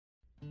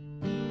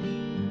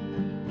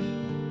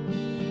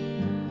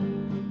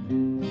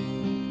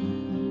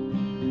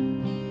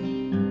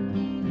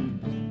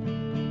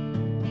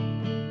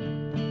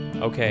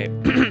Okay.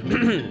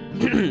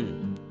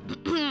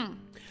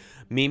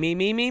 Me me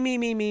me me me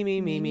me me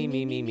me me me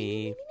me me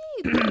me.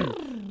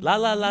 La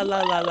la la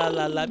la la la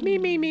la la. Me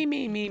me me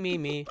me me me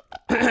me.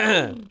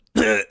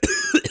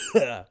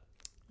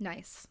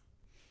 Nice.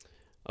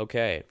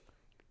 Okay.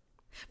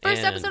 First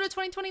And- episode of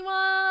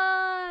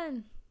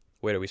 2021.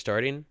 Wait, are we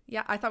starting?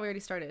 Yeah, I thought we already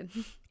started.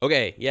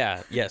 Okay.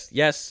 Yeah.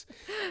 Yes.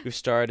 We've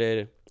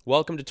started.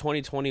 Welcome to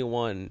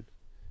 2021,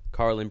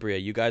 Carl and Bria.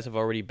 You guys have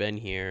already been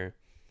here.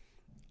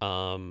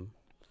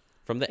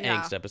 From the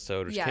Yeah. Angst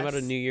episode, which came out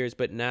on Yes. New Year's,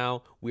 but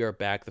now we are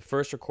back. The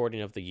first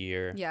recording of the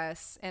year.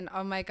 Yes, and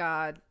oh my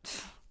god,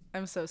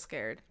 I'm so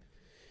scared.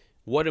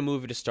 What a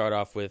movie to start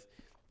off with.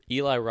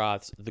 Eli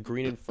Roth's The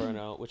Green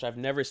Inferno, which I've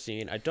never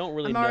seen. I don't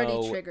really I'm know.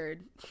 already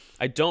triggered.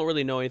 I don't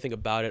really know anything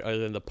about it other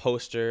than the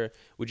poster,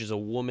 which is a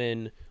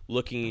woman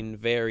looking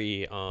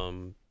very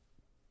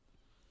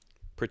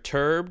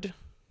perturbed,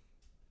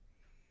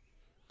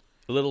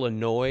 a little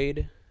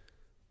annoyed.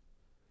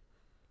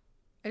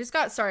 I just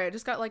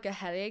got like a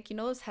headache. You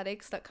know those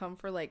headaches that come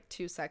for like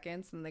 2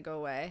 seconds and they go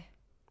away?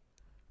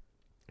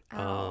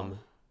 Ow.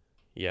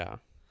 Yeah.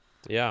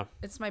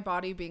 It's my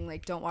body being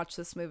like, don't watch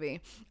this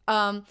movie.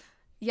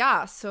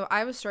 Yeah, so I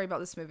have a story about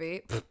this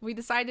movie. We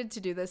decided to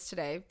do this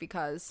today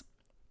because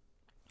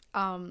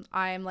I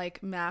am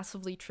like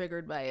massively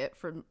triggered by it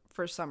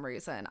for some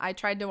reason. I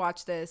tried to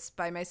watch this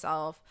by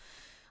myself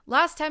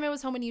last time I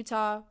was home in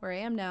Utah, where I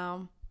am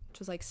now, which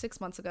was like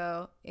 6 months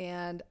ago,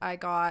 and I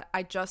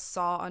just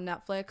saw on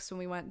Netflix when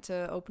we went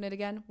to open it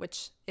again,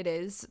 which it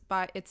is,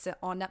 but it's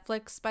on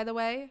Netflix, by the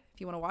way,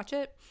 if you want to watch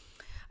it.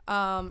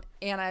 And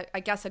I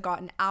guess I got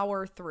an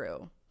hour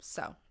through.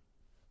 So,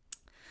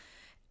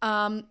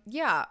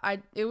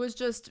 it was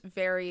just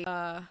very,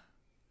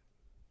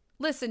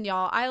 listen,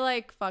 y'all, I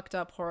like fucked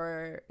up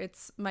horror.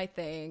 It's my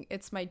thing.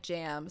 It's my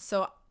jam.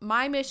 So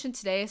my mission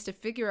today is to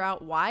figure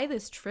out why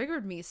this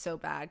triggered me so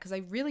bad, because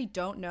I really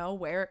don't know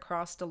where it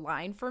crossed a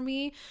line for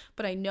me,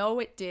 but I know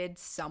it did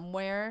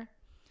somewhere.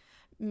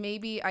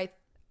 Maybe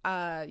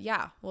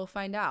we'll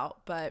find out.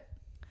 But,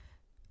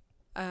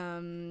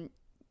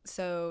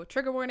 so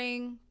trigger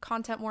warning,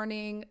 content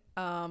warning,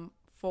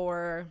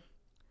 for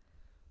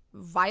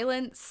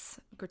violence,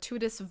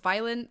 gratuitous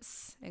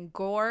violence and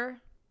gore.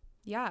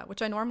 Yeah,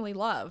 which I normally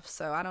love.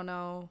 So I don't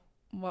know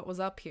what was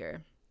up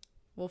here.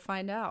 We'll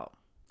find out.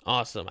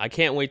 Awesome. I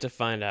can't wait to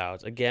find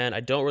out. Again,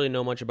 I don't really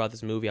know much about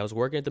this movie. I was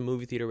working at the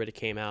movie theater when it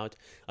came out.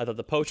 I thought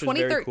the poster was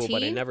very cool, but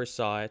I 2013? never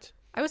saw it.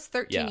 I was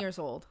 13 Yeah. years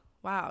old.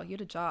 Wow, you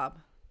had a job.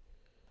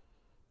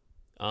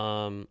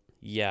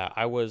 Yeah,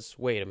 I was,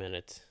 wait a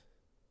minute.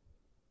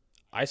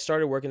 I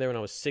started working there when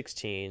I was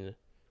 16,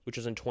 which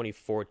was in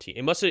 2014.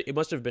 It must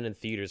have been in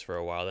theaters for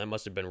a while. That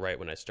must have been right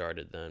when I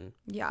started then.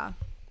 Yeah.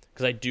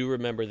 Because I do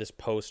remember this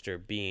poster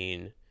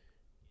being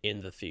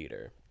in the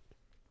theater.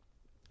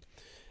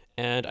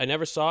 And I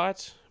never saw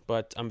it,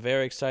 but I'm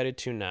very excited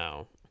to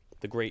now.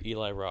 The great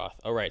Eli Roth.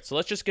 All right, so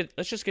let's just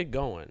get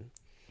going.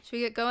 Should we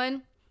get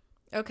going?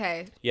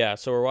 Okay. Yeah,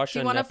 so we're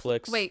watching on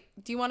Netflix. Wait,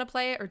 do you want to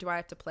play it or do I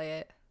have to play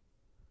it?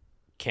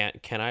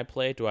 Can I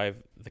play it? Do I have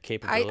the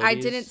capabilities? I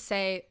didn't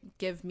say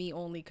give me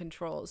only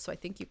controls, so I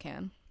think you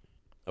can.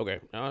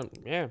 Okay.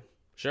 Yeah.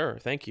 Sure.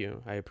 Thank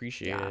you. I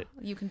appreciate it.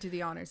 You can do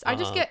the honors. I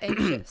just get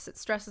anxious. It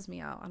stresses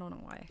me out. I don't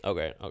know why.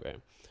 Okay.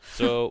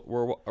 So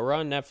we're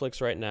on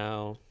Netflix right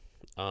now,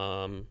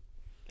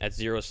 at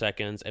 0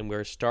 seconds, and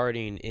we're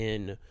starting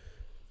in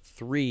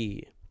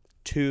 3,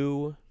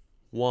 2,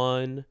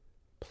 1,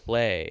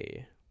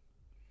 play.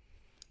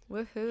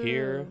 Woohoo!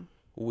 Here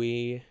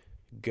we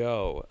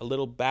go. A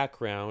little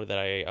background that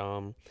I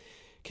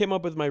came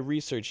up with my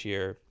research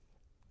here,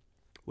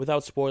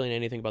 without spoiling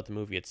anything about the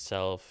movie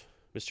itself.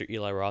 Mr.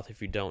 Eli Roth,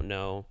 if you don't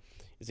know,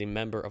 is a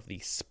member of the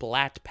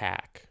Splat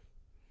Pack.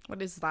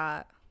 What is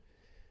that?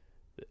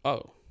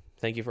 Oh,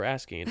 thank you for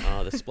asking.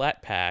 The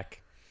Splat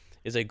Pack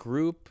is a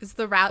group It's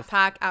the Rat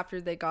Pack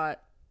after they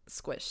got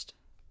squished.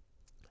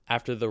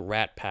 after the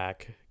Rat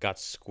Pack got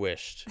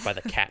squished by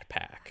the Cat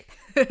Pack.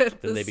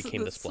 Then they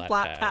became the Splat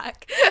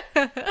Pack.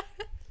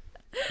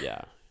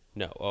 Yeah.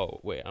 No. Oh,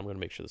 wait. I'm going to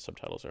make sure the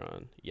subtitles are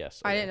on. Yes.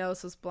 I okay. didn't know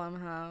this was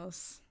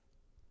Blumhouse.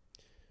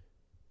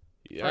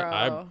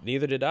 Yeah, Bro.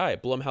 neither did I.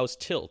 Blumhouse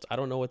Tilt. I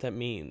don't know what that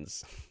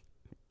means.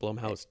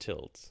 Blumhouse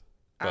Tilt.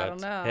 But, I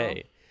don't know.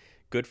 hey,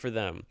 good for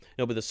them.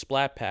 No, but the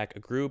Splat Pack, a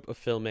group of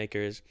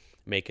filmmakers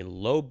making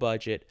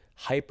low-budget,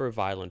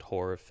 hyper-violent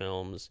horror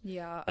films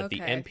Yeah, that okay. the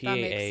That makes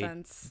MPAA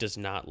sense. does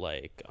not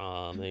like.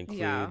 It includes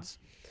Yeah.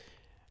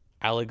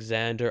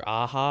 Alexander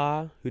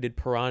Aja, who did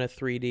Piranha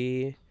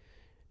 3D,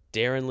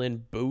 Darren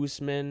Lynn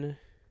Bousman,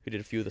 who did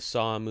a few of the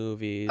Saw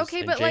movies, Okay,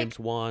 and but, James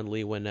Wan,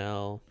 Lee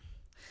Winnell.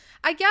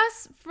 I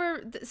guess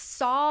for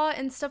Saw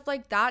and stuff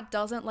like that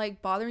doesn't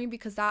like bother me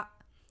because that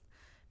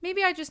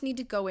maybe I just need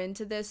to go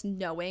into this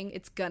knowing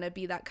it's gonna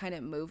be that kind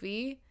of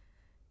movie.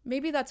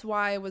 Maybe that's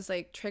why I was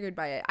like triggered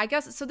by it. I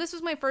guess so. This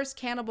was my first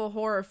cannibal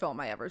horror film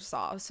I ever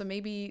saw, so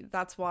maybe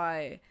that's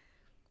why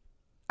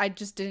I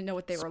just didn't know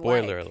what they were like.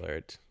 Spoiler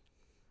alert.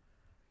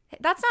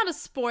 That's not a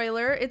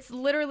spoiler. It's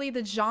literally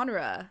the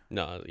genre.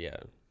 No, yeah.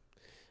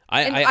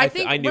 And I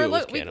think I knew it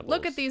was we cannibals.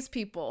 look at these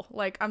people.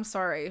 Like, I'm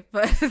sorry,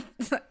 but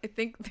I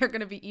think they're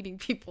gonna be eating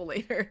people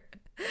later.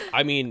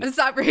 I mean, It's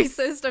not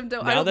racist. I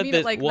don't mean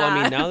it like that.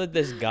 I mean, now that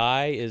this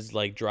guy is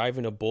like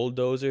driving a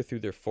bulldozer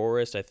through their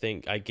forest,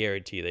 I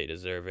guarantee they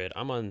deserve it.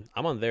 I'm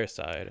on their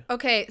side.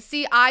 Okay,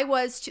 see,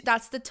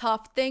 that's the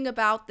tough thing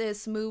about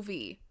this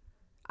movie.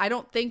 I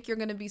don't think you're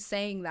gonna be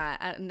saying that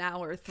at an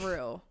hour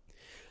through.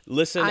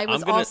 Listen, I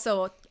was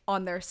also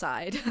on their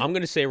side. I'm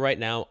gonna say right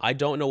now, I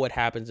don't know what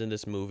happens in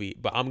this movie,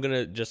 but I'm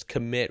gonna just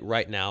commit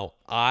right now.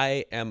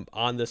 I am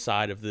on the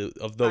side of those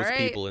right.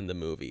 people in the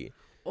movie.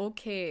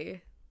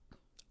 Okay.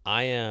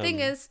 I am.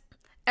 Thing is,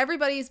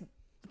 everybody's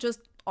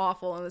just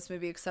awful in this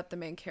movie except the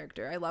main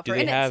character. I love her. Do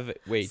they have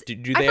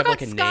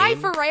like a Sky name?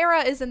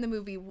 Ferreira is in the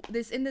movie.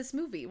 In this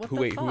movie. What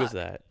the fuck? Who is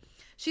that?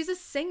 She's a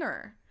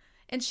singer,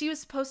 and she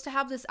was supposed to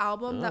have this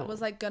album that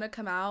was like gonna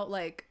come out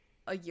like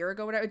a year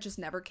ago, whatever. It just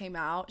never came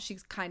out.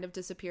 She's kind of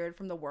disappeared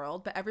from the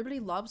world, but everybody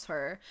loves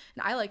her,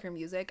 and I like her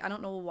music. I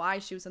don't know why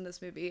she was in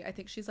this movie. I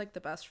think she's like the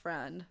best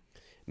friend.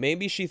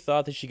 Maybe she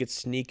thought that she could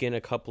sneak in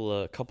a couple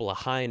of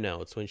high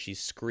notes when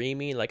she's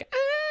screaming, like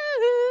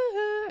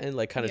and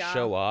like kind of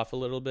show off a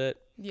little bit.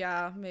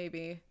 Yeah,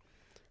 maybe.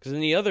 Because in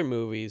the other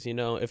movies,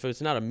 if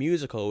it's not a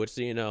musical, which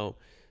they don't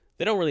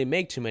really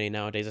make too many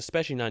nowadays,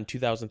 especially not in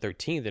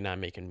 2013. They're not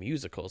making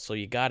musicals, so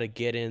you got to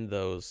get in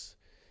those,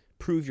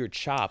 prove your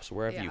chops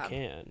wherever you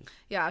can.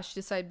 Yeah, she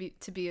decided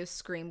to be a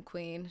scream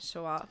queen,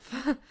 show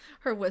off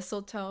her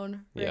whistle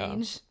tone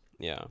range.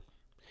 Yeah.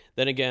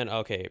 Then again,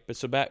 okay, but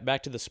so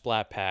back to the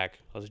Splat Pack.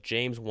 It was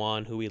James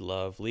Wan, who we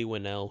love, Lee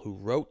Winnell, who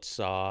wrote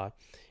Saw,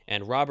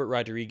 and Robert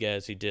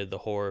Rodriguez, who did the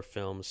horror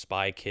films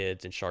Spy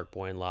Kids and Shark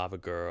Boy and Lava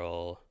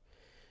Girl.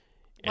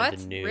 And what?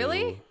 The new,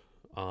 really?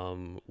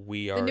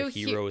 We Are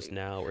Heroes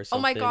Now or something.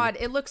 Oh my god,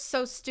 it looks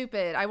so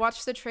stupid. I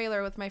watched the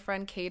trailer with my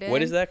friend Kaden.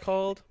 What is that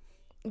called?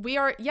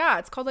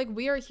 It's called like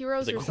We Are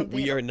Heroes or something.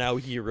 We are now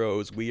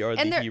heroes. We are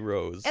the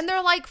heroes. And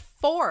they're like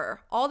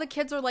 4. All the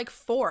kids are like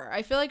 4.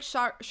 I feel like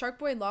Shark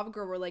Boy and Lava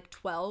Girl were like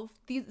 12.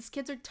 These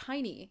kids are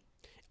tiny.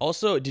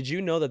 Also, did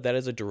you know that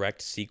is a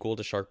direct sequel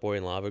to Shark Boy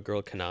and Lava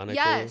Girl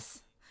canonically?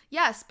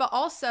 Yes, but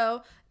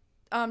also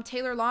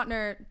Taylor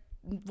Lautner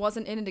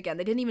wasn't in it again.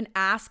 They didn't even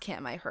ask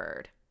him, I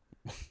heard.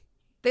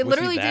 They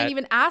literally didn't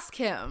even ask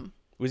him.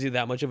 Was he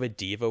that much of a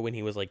diva when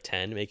he was like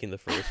 10 making the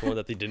first one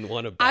that they didn't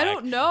want to back? I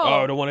don't know.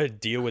 Oh, I don't want to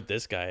deal with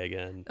this guy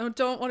again. I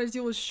don't want to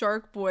deal with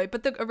Shark Boy,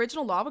 but the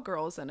original Lava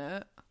Girl's in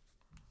it.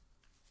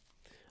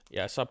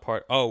 Yeah, I saw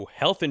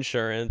health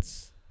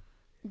insurance.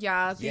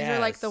 Yeah, these are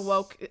like the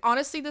woke.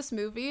 Honestly, this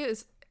movie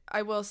is,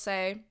 I will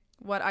say,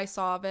 what I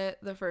saw of it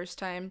the first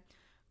time,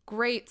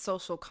 great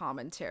social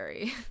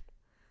commentary.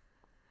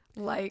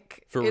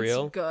 Like, for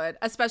real? It's good,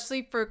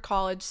 especially for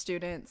college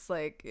students.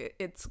 Like,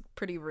 it's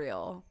pretty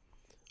real.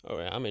 Oh,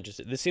 yeah, I'm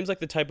interested. This seems like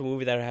the type of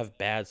movie that would have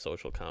bad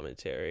social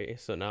commentary,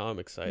 so now I'm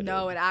excited.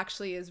 No, it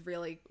actually is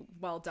really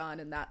well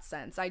done in that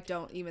sense. I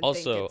don't even think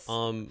it's...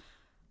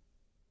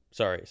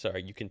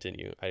 Sorry, you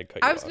continue. I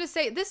was going to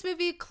say, this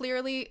movie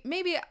clearly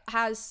maybe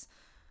has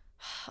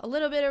a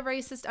little bit of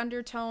racist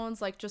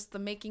undertones, like just the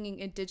making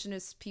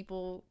indigenous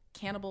people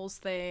cannibals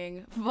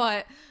thing.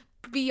 But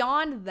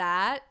beyond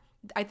that,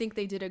 I think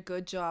they did a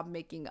good job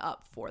making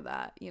up for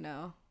that,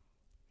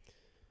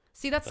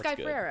 See, that's Sky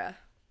Ferreira.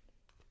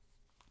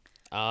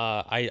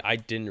 I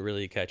didn't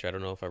really catch her. I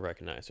don't know if I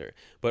recognize her.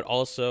 But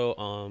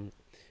also,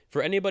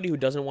 for anybody who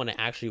doesn't want to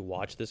actually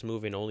watch this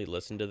movie and only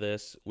listen to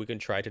this, we can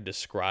try to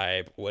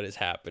describe what is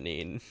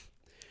happening.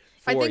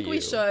 I think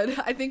we should.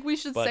 I think we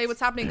should say what's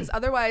happening, because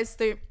otherwise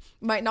they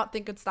might not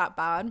think it's that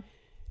bad.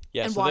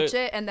 Yeah, and watch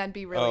it and then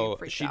be really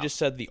freaked out. She just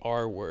said the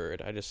R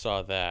word. I just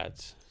saw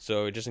that.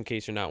 So just in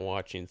case you're not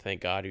watching, thank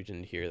God you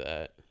didn't hear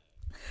that.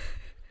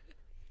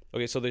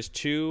 Okay, so there's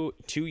two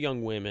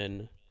young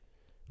women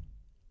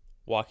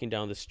walking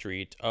down the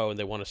street. Oh, and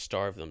they want to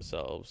starve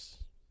themselves.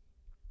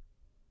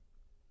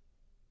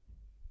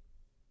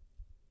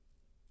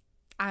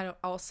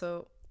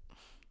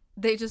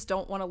 They just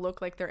don't want to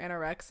look like they're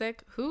anorexic.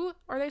 Who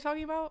are they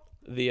talking about?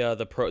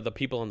 The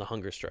people on the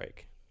hunger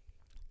strike.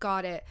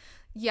 Got it.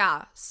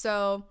 Yeah,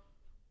 so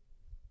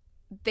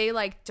they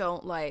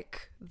don't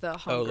like the hunger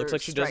strike. Oh, it looks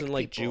like she doesn't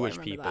like people. Jewish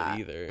people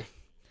either.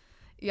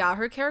 Yeah,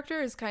 her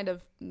character is kind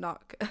of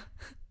not good.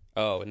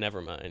 Oh,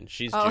 never mind.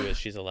 She's Jewish.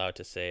 She's allowed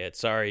to say it.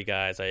 Sorry,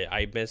 guys.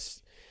 I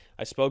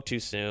spoke too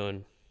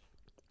soon.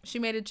 She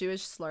made a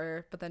Jewish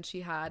slur, but then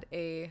she had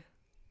a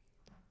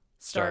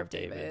Star of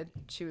David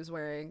she was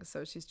wearing,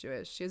 so she's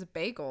Jewish. She has a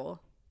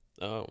bagel.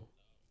 Oh.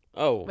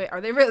 Wait,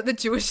 are they really the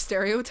Jewish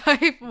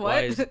stereotype? What?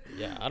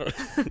 I don't.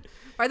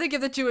 Why'd they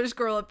give the Jewish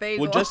girl a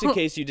bagel? Well, just in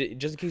case you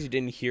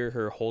didn't hear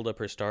her hold up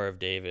her Star of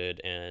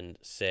David and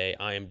say,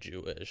 "I am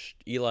Jewish."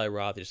 Eli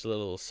Roth, just a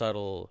little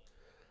subtle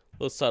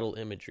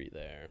imagery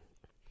there.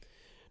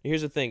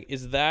 Here's the thing: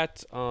 is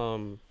that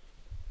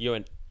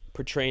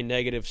portraying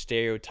negative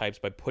stereotypes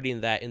by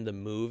putting that in the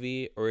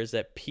movie, or is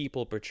that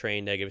people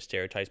portraying negative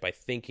stereotypes by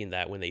thinking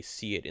that when they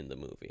see it in the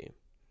movie?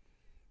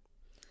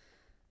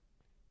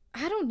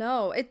 I don't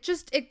know.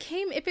 It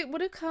came, if it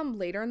would have come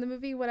later in the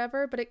movie,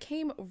 whatever, but it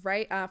came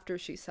right after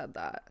she said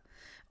that.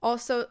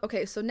 Also,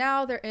 okay, so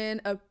now they're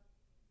in a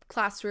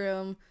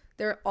classroom.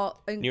 They're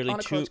all on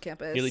a college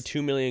campus. Nearly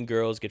 2 million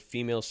girls get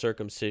female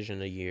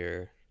circumcision a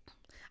year.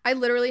 I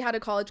literally had a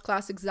college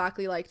class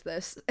exactly like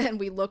this, and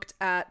we looked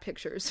at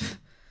pictures.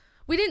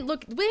 We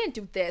didn't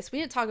do this. We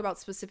didn't talk about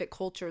specific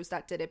cultures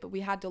that did it, but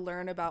we had to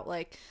learn about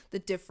like the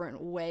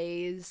different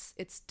ways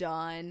it's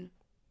done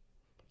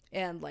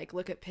and like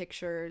look at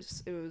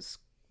pictures. It was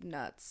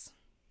nuts.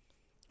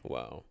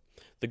 Wow.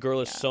 The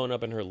girl is sewn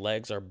up and her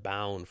legs are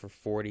bound for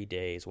 40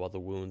 days while the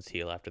wounds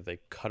heal after they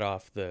cut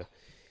off the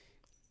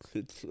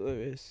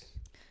clitoris.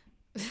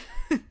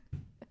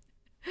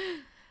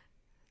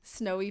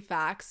 Snowy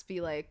facts be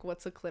like,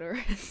 what's a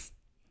clitoris?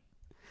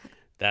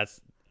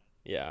 That's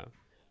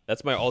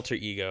my alter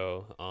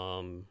ego.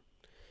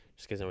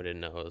 Just in case anyone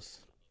didn't know, it's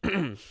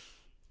a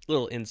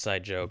little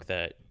inside joke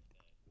that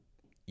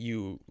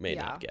you may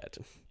not get.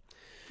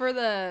 For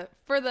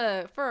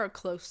a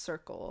close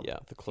circle. Yeah,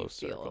 the close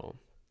circle.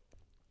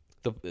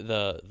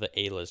 The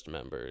A-list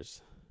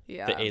members.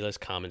 Yeah. The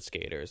A-list common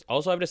skaters.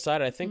 Also, I've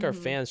decided I think our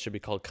fans should be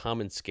called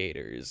common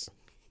skaters.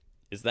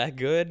 Is that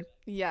good?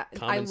 Yeah,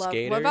 common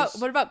skaters?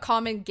 What about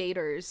common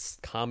gators?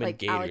 Common like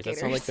gators. Alligators. That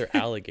sounds like they're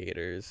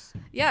alligators.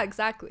 Yeah,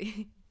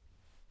 exactly.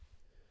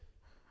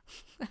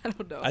 I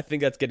don't know. I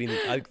think that's getting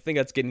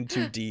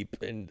too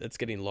deep and it's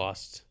getting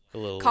lost a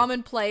little.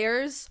 Common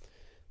players.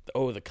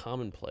 Oh, the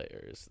common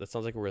players. That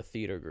sounds like we're a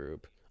theater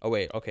group. Oh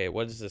wait, okay.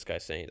 What is this guy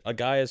saying? A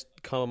guy has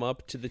come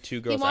up to the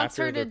two girls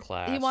after their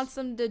class. He wants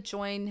them to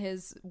join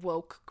his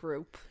woke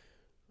group.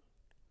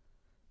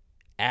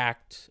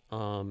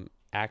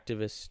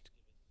 Activist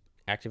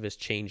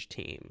change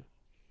team.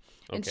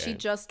 Okay. And she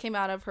just came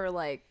out of her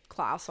like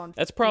class on.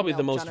 That's probably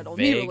the most vague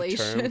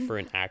mutilation. term for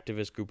an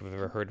activist group I've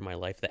ever heard in my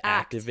life. The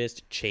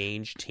activist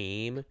change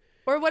team.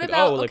 Or what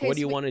about? What do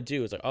you want to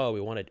do? It's like,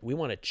 we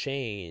want to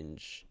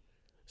change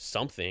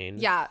something.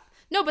 Yeah.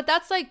 No, but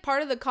that's like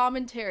part of the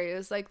commentary.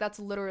 Is like that's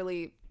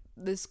literally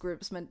this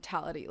group's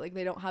mentality. Like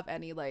they don't have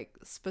any like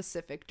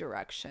specific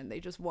direction. They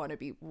just want to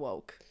be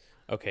woke.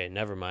 Okay,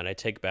 never mind. I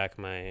take back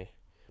my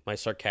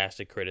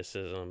sarcastic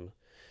criticism.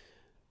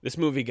 This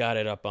movie got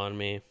it up on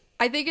me.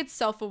 I think it's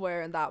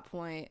self-aware at that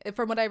point.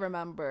 From what I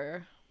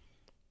remember.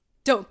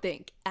 Don't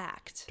think,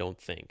 act. Don't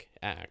think,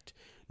 act.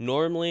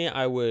 Normally,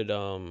 I would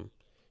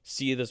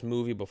see this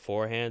movie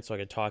beforehand so I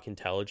could talk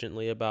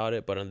intelligently about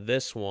it, but on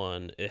this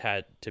one, it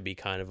had to be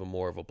kind of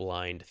more of a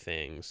blind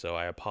thing, so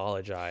I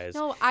apologize.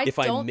 No, I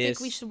don't think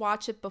we should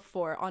watch it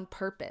before on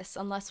purpose,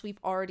 unless we've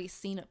already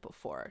seen it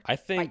before,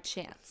 by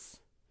chance.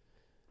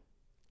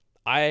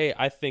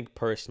 I think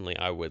personally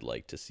I would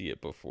like to see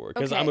it before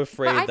because I'm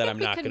afraid that I'm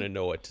not going to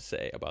know what to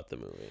say about the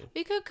movie.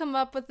 We could come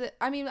up with it.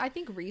 I mean, I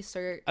think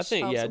research. I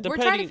think helps. We're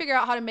trying to figure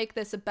out how to make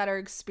this a better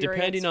experience.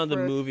 Depending on the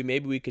movie,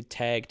 maybe we could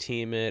tag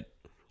team it.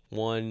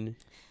 One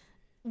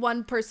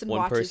person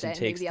watches it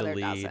and maybe the other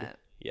lead. doesn't.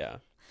 Yeah.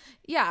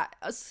 Yeah.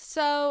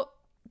 So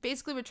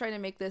basically, we're trying to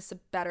make this a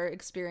better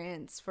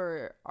experience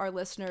for our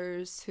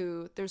listeners.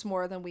 Who there's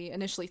more than we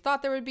initially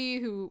thought there would be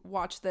who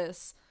watch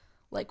this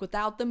like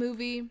without the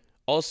movie.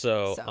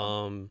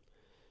 Also,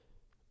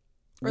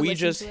 we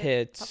just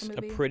hit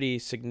a pretty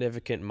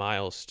significant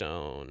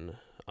milestone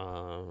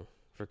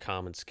for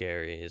Common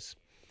Scaries.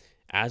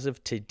 As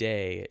of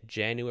today,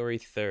 January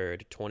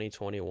 3rd,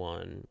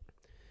 2021,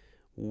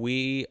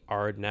 we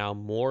are now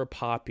more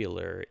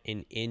popular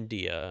in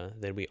India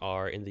than we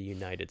are in the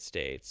United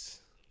States.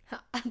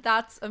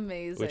 That's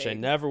amazing. Which I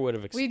never would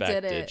have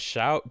expected. We did it.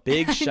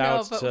 Big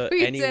shouts to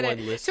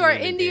anyone listening to our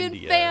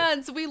Indian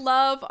fans. We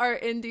love our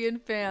Indian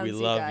fans. We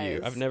love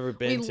you. I've never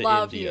been to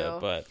India,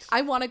 but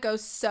I want to go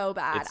so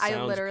bad.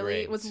 I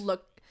literally great.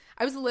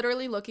 I was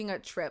literally looking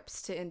at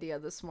trips to India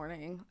this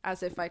morning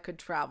as if I could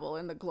travel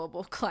in the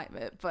global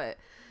climate, but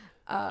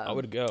I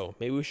would go.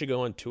 Maybe we should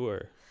go on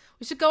tour.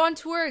 We should go on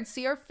tour and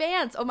see our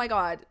fans. Oh my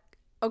god.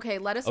 Okay,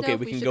 let us know if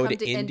we should come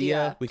to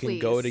India. We can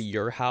go to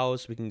your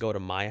house. We can go to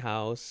my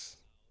house.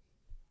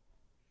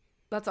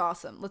 That's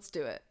awesome. Let's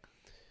do it.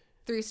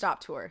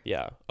 3-stop tour.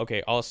 Yeah.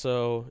 Okay.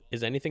 Also,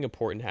 is anything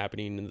important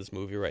happening in this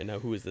movie right now?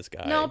 Who is this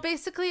guy? No,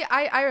 basically,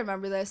 I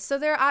remember this. So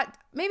they're at,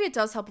 maybe it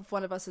does help if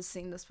one of us has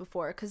seen this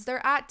before, because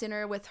they're at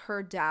dinner with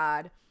her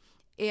dad,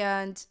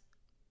 and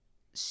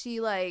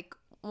she, like,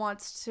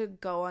 wants to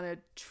go on a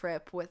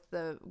trip with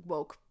the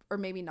woke, or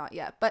maybe not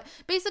yet. But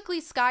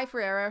basically, Sky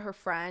Ferreira, her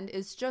friend,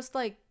 is just,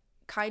 like,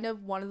 kind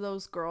of one of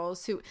those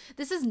girls who,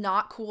 this is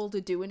not cool to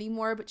do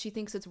anymore, but she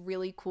thinks it's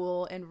really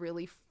cool and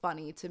really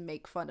funny to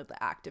make fun of the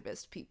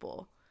activist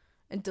people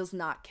and does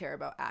not care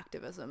about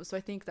activism. So I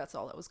think that's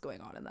all that was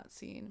going on in that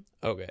scene.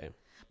 Okay.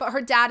 But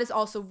her dad is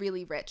also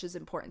really rich, is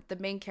important. The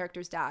main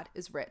character's dad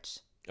is rich.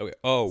 Okay.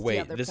 Oh,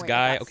 wait. This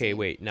guy, okay,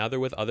 wait. Now they're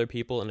with other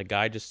people, and a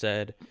guy just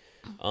said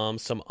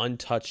some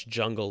untouched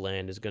jungle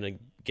land is going to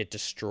get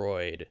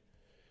destroyed.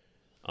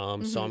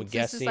 So I'm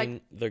guessing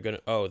they're gonna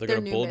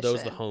bulldoze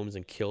mission. the homes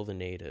and kill the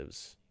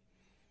natives.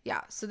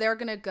 Yeah, so they're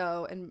gonna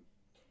go and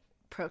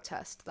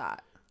protest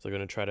that. So they're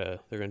gonna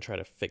try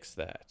to fix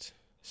that.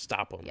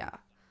 Stop them. Yeah.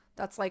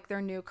 That's like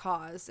their new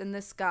cause. And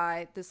this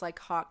guy, this like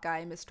hot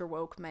guy, Mr.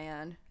 Woke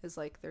Man, is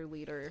like their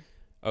leader.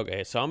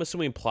 Okay, so I'm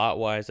assuming plot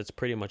wise, that's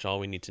pretty much all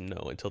we need to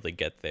know until they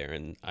get there,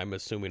 and I'm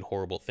assuming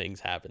horrible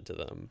things happen to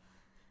them.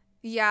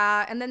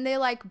 Yeah, and then they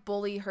like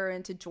bully her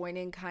into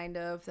joining, kind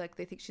of like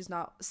they think she's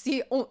not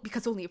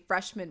because only a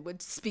freshman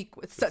would speak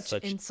with such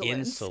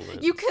insolence.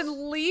 You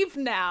can leave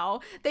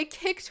now. They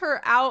kicked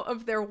her out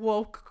of their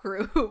woke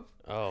group.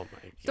 Oh my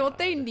god! Don't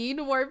they need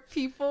more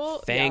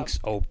people? Thanks,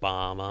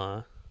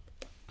 Obama.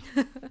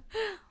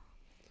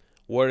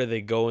 What are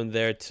they going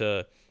there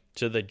to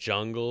the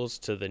jungles,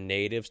 to the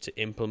natives to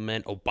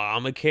implement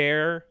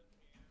Obamacare?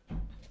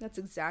 That's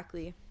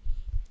exactly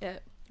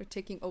it. They're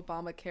taking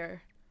Obamacare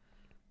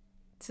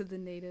to the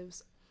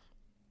natives.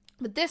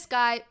 But this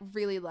guy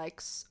really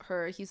likes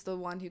her. He's the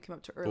one who came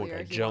up to earlier.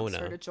 Okay, he Jonah wants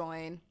her to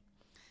join.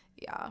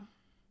 Yeah.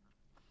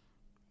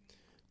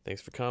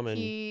 Thanks for coming.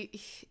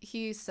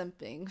 He's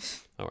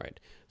simping. All right.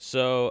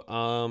 So,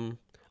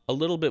 a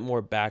little bit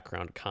more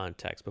background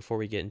context before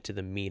we get into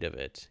the meat of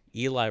it.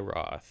 Eli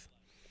Roth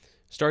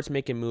starts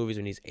making movies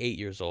when he's 8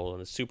 years old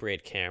on a Super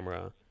 8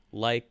 camera,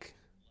 like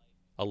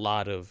a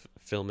lot of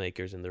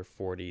filmmakers in their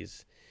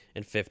 40s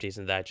and 50s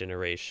in that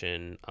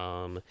generation.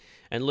 And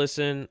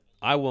listen,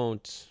 I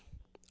won't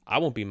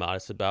be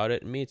modest about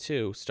it. Me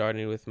too.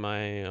 Starting with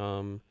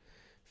my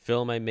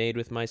film I made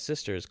with my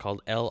sisters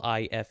called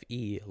LIFE,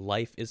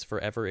 Life is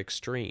Forever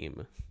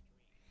Extreme.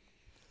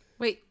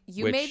 Wait,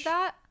 you made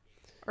that?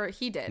 Or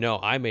he did? No,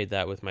 I made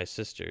that with my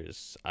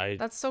sisters.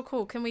 That's so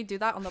cool. Can we do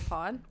that on the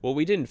pod? Well,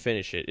 we didn't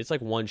finish it. It's like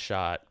one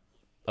shot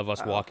of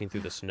us walking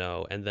through the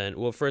snow. And then,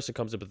 well, first it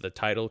comes up with the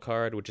title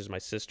card, which is my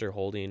sister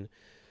holding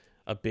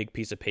a big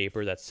piece of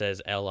paper that says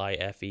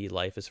LIFE,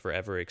 Life is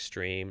Forever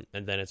Extreme.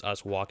 And then it's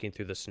us walking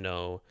through the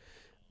snow,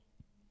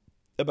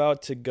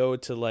 about to go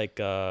to like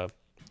a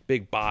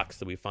big box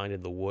that we find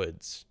in the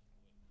woods.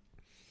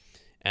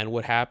 And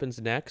what happens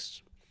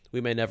next, we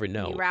may never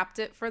know. You wrapped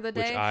it for the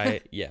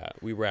day?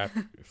 We wrapped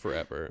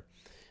forever.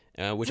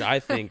 Which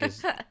I think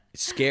is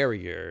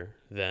scarier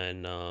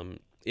than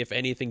if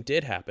anything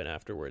did happen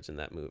afterwards in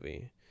that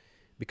movie.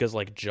 Because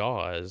like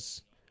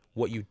Jaws,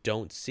 what you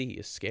don't see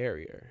is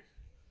scarier.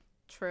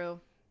 True.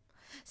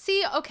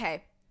 See,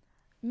 okay.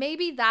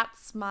 Maybe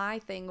that's my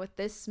thing with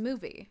this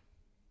movie.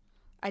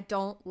 I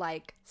don't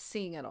like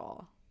seeing it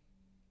all.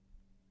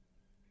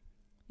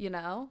 You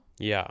know?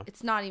 Yeah.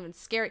 It's not even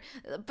scary.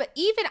 But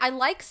even I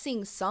like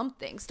seeing some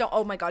things.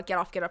 Oh my god, get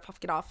off.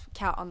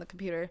 Cat on the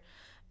computer.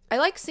 I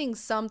like seeing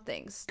some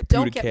things.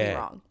 Computer Don't get cat. me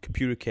wrong.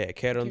 Computer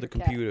cat on the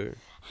computer.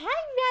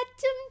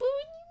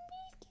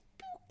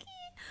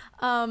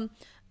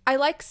 I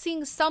like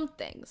seeing some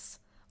things.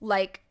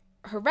 Like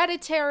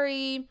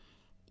Hereditary,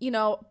 you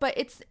know, but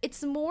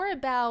it's more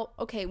about,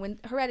 okay, when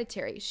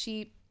Hereditary,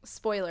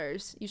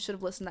 spoilers, you should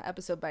have listened to that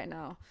episode by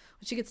now.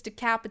 When she gets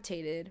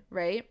decapitated,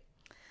 right?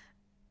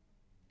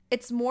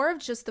 It's more of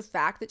just the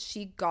fact that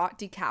she got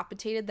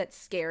decapitated that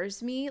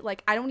scares me.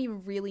 Like, I don't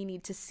even really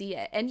need to see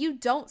it. And you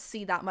don't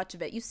see that much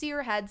of it. You see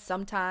her head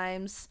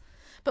sometimes,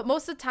 but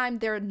most of the time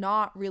they're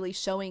not really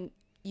showing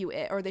you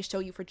it, or they show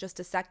you for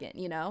just a second,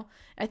 you know?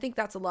 I think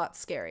that's a lot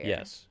scarier.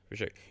 Yes, for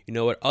sure. You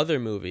know what other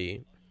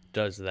movie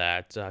does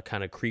that,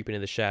 kind of creeping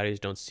in the shadows,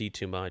 don't see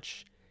too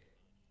much?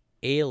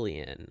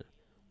 Alien,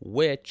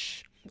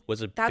 which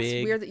was That's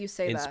big weird that you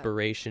say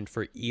inspiration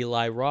for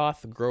Eli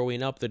Roth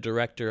growing up, the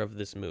director of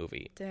this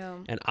movie.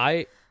 Damn. And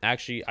I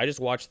just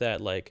watched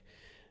that like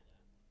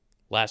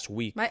last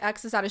week. My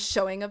ex is at a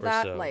showing of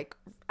that, like,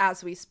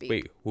 as we speak.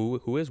 Wait,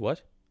 who is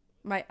what?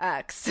 My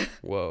ex.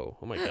 Whoa.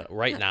 Oh my god.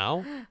 Right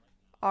now?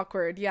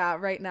 Awkward. Yeah,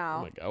 right now.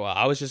 Oh my god. Well,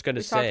 I was just going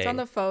to say. We talked on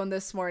the phone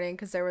this morning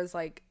because there was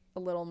like a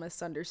little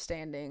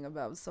misunderstanding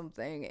about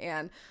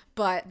something,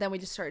 but then we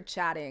just started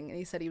chatting and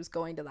he said he was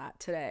going to that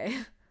today.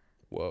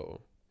 Whoa.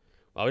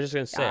 I was just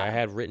going to say, I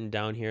had written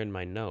down here in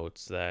my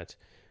notes that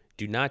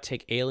do not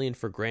take Alien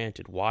for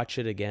granted. Watch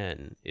it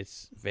again.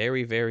 It's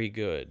very, very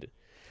good.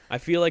 I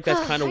feel like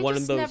that's kind of one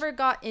of those. I never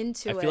got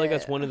into it. I feel like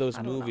that's one of those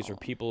movies where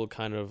people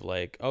kind of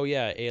like, oh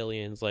yeah,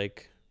 Aliens,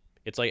 like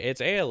it's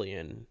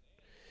Alien,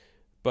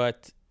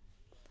 but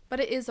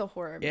it is a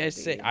horror movie.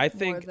 Yeah, I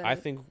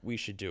think we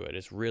should do it.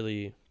 It's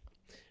really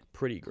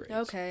pretty great.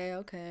 Okay.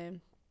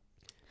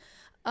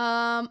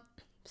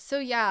 So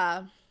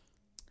yeah.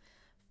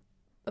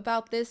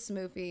 About this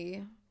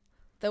movie,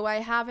 though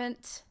I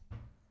haven't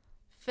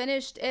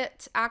finished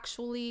it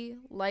actually,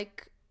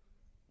 like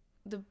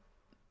the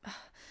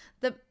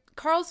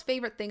Carl's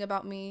favorite thing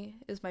about me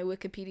is my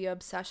Wikipedia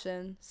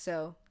obsession,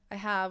 so I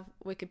have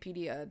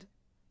Wikipedia'd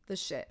the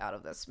shit out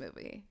of this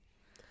movie.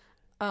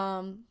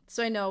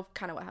 So I know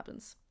kind of what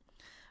happens.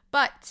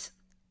 But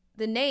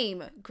the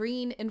name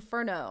Green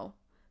Inferno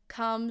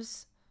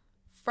comes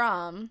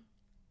from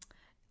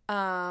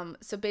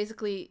so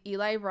basically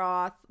Eli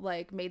Roth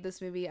like made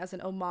this movie as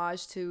an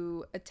homage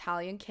to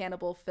Italian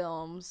cannibal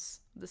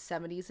films, the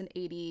 70s and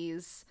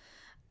 80s.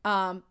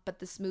 But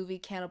this movie,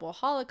 Cannibal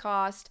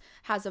Holocaust,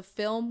 has a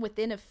film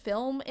within a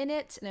film in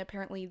it, and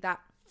apparently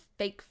that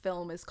fake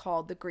film is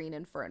called The Green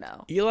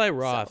Inferno. Eli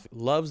Roth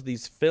loves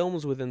these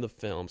films within the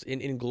films. In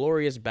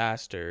Inglourious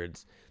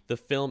Bastards, the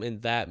film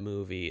in that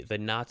movie, the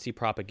Nazi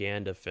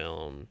propaganda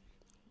film,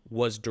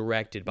 was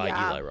directed by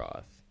Eli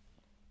Roth.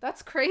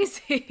 That's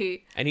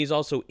crazy. And he's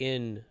also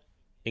in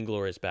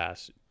Inglourious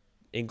Bastards.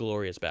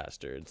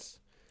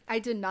 I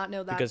did not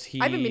know that. Because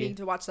I've been meaning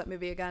to watch that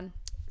movie again.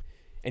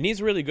 And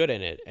he's really good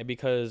in it. And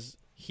because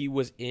he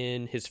was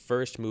in his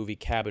first movie,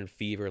 Cabin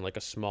Fever, in like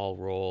a small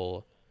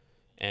role.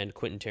 And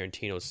Quentin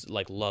Tarantino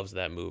like loves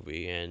that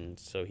movie, and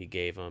so he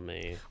gave him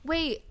a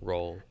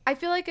role. I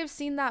feel like I've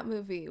seen that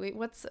movie. Wait,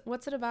 what's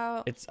it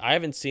about? I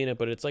haven't seen it,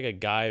 but it's like a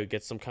guy who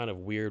gets some kind of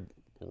weird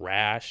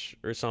rash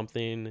or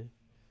something.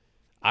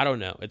 I don't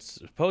know. It's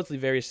supposedly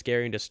very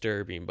scary and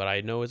disturbing, but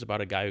I know it's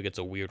about a guy who gets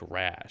a weird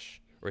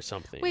rash or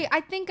something. Wait, I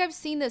think I've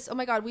seen this. Oh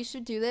my god, we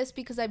should do this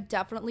because I've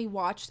definitely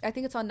watched. I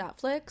think it's on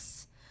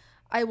Netflix.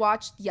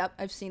 Yep,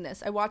 I've seen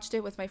this. I watched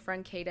it with my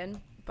friend Kaden.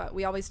 But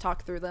we always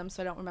talk through them,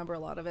 so I don't remember a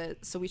lot of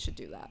it. So we should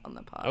do that on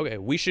the pod. Okay,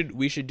 we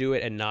should do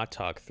it and not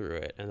talk through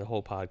it, and the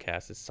whole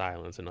podcast is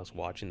silence and us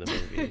watching the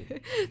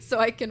movie. So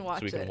I can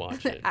watch it. So we can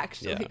watch it.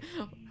 Actually.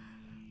 Yeah.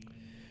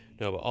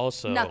 No, but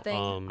also nothing.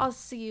 I'll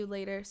see you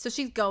later. So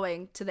she's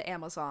going to the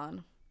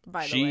Amazon.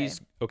 By the way,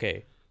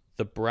 okay.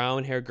 The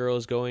brown hair girl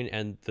is going,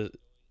 and the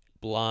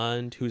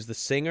blonde, who's the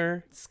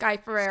singer, Sky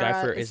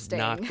Ferreira is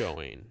not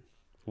going.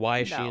 Why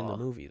is she in the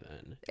movie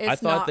then? I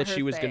It's thought not that her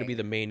she was going to thing. be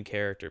the main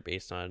character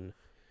based on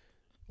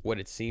what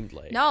it seemed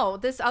like. No,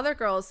 this other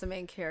girl is the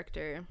main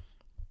character.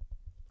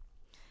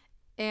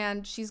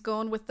 And she's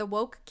going with the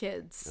woke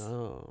kids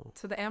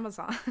to the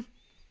Amazon.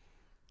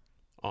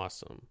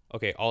 Awesome.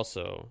 Okay,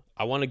 also,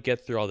 I want to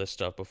get through all this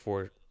stuff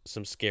before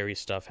some scary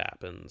stuff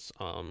happens.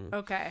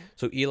 Okay.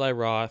 So Eli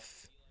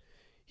Roth,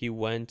 he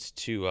went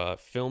to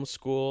film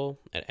school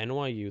at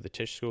NYU, the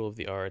Tisch School of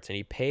the Arts, and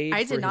he paid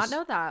I did not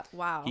know that.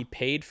 Wow. He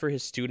paid for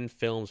his student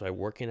films by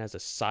working as a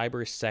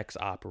cyber sex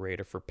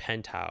operator for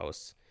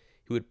Penthouse.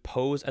 He would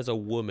pose as a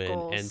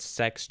woman and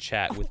sex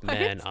chat with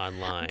men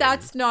online.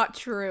 That's not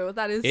true.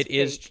 That is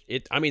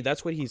fake. I mean,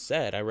 that's what he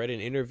said. I read an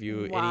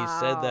interview and he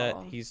said that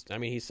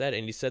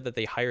he said that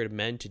they hired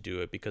men to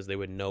do it because they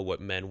would know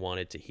what men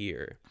wanted to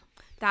hear.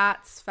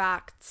 That's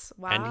facts.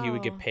 Wow. And he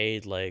would get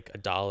paid like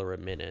 $1 a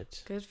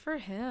minute. Good for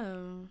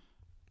him.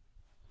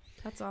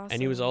 That's awesome.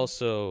 And he was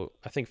also,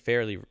 I think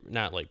fairly,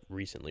 not like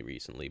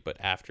recently, but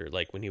after,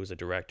 like when he was a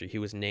director, he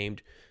was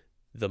named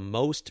the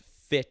most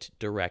fit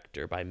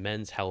director by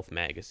Men's Health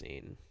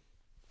magazine.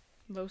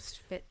 Most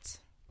fit,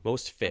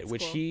 That's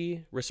which cool.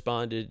 He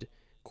responded,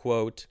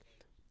 quote,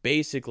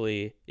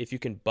 basically, if you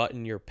can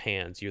button your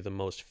pants, you're the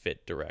most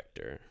fit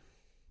director.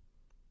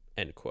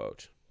 End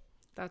quote.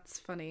 That's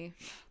funny.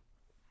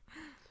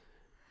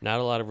 Not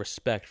a lot of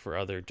respect for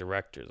other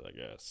directors, I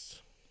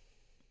guess.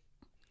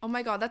 Oh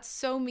my god, that's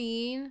so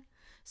mean.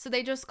 So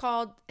they just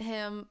called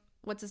him,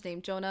 what's his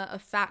name, Jonah, a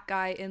fat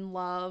guy in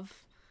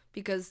love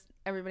because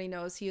everybody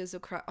knows he is a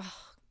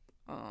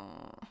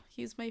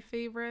he's my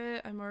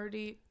favorite. I'm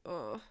already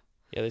Yeah,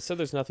 they said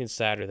there's nothing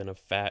sadder than a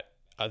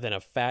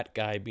fat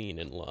guy being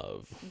in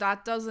love.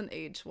 That doesn't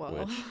age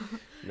well.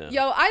 No.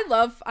 Yo,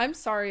 I'm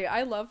sorry.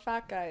 I love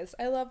fat guys.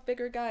 I love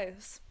bigger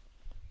guys.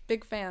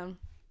 Big fan.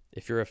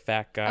 If you're a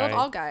fat guy, I love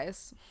all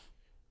guys.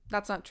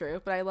 That's not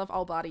true, but I love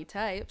all body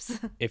types.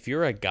 If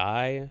you're a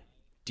guy,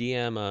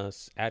 DM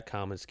us at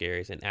Common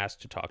Scaries and ask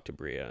to talk to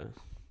Bria.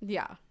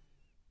 Yeah.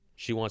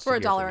 She wants for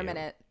to hear $1 from a you.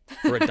 minute.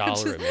 For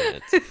 $1 a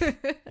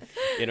minute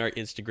in our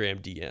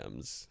Instagram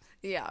DMs.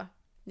 Yeah.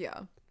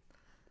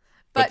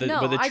 But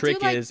no, the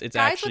trick like is it's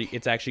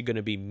actually going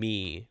to be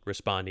me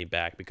responding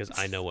back because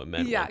I know what men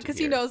want to hear. Yeah, because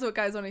he knows what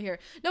guys want to hear.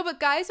 No, but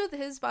guys with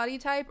his body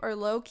type are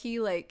low key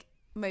like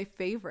my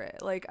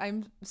favorite. Like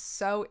I'm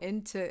so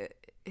into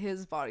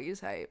his body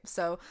type.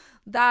 So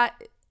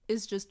that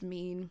is just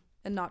mean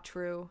and not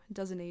true. It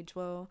doesn't age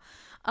well.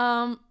 He's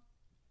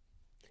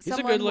a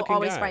someone good looking will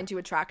always guy. find you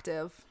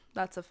attractive.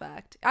 That's a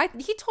fact.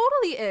 He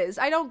totally is.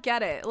 I don't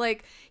get it.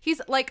 Like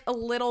he's like a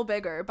little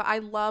bigger, but I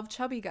love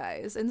chubby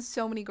guys, and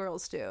so many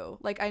girls do.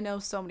 Like I know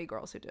so many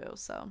girls who do.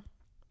 So.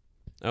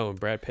 Oh, and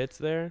Brad Pitt's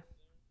there?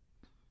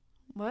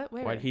 What?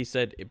 Where? Why he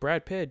said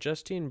Brad Pitt,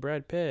 Justine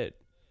Brad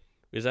Pitt.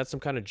 Is that some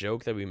kind of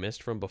joke that we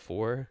missed from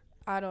before?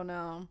 I don't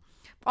know.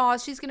 Oh,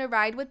 she's gonna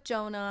ride with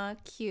Jonah.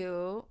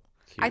 Cute.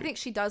 I think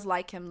she does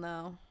like him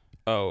though.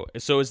 Oh,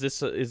 so is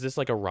this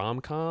like a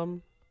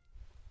rom-com?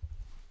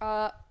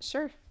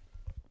 Sure.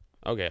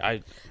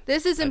 Okay,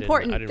 This is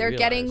important. didn't They're realize.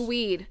 getting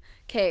weed.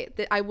 Okay,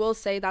 I will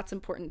say that's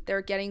important.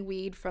 They're getting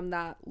weed from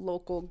that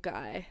local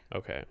guy.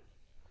 Okay.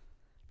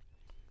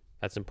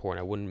 That's important.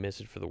 I wouldn't miss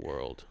it for the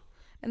world.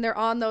 And they're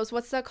on those,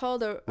 what's that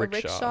called? A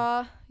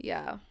rickshaw?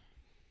 Yeah.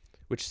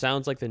 Which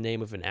sounds like the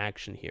name of an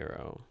action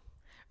hero.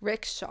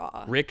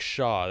 Rickshaw.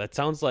 Rickshaw. That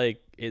sounds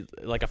like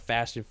a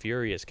Fast and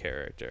Furious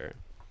character.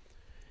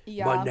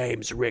 Yeah. My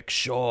name's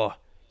Rickshaw.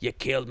 You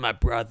killed my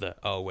brother.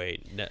 Oh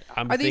wait, no,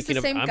 I'm Are these thinking the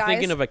of same I'm guys?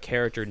 thinking of a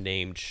character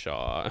named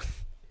Shaw.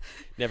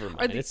 Never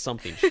mind. It's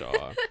something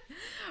Shaw.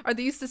 Are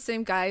these the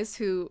same guys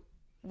who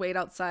wait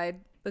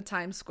outside the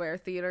Times Square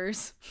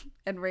theaters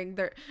and ring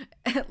their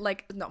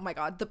like no my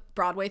god, the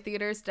Broadway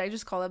theaters. Did I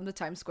just call them the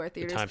Times Square The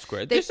theaters? Times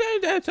Square. They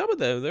said some of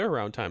them. They're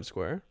around Times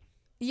Square.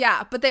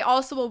 Yeah, but they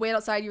also will wait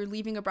outside. You're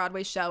leaving a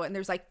Broadway show, and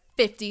there's like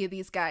 50 of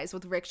these guys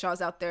with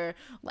rickshaws out there,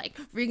 like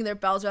ringing their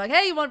bells. They're like,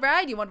 "Hey, you want a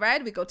ride? You want a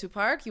ride? We go to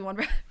park. You want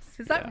a ride?"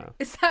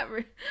 Is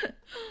that?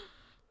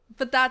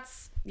 But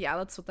that's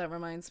what that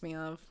reminds me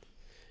of.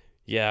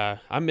 Yeah,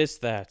 I miss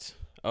that.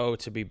 Oh,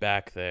 to be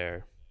back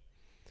there.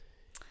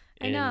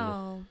 I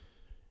know.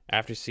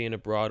 After seeing a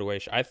Broadway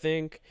show, I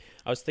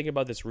was thinking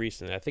about this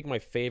recently. I think my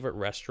favorite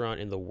restaurant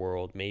in the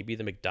world may be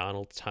the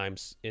McDonald's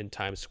in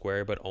Times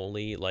Square, but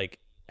only like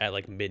at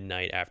like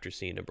midnight after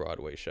seeing a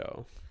Broadway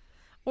show.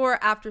 Or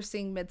after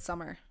seeing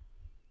Midsummer.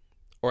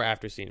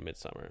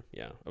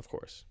 Yeah, of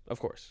course.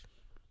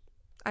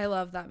 I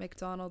love that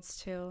McDonald's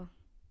too.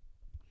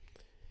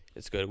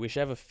 It's good. We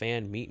should have a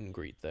fan meet and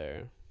greet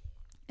there.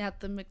 At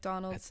the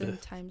McDonald's in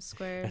Times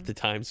Square. At the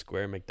Times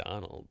Square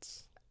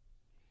McDonald's.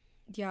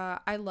 Yeah,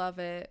 I love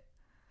it.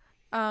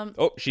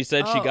 She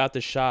said she got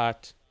the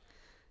shot.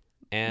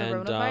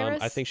 And the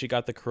I think she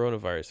got the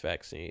coronavirus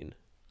vaccine.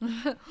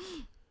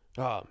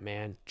 Oh,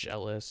 man.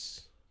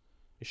 Jealous.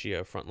 Is she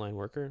a frontline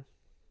worker?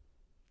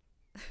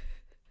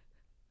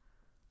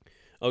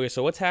 Okay,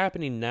 so what's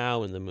happening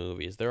now in the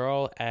movies? They're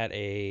all at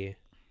a...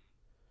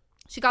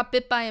 She got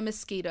bit by a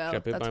mosquito. She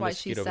got bit That's by a why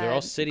mosquito. she said, They're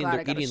all sitting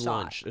there eating shot.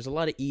 lunch. There's a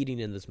lot of eating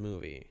in this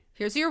movie.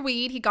 Here's your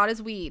weed. He got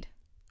his weed.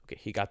 Okay,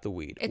 he got the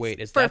weed. It's Wait,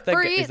 is for that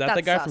free? the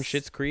guy That's from sus.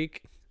 Schitt's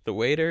Creek? The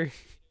waiter?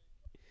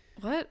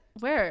 What?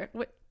 Where?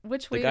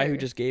 Which The waiter? guy who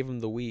just gave him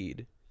the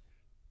weed.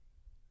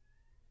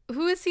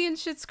 Who is he in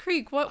Schitt's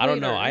Creek? What I don't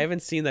know. waiter? I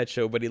haven't seen that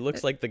show, but he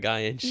looks like the guy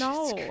in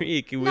No. Schitt's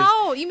Creek.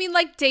 No, you mean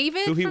like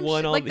David? Who he from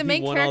won all like the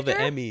main he won character? all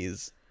the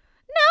Emmys.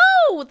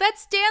 No,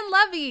 that's Dan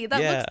Levy.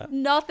 That Yeah. looks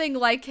nothing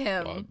like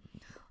him.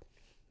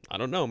 I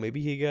don't know.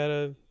 Maybe he got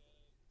a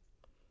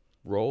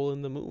role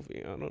in the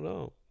movie. I don't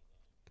know.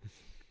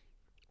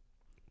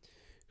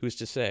 Who's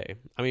to say?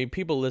 I mean,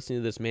 people listening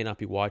to this may not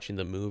be watching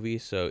the movie,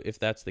 so if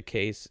that's the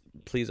case,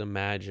 please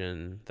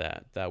imagine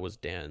that was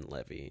Dan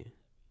Levy.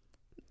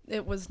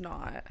 It was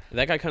not.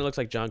 That guy kind of looks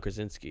like John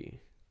Krasinski.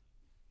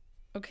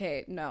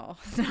 Okay, no.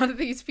 None of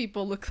these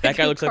people look like That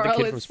guy looks like the Carl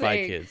kid is from Spy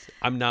saying. Kids.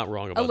 I'm not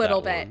wrong about A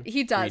little that bit. one.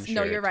 He does. Green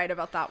No, shirt. you're right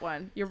about that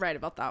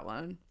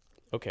one.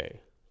 Okay.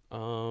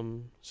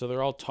 So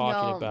they're all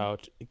talking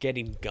about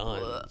getting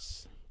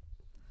guns.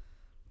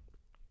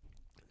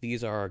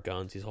 These are our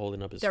guns. He's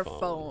holding up his Their phone.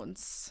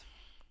 phones.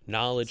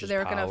 Knowledge So is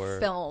they're power. going to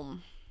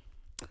film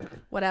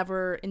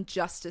whatever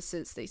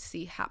injustices they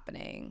see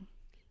happening.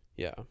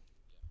 Yeah.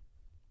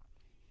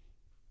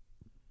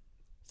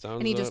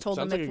 And he just told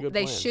them if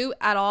they shoot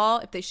at all,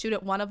 if they shoot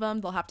at one of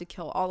them, they'll have to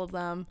kill all of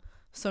them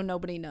so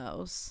nobody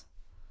knows.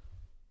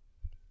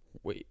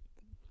 Wait.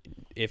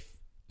 If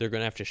they're going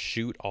to have to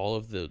shoot all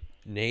of the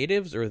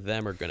natives, or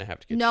them are going to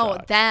have to get No,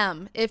 shot?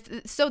 them.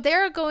 So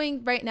they're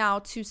going right now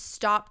to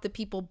stop the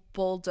people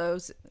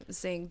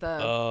bulldozing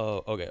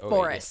the Okay.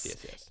 forest.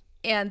 Yes.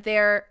 And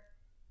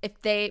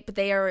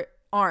they are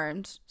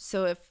armed.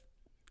 So if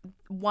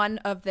one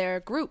of their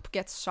group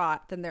gets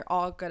shot, then they're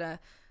all gonna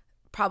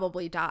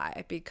probably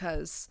die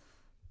because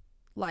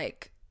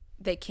like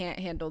they can't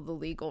handle the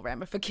legal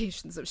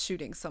ramifications of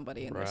shooting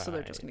somebody in there, so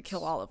they're just gonna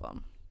kill all of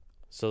them.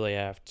 So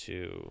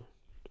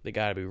they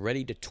gotta be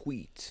ready to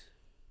tweet.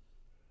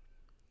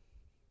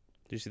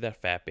 Did you see that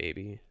fat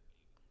baby?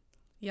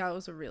 Yeah, it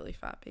was a really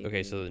fat baby.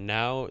 Okay, so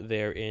now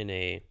they're in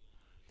a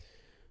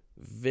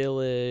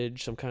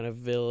village, some kind of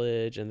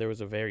village, and there was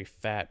a very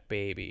fat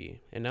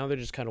baby. And now they're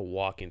just kind of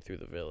walking through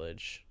the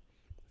village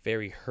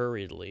very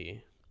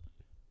hurriedly.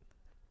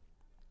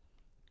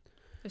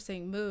 They're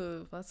saying,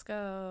 "Move, let's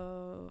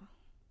go."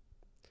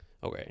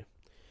 Okay.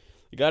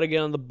 You got to get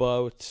on the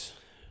boat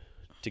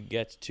to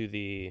get to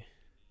the...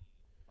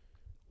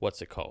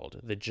 What's it called?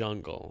 The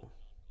jungle.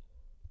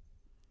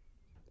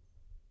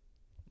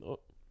 Oh,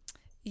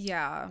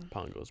 Yeah,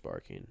 Pongo's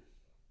barking.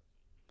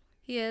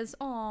 he is.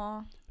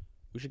 Aw,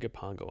 We should get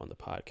Pongo on the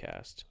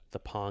podcast. The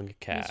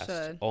Pongcast.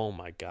 should. Oh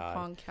my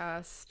god.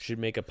 Pongcast. Should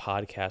make a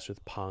podcast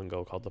with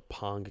Pongo called the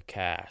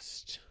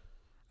Pongcast.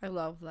 I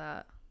love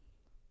that.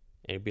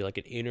 And it'd be like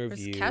an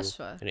interview.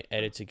 Keshva? And it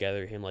edit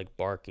together him like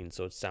barking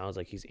so it sounds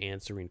like he's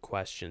answering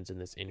questions in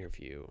this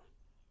interview.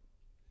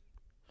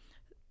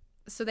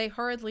 So they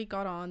hurriedly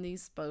got on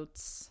these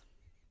boats.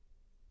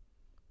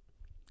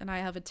 And I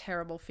have a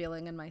terrible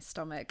feeling in my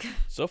stomach.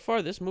 So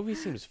far, this movie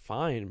seems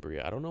fine,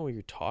 Bria. I don't know what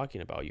you're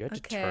talking about. You had to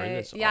turn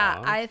this off.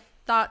 I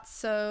thought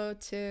so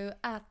too.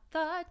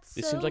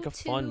 This seems like a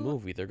fun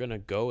movie. They're going to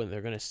go and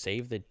they're going to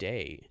save the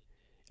day.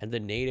 And the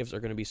natives are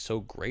going to be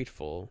so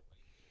grateful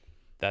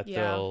that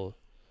they'll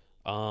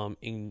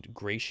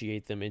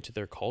ingratiate them into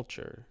their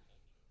culture.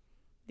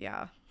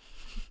 Yeah.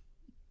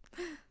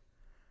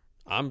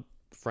 I'm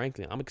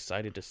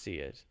excited to see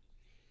it.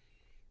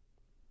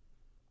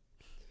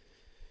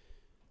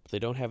 They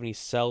don't have any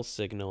cell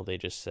signal, they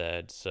just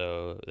said,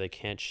 so they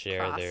can't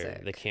share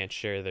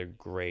their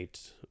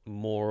great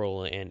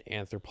moral and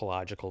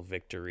anthropological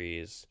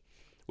victories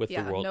with the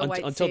Yeah, world no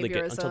white until they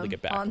saviorism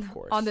get back, on of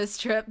course. on this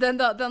trip. Then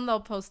they'll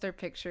post their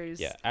pictures.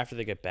 Yeah, after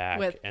they get back,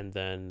 with and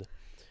then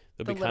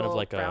there'll the be kind of little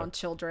like brown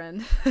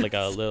children. like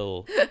a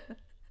little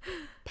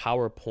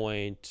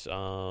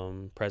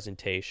PowerPoint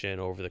presentation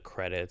over the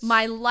credits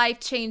My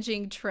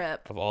life-changing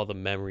trip. of all the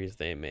memories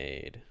they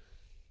made.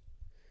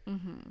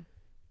 Mm-hmm.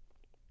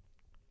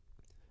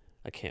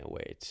 I can't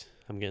wait.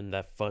 I'm getting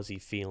that fuzzy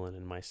feeling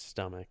in my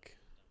stomach.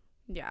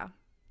 Yeah.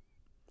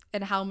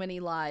 And how many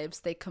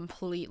lives they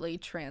completely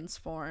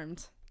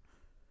transformed.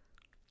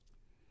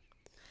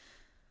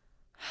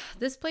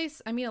 This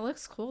place, I mean, it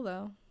looks cool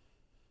though.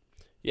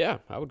 Yeah,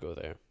 I would go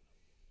there.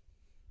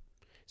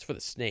 It's for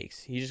the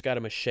snakes. He just got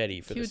a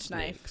machete for Huge the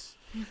snakes.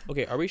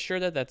 Okay, are we sure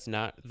that that's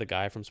not the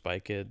guy from Spy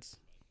Kids?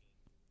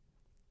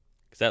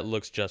 Because that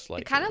looks just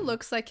like It kind of him.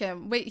 looks like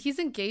him. Wait, he's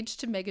engaged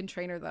to Meghan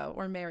Trainor though,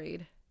 or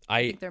married.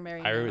 I think they're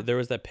married now. There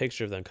was that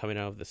picture of them coming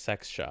out of the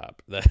sex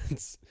shop.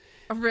 That's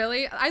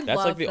Really? I that's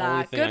love like the that.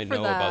 only thing Good I for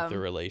know them. about their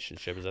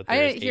relationship is that I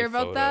there's didn't hear a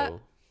about photo. that.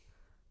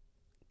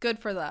 Good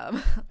for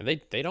them.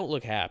 And they don't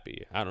look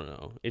happy. I don't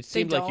know. It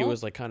seemed like it don't?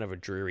 was like kind of a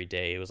dreary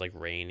day. It was like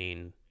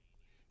raining.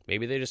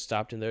 Maybe they just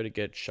stopped in there to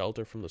get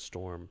shelter from the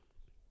storm.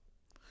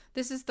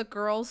 This is the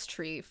girl's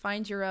tree.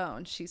 Find your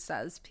own, she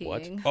says,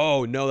 What? peeing.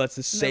 Oh no, that's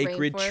the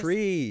sacred rainforest.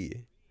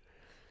 tree.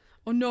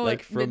 Oh no, Like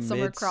like from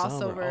Midsummer Midsummer.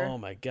 crossover. Oh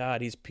my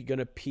God, he's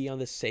gonna pee on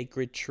the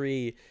sacred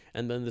tree,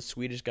 and then the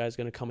Swedish guy's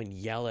gonna come and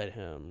yell at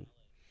him,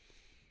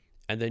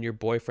 and then your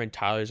boyfriend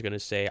Tyler's gonna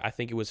say, "I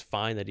think it was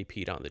fine that he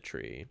peed on the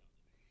tree."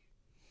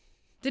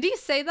 Did he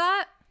say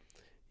that?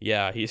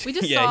 Yeah, he's. We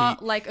just yeah, saw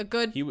like a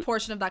good he w-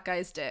 portion of that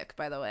guy's dick,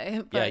 by the way.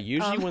 yeah, But,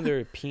 usually when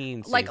they're peeing,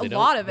 scenes, like, a they don't-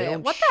 lot of they it.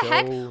 don't What the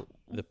heck? show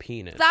the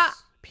penis. That-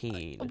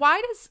 peeing.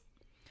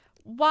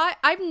 why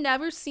I've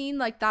never seen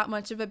like that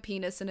much of a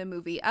penis in a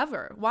movie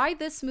ever. Why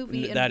this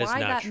movie and That is why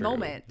not that true.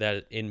 moment?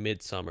 That in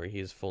Midsummer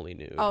he's fully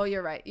nude. Oh,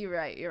 you're right.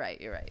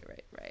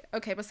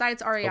 Okay,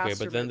 besides Ari Okay,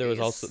 Aster but then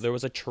movies, there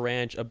was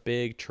a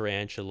big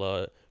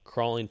tarantula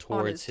crawling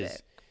towards his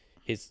dick.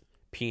 his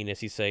penis.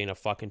 He's saying a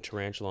fucking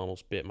tarantula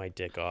almost bit my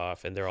dick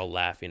off, and they're all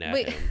laughing at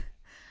Wait. him.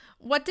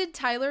 What did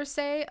Tyler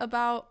say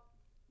about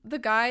the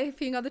guy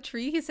peeing on the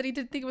tree? He said he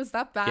didn't think it was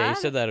that bad. Yeah, he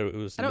said that it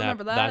was I don't not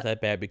remember that. not that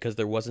bad because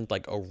there wasn't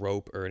like a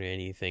rope or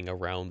anything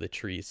around the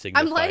tree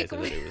signifying like-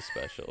 that it was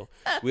special.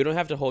 We don't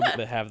have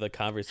to have the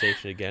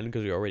conversation again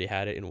because we already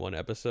had it in one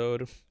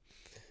episode.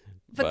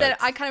 But then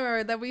I kind of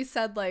remember that we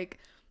said like,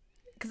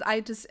 because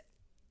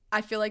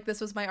I feel like this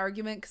was my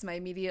argument because my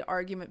immediate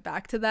argument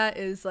back to that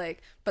is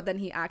like, but then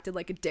he acted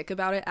like a dick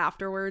about it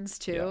afterwards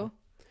too.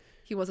 Yeah.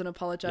 He wasn't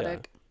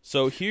apologetic.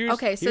 So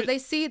they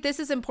see, this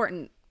is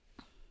important.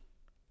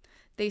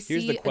 They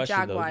see the question,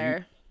 a though.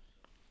 jaguar.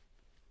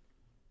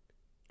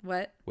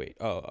 What? Wait.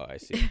 Oh, I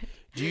see.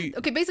 Do you?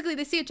 Okay, basically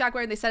they see a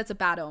jaguar and they said it's a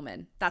bad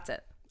omen. That's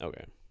it.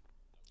 Okay.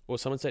 Well,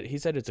 he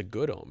said it's a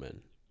good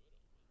omen.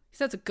 He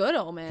said it's a good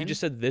omen. He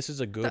just said this is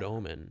a good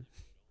omen.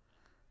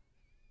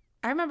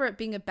 I remember it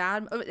being a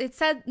bad. It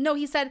said no.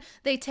 He said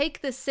they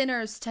take the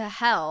sinners to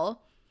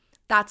hell.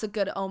 That's a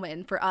good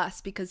omen for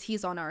us because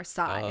he's on our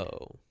side.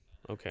 Oh,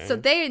 okay. So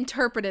they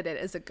interpreted it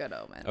as a good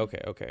omen.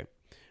 Okay.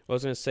 What I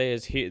was gonna say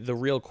is the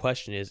real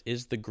question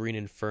is the Green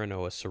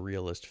Inferno a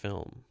surrealist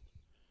film?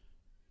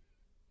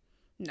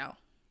 No,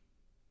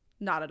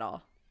 not at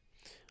all.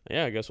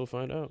 Yeah, I guess we'll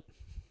find out.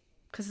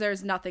 Because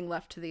there's nothing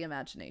left to the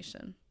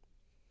imagination.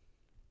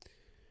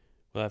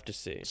 We'll have to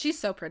see. She's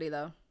so pretty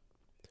though.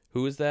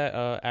 Who is that?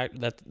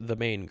 That's the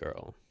main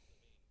girl.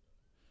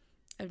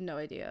 I have no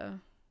idea.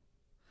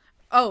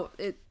 Oh,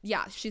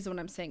 yeah, she's the one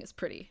I'm saying is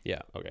pretty.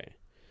 Yeah. Okay.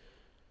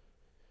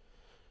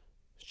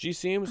 She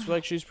seems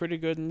like she's pretty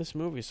good in this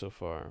movie so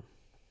far.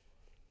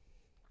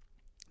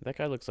 That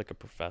guy looks like a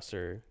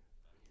professor.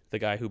 The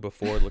guy who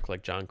before looked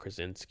like John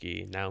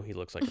Krasinski, now he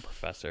looks like a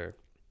professor.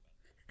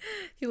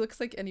 He looks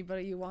like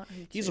anybody you want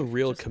him to. He's a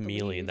real just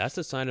chameleon. believe. That's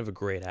the sign of a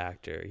great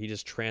actor. He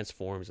just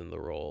transforms in the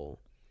role.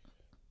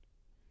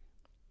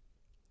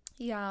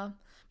 Yeah.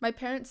 My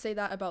parents say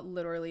that about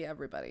literally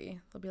everybody.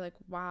 They'll be like,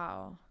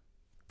 wow,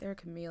 they're a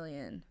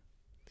chameleon.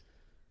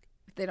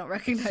 If they don't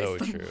recognize So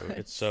them true. once.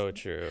 It's so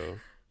true.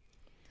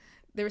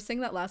 They were saying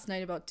that last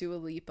night about Dua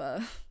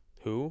Lipa.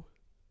 Who?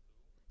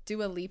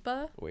 Dua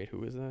Lipa? Wait,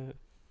 who is that?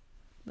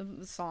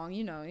 The song,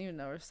 you know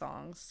her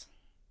songs.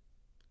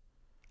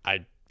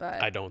 I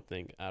But don't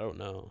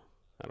know.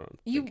 I don't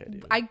you, think I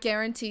do. I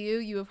guarantee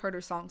you have heard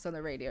her songs on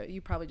the radio. You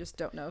probably just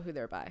don't know who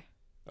they're by.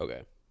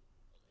 Okay.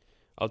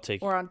 I'll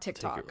take Or on take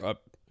TikTok. it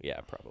up.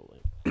 Yeah,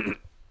 probably.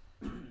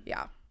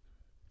 Yeah.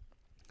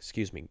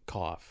 Excuse me.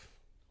 Cough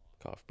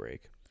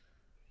break.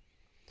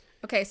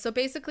 Okay, so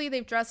basically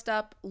they've dressed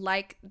up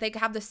like they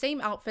have the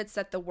same outfits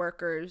that the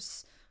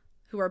workers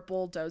who are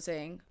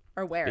bulldozing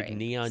are wearing. Big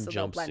neon so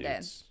they'll blend in.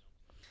 jumpsuits.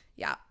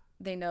 Yeah,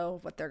 they know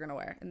what they're gonna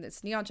wear, and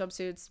it's neon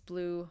jumpsuits,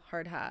 blue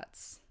hard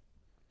hats.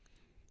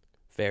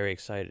 Very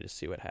excited to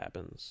see what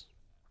happens.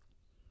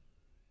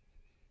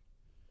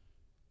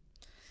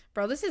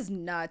 Bro, this is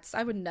nuts.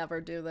 I would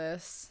never do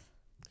this.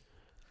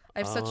 I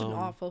have such an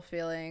awful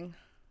feeling.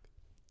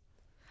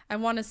 I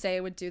want to say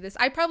would do this.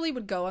 I probably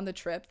would go on the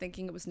trip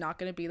thinking it was not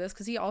going to be this,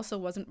 because he also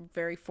wasn't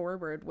very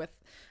forward with,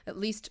 at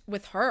least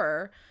with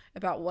her,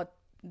 about what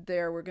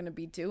they were going to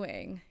be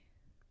doing.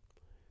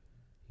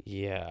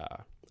 Yeah.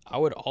 I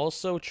would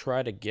also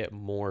try to get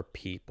more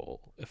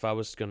people if I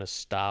was going to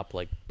stop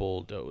like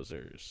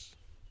bulldozers.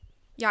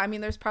 Yeah, I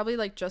mean, there's probably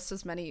like just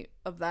as many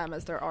of them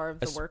as there are of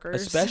the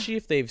workers. Especially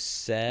if they've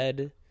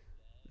said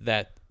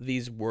that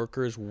these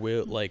workers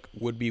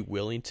would be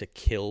willing to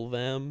kill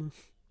them.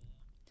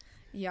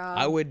 Yeah.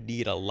 I would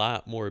need a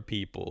lot more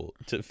people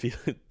to feel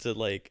to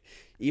like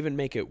even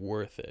make it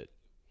worth it.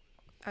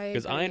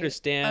 Because I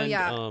understand. Oh,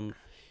 yeah.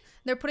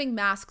 They're putting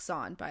masks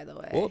on, by the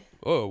way.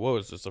 What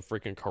is this, a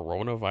freaking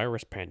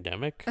coronavirus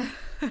pandemic?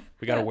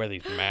 We gotta wear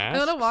these masks.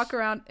 I'm gonna walk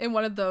around in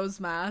one of those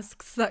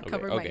masks that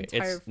cover my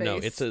entire face. No,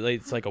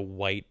 it's like a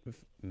white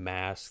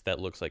mask that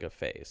looks like a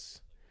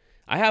face.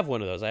 I have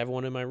one of those. I have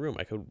one in my room.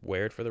 I could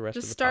wear it for the rest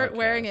of the podcast. Just start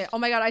wearing it. Oh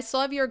my god, I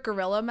still have your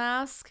gorilla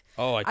mask.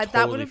 Oh, I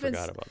totally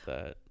forgot about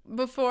that.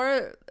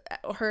 Before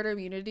herd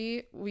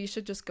immunity, we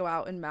should just go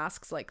out in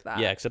masks like that.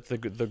 Yeah, except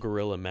the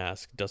gorilla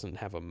mask doesn't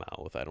have a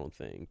mouth, I don't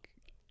think.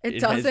 It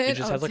doesn't? It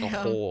just has like a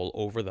hole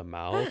over the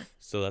mouth,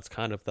 so that's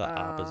kind of the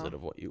opposite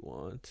of what you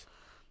want.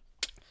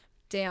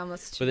 Damn,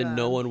 that's too But then bad.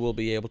 no one will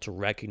be able to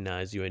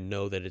recognize you and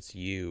know that it's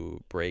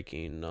you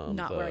breaking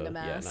not wearing a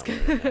mask. Yeah,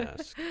 not wearing a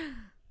mask.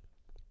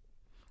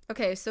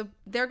 Okay, so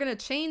they're gonna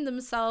chain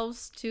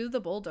themselves to the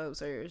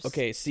bulldozers.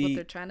 Okay, That's see, what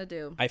they're trying to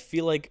do. I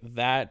feel like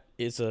that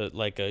is a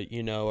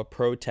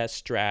protest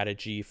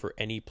strategy for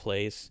any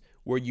place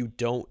where you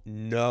don't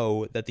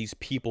know that these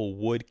people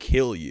would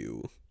kill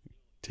you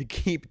to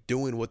keep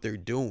doing what they're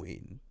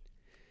doing.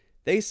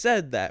 They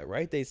said that,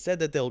 right? They said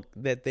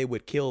that they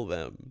would kill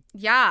them.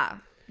 Yeah.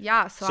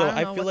 So I, don't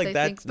know feel what like they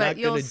that's think, not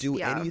but gonna do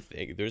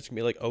anything. They're just gonna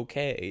be like,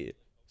 okay,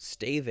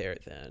 stay there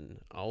then.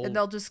 And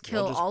they'll just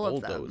kill all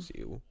of them. Bulldoze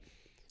you.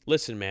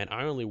 Listen, man,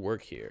 I only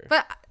work here.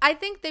 But I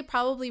think they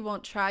probably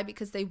won't try,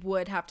 because they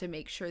would have to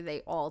make sure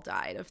they all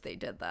died if they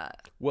did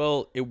that.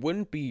 Well, it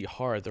wouldn't be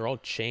hard. They're all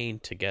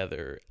chained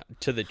together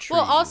to the trees.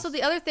 Well, also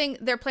the other thing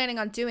they're planning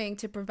on doing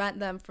to prevent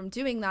them from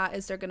doing that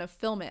is they're going to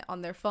film it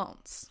on their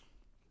phones.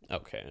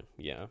 Okay,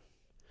 yeah.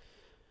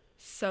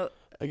 So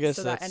I guess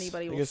that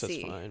anybody will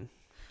see. That's fine.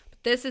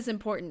 But this is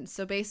important.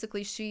 So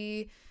basically,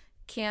 she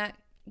can't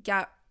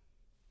get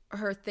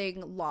her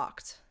thing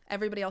locked.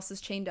 Everybody else is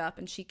chained up,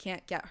 and she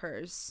can't get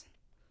hers.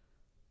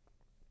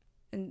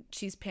 And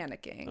she's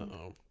panicking.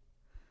 Uh-oh.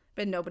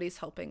 But nobody's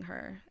helping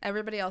her.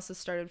 Everybody else has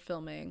started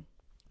filming.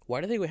 Why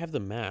do they have the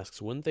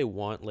masks? Wouldn't they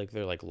want like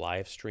their like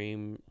live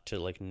stream to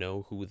like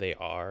know who they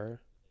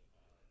are?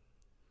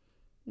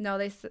 No,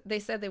 they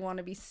said they want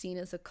to be seen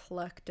as a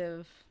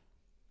collective.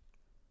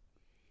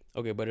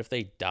 Okay, but if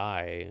they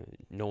die,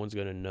 no one's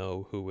gonna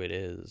know who it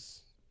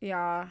is.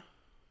 Yeah,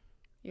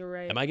 you're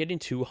right. Am I getting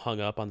too hung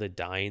up on the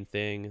dying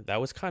thing?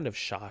 That was kind of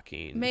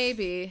shocking.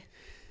 Maybe.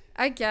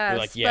 I guess. They're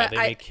like, yeah, they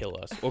may kill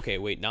us. Okay,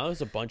 wait, now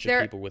there's a bunch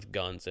of people with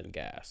guns and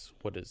gas.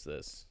 What is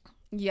this?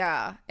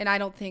 Yeah, and I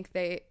don't think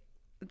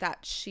that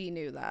she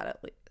knew that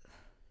at least.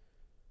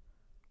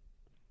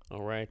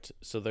 All right,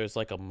 so there's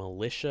like a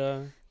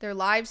militia. They're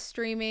live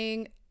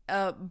streaming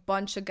a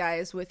bunch of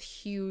guys with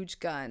huge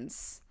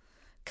guns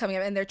coming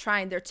up, and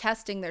they're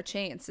testing their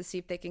chains to see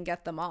if they can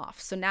get them off.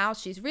 So now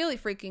she's really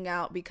freaking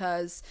out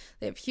because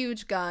they have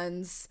huge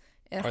guns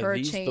and her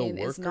chain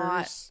is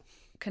not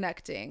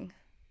connecting.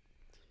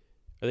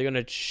 Are they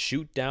gonna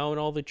shoot down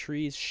all the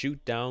trees,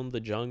 shoot down the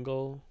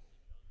jungle?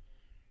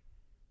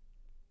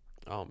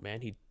 Oh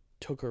man, he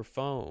took her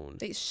phone.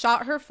 They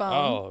shot her phone.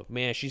 Oh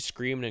man, she's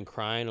screaming and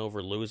crying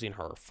over losing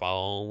her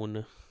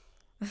phone.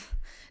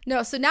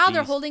 No, so now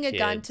they're holding a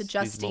gun to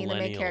Justine, the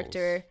main millennials.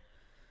 character.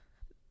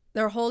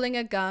 They're holding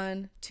a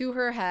gun to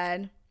her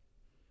head,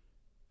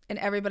 and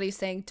everybody's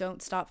saying,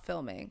 "Don't stop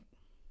filming."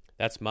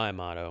 That's my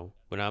motto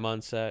when I'm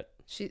on set.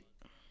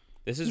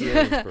 This is really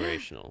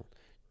inspirational.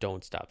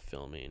 Don't stop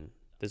filming.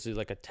 This is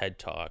like a TED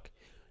Talk.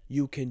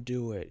 You can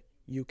do it.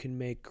 You can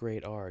make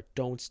great art.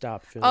 Don't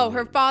stop filming. Oh,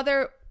 her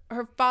father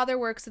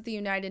works at the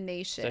United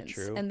Nations. Is that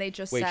true? And they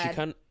just Wait,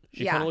 said,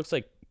 she kind of looks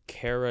like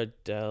Cara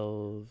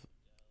So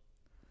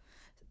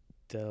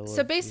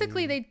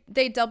basically,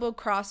 they double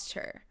crossed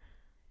her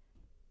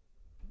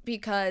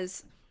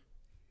because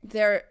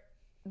they're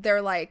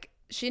like,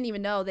 she didn't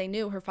even know. They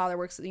knew her father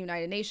works at the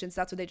United Nations.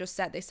 That's what they just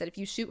said. They said, if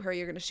you shoot her,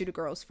 you're going to shoot a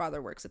girl whose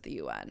father works at the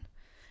UN.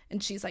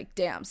 And she's like,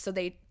 damn. So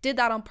they did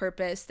that on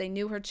purpose. They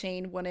knew her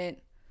chain wouldn't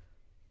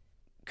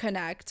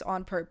connect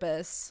on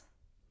purpose.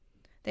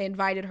 They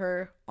invited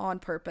her on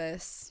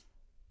purpose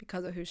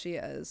because of who she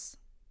is.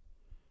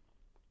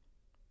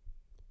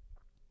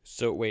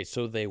 So wait,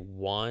 so they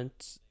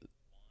want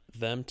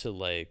them to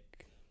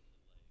like,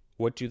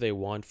 what do they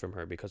want from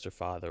her because her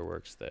father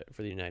works there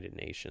for the United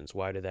Nations?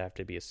 Why did that have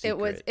to be a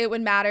secret? It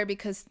would matter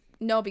because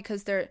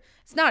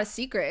it's not a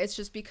secret. It's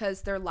just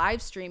because they're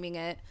live streaming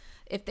it.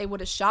 If they would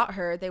have shot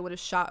her, they would have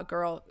shot a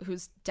girl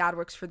whose dad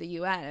works for the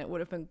UN. It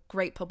would have been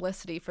great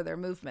publicity for their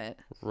movement.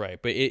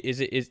 Right, but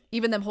is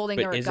even them holding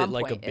her at gunpoint? Is it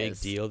like a big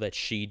deal that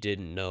she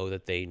didn't know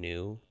that they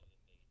knew?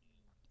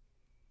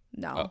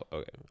 No. Oh,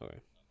 okay, okay.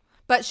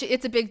 But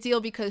it's a big deal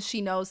because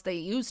she knows they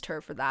used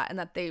her for that and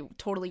that they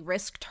totally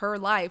risked her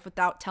life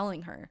without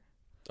telling her.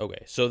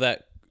 Okay, so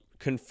that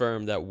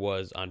confirmed that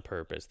was on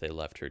purpose. They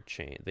left her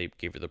chain. They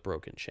gave her the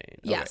broken chain.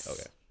 Yes.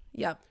 Okay.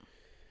 Yep.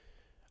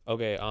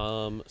 Okay,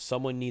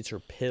 someone needs her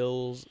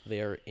pills.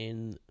 They are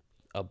in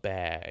a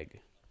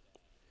bag.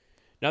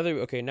 Now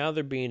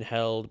they're being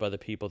held by the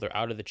people. They're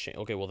out of the chain.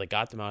 Okay, well, they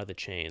got them out of the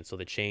chain, so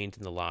the chains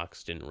and the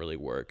locks didn't really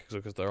work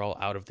because they're all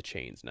out of the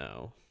chains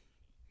now.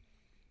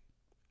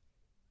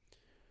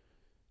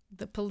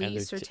 The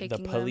police are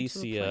taking them to a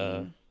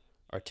plane.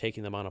 Are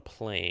taking them on a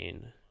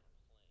plane.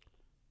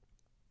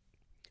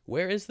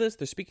 Where is this?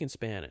 They're speaking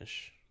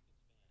Spanish.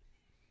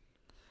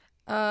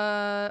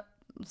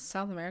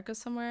 South America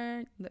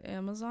somewhere, the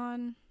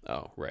Amazon.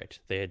 Oh, right.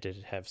 They had to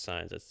have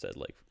signs that said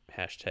like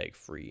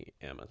 #free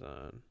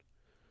Amazon.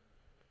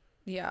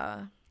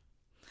 Yeah.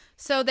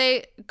 So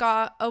they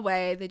got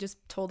away. They just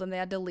told them they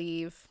had to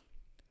leave.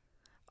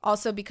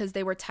 Also because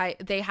they were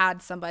they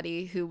had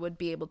somebody who would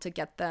be able to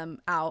get them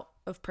out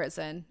of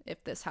prison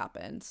if this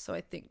happened. So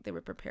I think they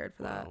were prepared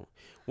for that. Wow.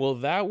 Well,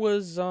 that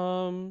was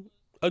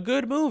a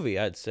good movie,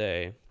 I'd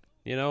say.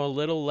 You know, a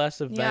little less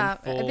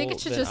eventful I think it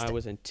should than just I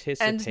was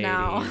anticipating. end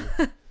now.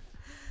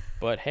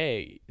 But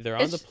hey, they're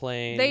on the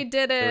plane. They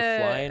did it. They're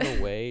flying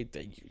away.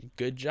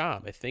 Good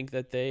job. I think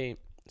that they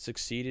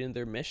succeeded in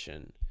their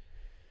mission.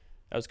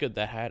 That was good.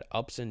 That had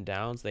ups and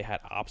downs. They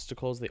had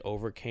obstacles. They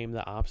overcame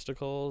the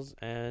obstacles,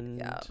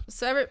 and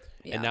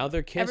and now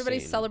they're kissing.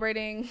 Everybody's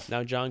celebrating.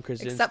 Now John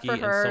Krasinski except for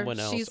her. And someone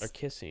else are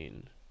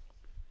kissing.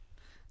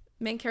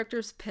 Main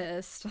character's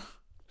pissed.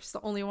 She's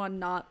the only one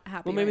not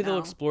happy. Well, maybe they'll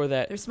explore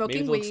that. They're smoking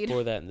maybe they'll weed.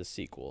 explore that in the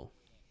sequel.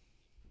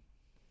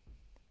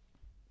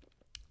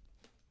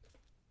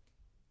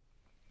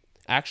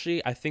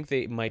 Actually, I think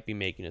they might be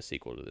making a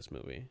sequel to this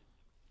movie.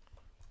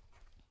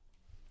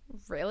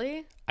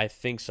 Really? I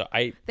think so.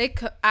 They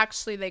could.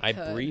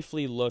 I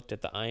briefly looked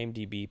at the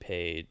IMDb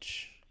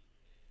page,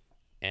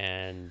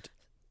 and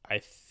I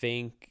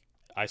think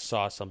I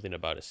saw something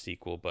about a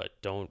sequel, but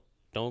don't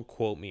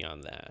quote me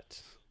on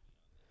that.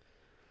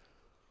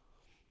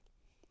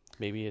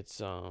 Maybe it's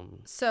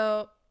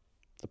So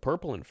The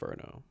Purple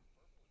Inferno.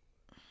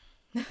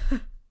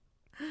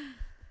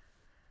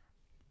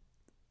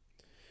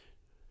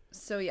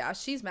 So yeah,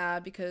 she's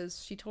mad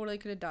because she totally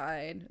could have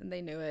died and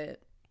they knew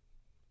it.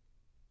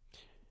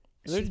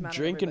 They're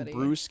drinking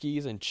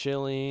brewskis and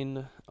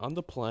chilling on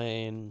the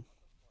plane.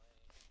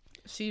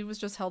 She was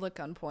just held at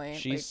gunpoint.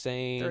 She's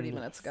saying 30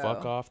 minutes ago.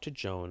 Fuck off to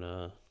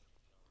Jonah.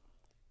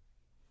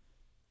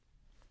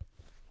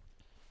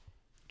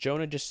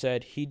 Jonah just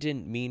said he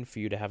didn't mean for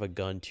you to have a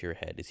gun to your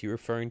head. Is he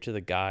referring to the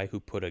guy who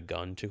put a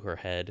gun to her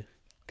head?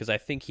 Because I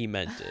think he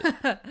meant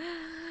it.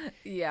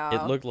 Yeah.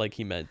 It looked like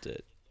he meant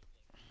it.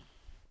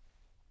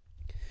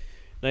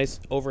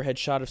 Nice overhead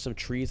shot of some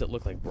trees that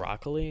look like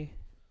broccoli.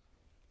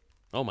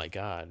 Oh my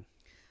god.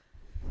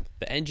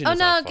 The engine is on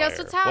fire. Guess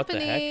what's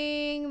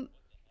happening? What the heck?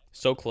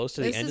 So close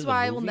to the end of the movie? This is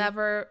why I will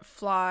never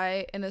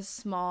fly in a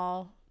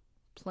small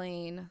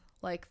plane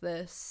like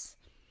this.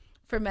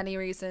 For many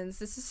reasons.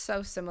 This is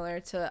so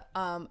similar to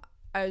I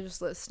was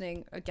just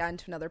listening again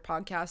to another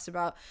podcast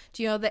about,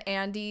 do you know the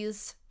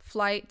Andes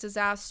flight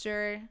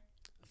disaster?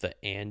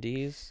 The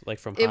Andes? Like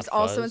from Hot It was Fuzz?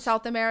 also in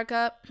South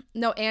America.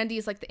 No,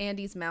 Andes, like the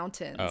Andes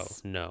Mountains. Oh,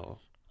 no.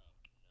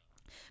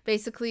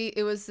 Basically,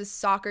 it was this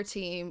soccer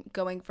team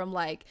going from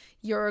like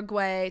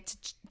Uruguay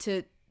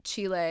to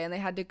Chile, and they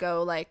had to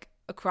go like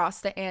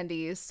across the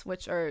Andes,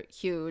 which are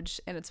huge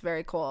and it's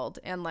very cold.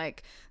 And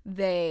like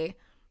they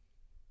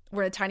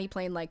were in a tiny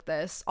plane like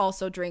this,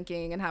 also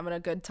drinking and having a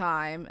good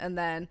time. And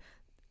then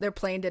their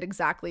plane did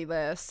exactly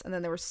this. And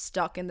then they were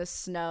stuck in the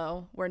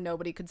snow where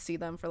nobody could see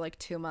them for like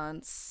 2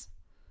 months.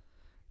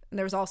 And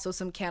there was also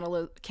some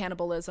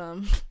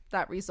cannibalism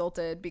that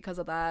resulted because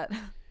of that.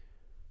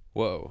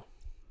 Whoa.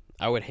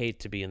 I would hate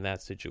to be in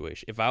that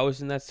situation. If I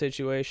was in that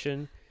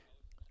situation...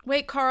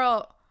 Wait,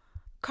 Carl,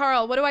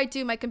 what do I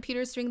do? My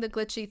computer's doing the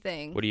glitchy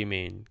thing. What do you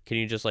mean? Can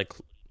you just like...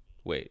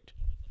 Wait.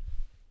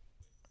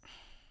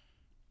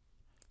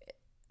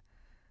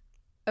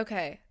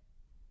 Okay.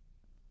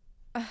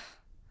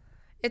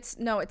 It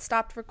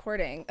stopped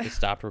recording. It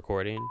stopped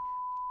recording?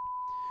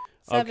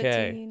 17.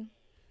 Okay.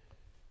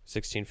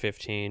 16,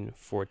 15,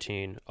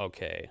 14.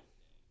 Okay.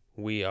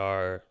 We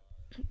are...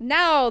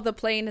 Now the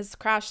plane has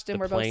crashed and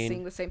we're both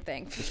seeing the same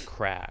thing. It's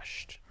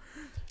crashed.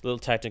 Little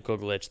technical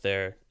glitch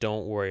there.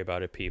 Don't worry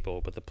about it,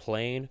 people. But the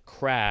plane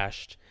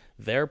crashed.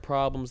 Their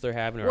problems they're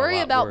having are worry a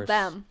lot about worse.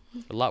 Them.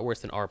 A lot worse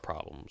than our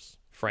problems,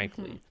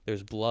 frankly. Mm-hmm.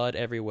 There's blood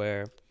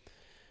everywhere.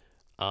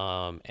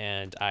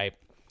 And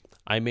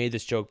I made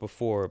this joke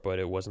before, but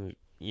it wasn't,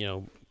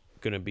 going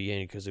to be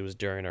any because it was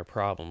during our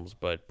problems.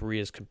 But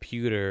Bria's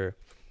computer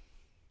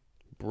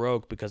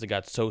broke because it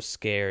got so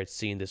scared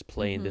seeing this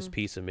plane, this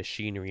piece of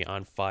machinery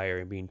on fire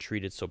and being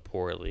treated so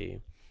poorly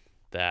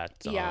that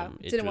didn't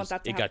want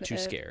that to it happen got too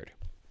scared.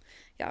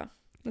 Yeah,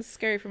 it's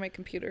scary for my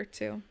computer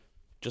too.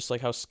 Just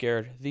like how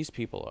scared these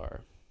people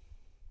are.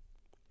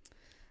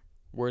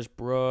 Where's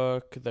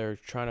Brooke? They're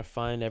trying to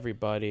find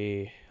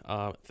everybody.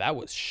 That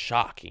was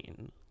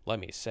shocking, let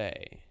me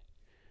say.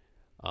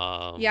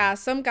 Yeah,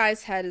 some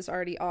guy's head is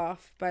already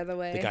off, by the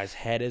way. The guy's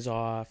head is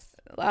off.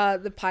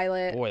 The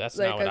pilot. Boy, that's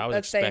not what I was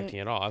expecting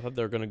at all. I thought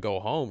they were going to go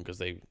home because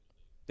they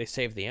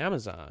saved the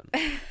Amazon.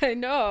 I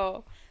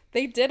know.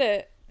 They did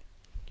it.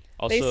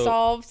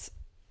 Also,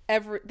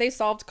 they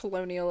solved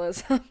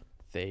colonialism.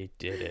 They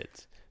did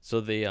it.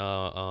 So the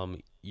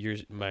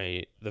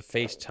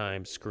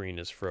FaceTime screen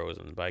is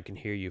frozen, but I can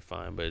hear you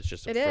fine, but it's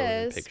just a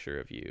frozen picture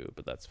of you,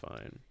 but that's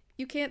fine.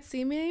 You can't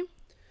see me?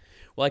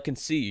 Well, I can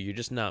see you. You're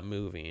just not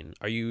moving.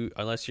 Are you,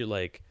 unless you're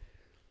like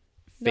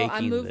faking No,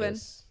 I'm moving.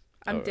 this?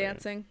 I'm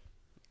dancing.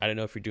 I don't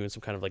know if you're doing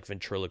some kind of like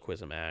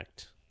ventriloquism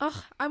act.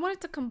 Ugh, I want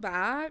it to come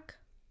back.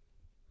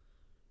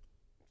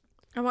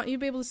 I want you to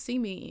be able to see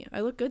me.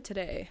 I look good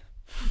today.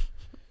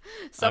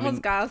 Someone's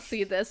gotta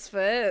see this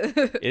fit.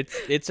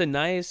 it's a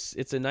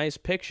nice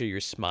picture. You're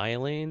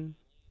smiling.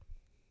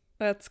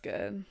 That's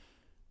good.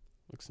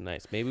 Looks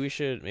nice. Maybe I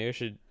should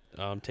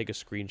take a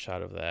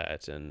screenshot of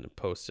that and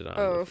post it on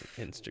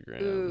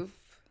Instagram.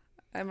 Oof.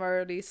 I'm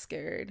already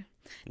scared.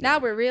 Now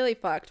we're really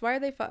fucked. Why are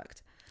they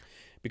fucked?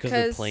 Because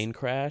their plane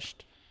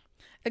crashed.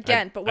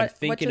 Again, but what? I'm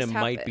thinking what just it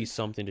might happened? be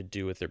something to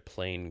do with their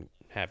plane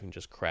having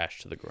just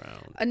crashed to the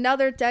ground.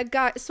 Another dead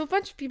guy. So a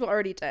bunch of people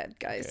already dead,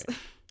 guys. Okay.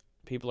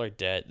 People are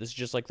dead. This is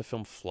just like the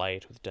film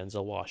Flight with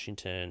Denzel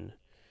Washington,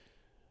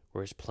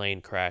 where his plane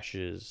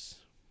crashes.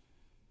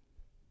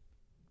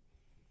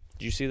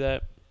 Did you see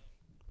that?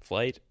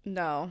 Flight?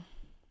 No.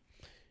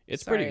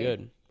 It's pretty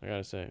good, I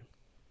gotta say.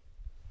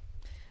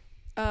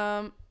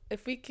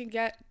 If we can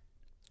get...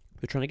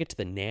 They're trying to get to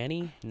the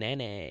nanny?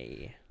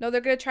 Nanny. No, they're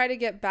going to try to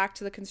get back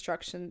to the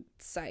construction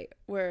site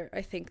where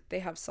I think they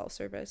have cell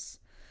service.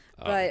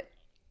 But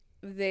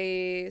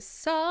they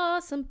saw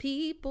some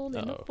people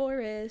in the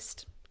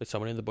forest. There's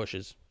someone in the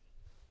bushes.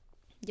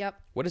 Yep.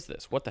 What is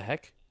this? What the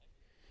heck?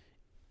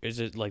 Is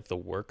it like the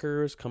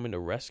workers coming to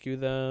rescue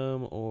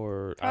them,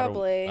 or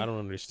probably? I don't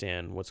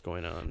understand what's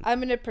going on. I'm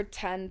gonna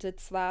pretend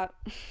it's that.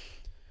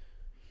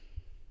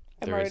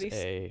 I'm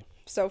already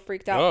so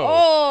freaked out.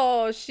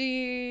 Oh,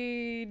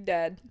 she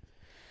dead.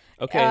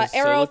 Okay,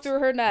 arrow through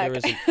her neck.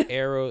 There was an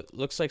arrow.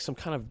 Looks like some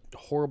kind of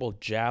horrible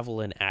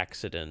javelin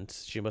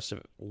accident. She must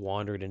have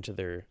wandered into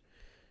their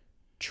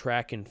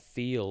track and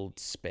field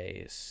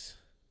space.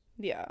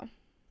 Yeah.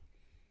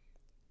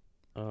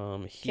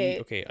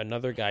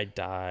 Another guy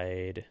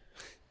died.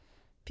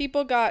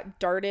 People got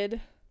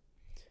darted.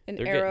 An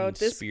arrow.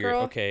 This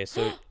girl. Okay,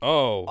 so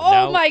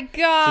my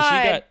god. So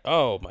she got.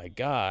 Oh my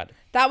god.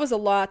 That was a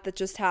lot that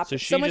just happened.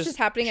 So much is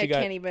happening. I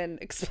can't even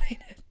explain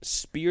it.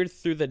 Speared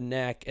through the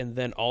neck and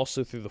then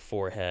also through the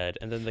forehead,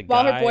 and then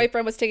while her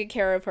boyfriend was taking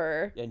care of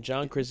her. And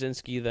John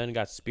Krasinski then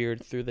got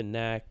speared through the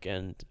neck,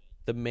 and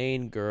the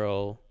main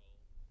girl.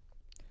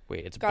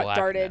 Wait, it's got black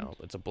darted. Now.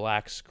 It's a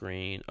black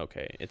screen.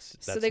 Okay, that's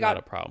not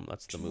a problem.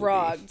 That's the movie.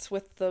 Drugged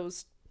with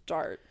those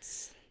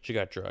darts. She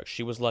got drugged.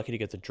 She was lucky to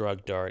get the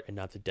drug dart and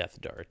not the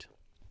death dart.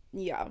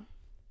 Yeah.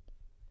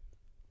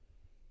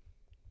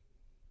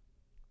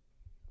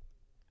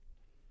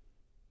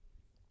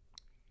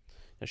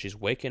 Now she's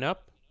waking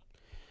up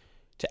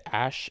to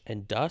ash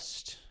and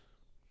dust.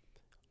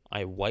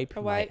 I wipe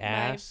my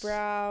ass, my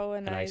brow,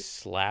 and I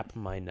slap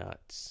my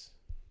nuts.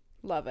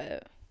 Love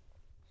it.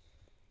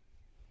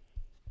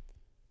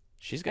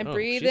 I'm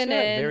breathing in.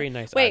 Very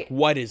nice. Wait,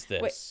 what is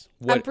this?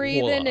 I'm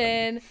breathing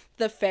in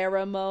the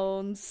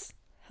pheromones.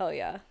 Hell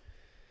yeah!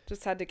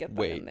 Just had to get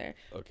that in there.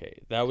 Okay,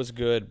 that was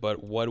good.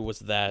 But what was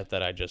that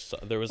I just saw?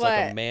 There was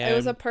like a man. It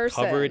was a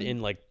person covered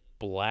in like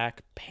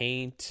black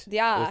paint.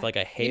 Yeah, with like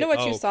a halo. You know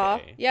what you saw?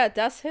 Yeah,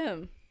 that's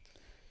him.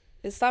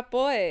 It's that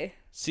boy.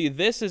 See,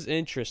 this is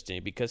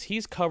interesting because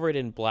he's covered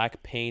in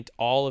black paint,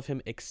 all of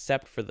him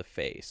except for the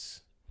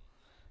face.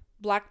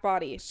 Black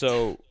body.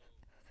 So,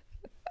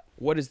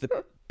 what does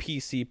the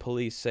PC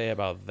police say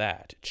about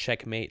that?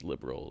 Checkmate,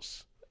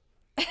 liberals.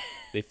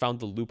 They found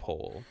the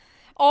loophole.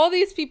 All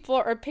these people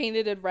are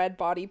painted in red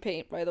body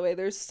paint, by the way.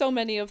 There's so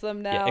many of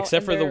them now. Yeah,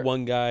 except for the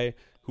one guy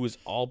who is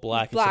all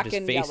black. Black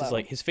and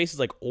his face is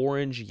like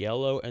orange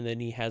yellow, and then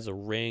he has a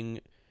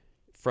ring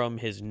from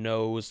his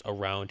nose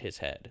around his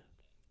head.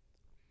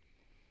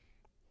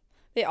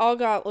 They all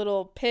got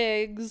little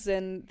pigs,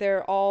 and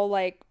they're all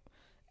like,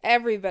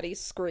 everybody's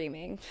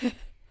screaming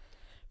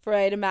for,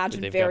 I'd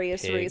imagine,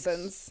 various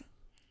reasons.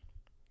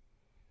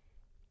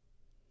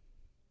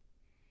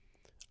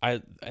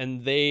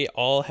 And they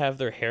all have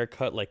their hair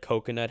cut like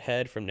Coconut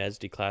Head from Ned's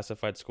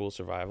Declassified School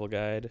Survival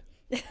Guide.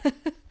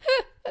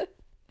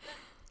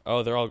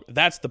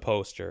 That's the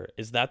poster.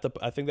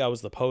 I think that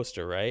was the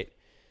poster, right?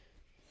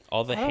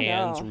 All the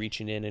hands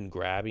reaching in and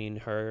grabbing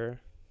her.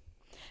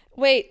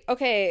 Wait,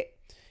 okay.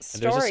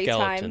 And there's a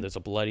skeleton. Time. There's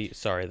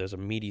a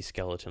meaty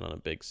skeleton on a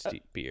big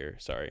spear.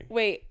 Sorry.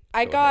 Wait,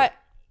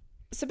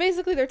 so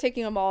basically they're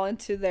taking them all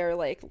into their,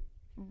 like,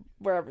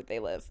 wherever they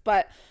live.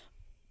 But,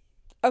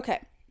 okay.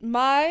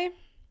 I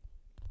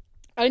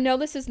know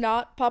this is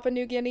not Papua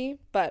New Guinea,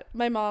 but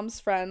my mom's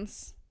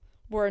friends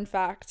were in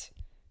fact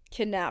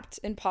kidnapped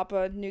in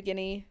Papua New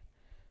Guinea,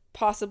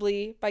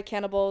 possibly by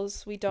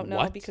cannibals. We don't know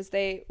What? because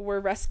they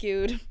were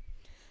rescued.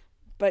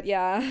 But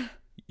yeah.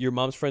 Your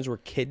mom's friends were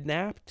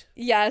kidnapped?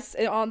 Yes,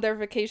 and on their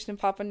vacation in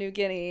Papua New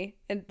Guinea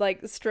and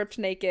like stripped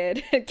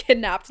naked and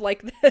kidnapped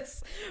like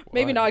this.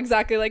 Maybe What? not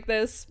exactly like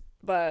this,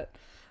 but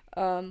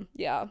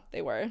yeah,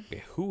 they were.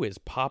 Okay, who is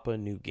Papua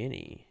New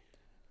Guinea?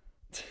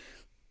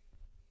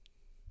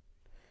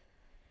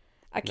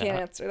 I can't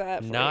Not- answer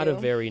that for Not you. a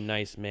very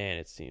nice man,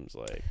 it seems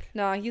like.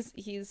 No,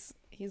 he's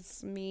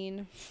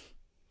mean.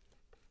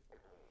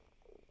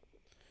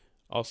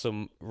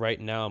 Also, right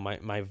now,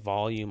 my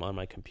volume on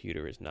my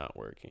computer is not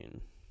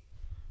working.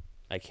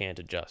 I can't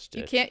adjust it.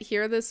 You can't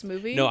hear this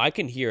movie? No, I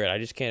can hear it. I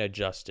just can't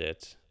adjust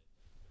it.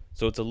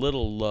 So it's a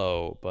little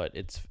low, but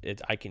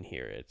I can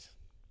hear it.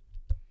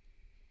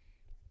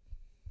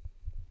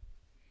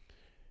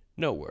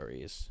 No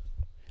worries.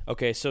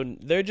 Okay, so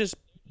they're just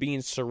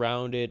being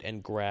surrounded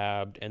and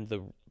grabbed, and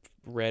the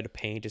red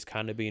paint is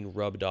kind of being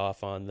rubbed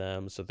off on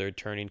them, so they're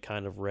turning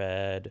kind of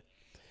red.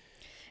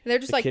 And they're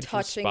just The like kid from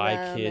touching Spy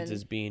them. Kids And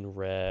is being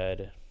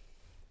red.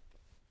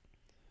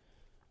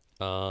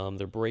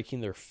 They're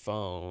breaking their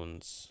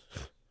phones.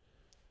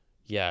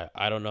 Yeah,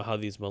 I don't know how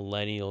these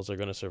millennials are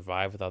gonna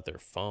survive without their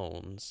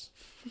phones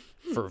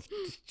for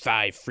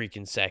 5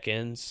 freaking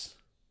seconds.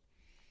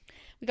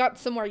 we got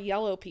some more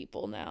yellow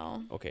people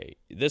now. Okay,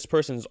 this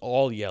person's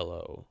all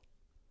yellow,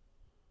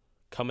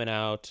 coming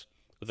out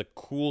with a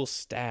cool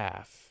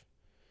staff.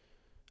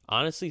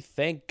 Honestly,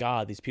 thank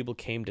God these people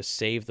came to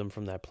save them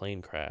from that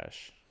plane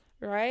crash.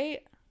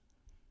 Right?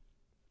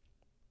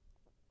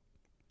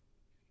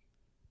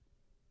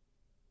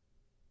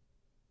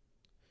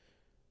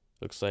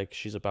 Looks like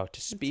she's about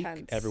to speak.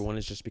 Intense. Everyone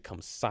has just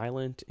become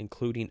silent,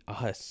 including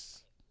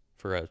us,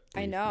 for a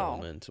I brief know.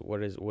 moment.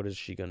 What is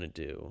she gonna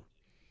do?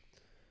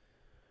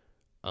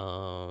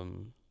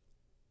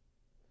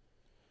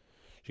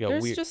 She got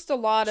There's weird just a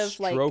lot of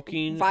like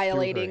stroking through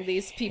violating her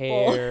these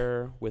people.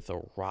 hair with a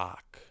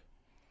rock.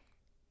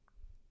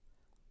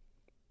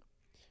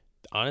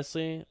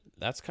 Honestly,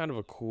 that's kind of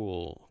a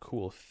cool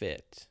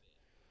fit.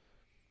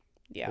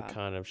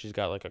 Yeah. She's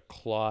got like a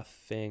cloth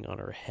thing on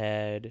her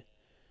head.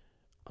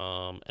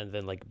 And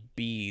then like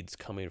beads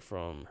coming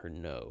from her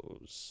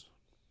nose.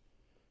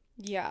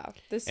 Yeah.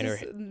 This And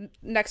is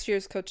next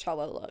year's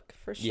Coachella look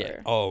for sure.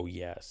 Yeah. Oh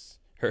yes.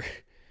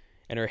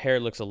 Her hair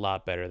looks a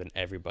lot better than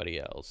everybody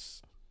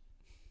else.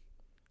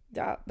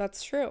 Yeah,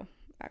 that's true,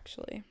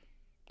 actually.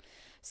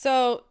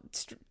 So,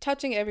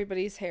 touching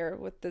everybody's hair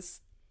with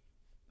this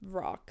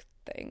rock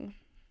thing.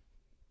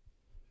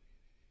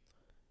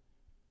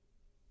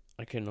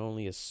 I can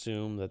only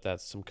assume that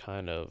that's some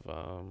kind of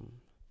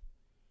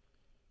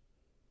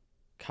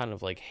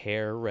like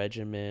hair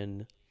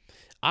regimen.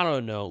 I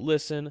don't know.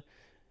 Listen,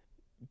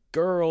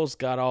 girls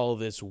got all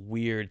this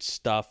weird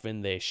stuff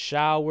in their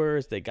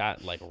showers. They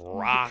got like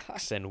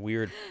rocks and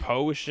weird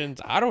potions.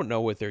 I don't know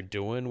what they're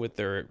doing with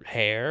their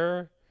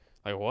hair.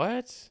 Like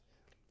what?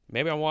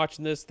 Maybe I'm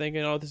watching this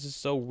thinking, "Oh, this is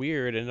so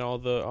weird," and all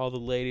the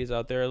ladies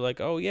out there are like,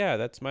 "Oh yeah,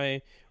 that's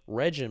my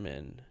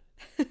regimen."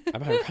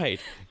 Am I right?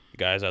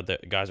 Guys are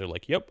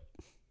like, "Yep."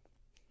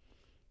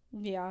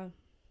 Yeah.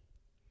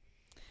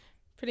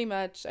 Pretty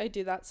much. I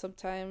do that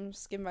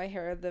sometimes. Give my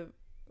hair the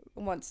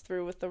once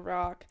through with the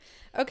rock.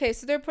 Okay,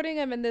 so they're putting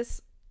them in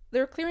this.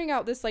 They're clearing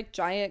out this like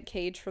giant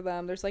cage for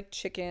them. There's like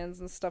chickens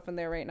and stuff in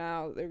there right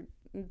now. They're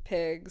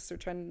pigs. They're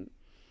trying.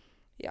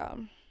 Yeah.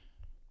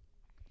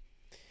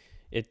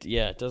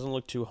 It doesn't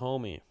look too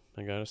homey,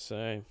 I gotta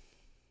say.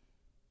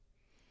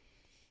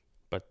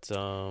 But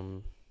I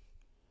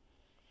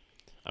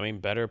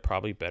mean,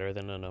 probably better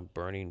than on a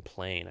burning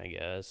plane, I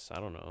guess. I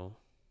don't know.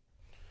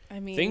 I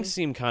mean, Things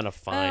seem kind of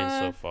fine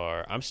so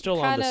far. I'm still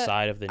on the kinda-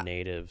 side of the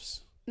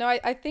natives. no,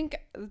 I think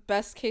the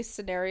best case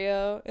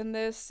scenario in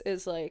this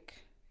is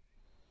like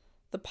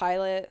the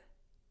pilot.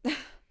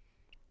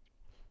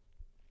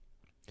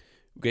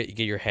 Get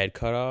your head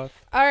cut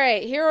off. All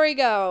right, here we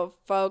go,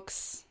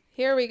 folks.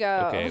 Here we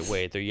go. Okay,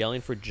 wait. They're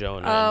yelling for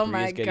Jonah. Oh and my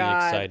Bria's getting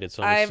God. excited,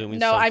 so I'm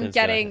assuming I'm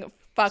getting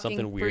fucking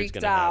something weird's freaked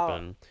gonna out.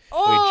 happen.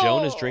 Oh, Wait,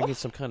 Jonah's drinking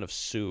some kind of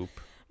soup.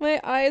 My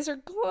eyes are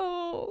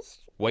closed.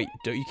 Wait,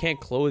 you can't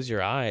close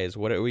your eyes.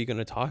 What are we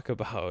gonna talk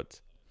about?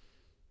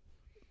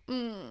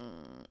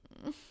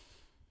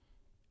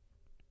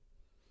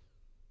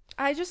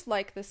 I just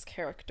like this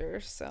character,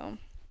 so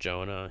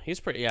Jonah, he's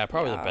probably the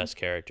Yeah. best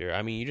character.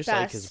 I mean, you just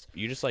Best.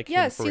 him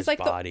yes, for he's his like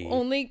body. the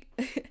only.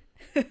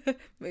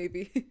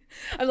 Maybe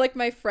I'm like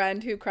my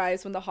friend who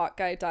cries when the hot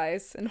guy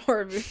dies in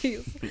horror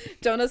movies.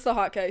 Jonah's the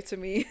hot guy to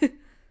me.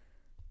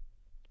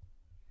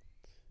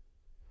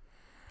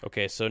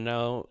 Okay, so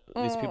now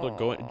these people are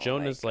going. Oh,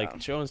 Jonah's my God.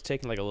 Jonah's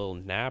taking like a little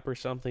nap or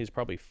something. He's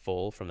probably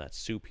full from that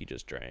soup he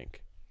just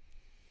drank.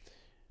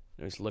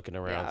 And he's looking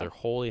around. Yeah. They're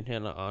holding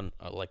him on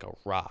like a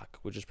rock,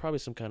 which is probably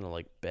some kind of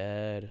like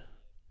bed.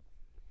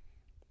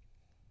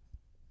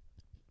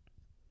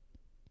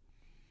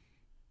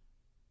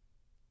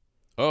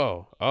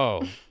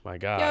 Oh my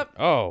God. Yep.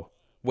 Oh,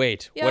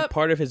 Wait, Yep. what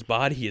part of his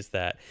body is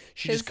that?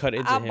 She His just cut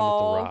into him with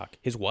eyeball. the rock.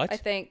 His what? I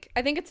think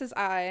it's his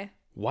eye.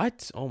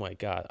 What? Oh my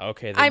god.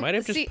 Okay, they might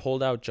have just see-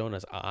 pulled out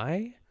Jonah's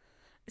eye.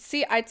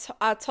 See, I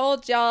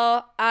told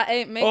y'all I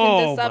ain't making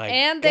Oh this up, my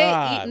and god.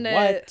 they eating it.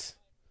 What?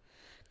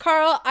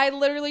 Carl, I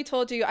literally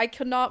told you I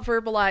could not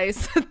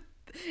verbalize.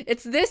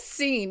 It's this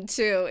scene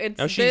too. It's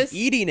Now she's this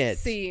eating it.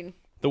 scene.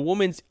 The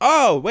woman's.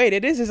 Oh wait,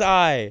 it is his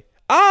eye.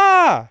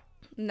 Ah.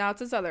 Now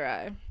it's his other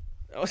eye.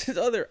 Oh, it's his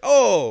other.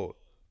 Oh.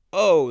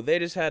 They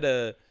just had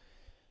a.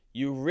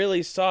 You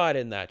really saw it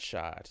in that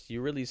shot.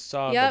 You really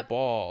saw Yep. the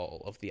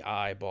ball of the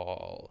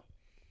eyeball.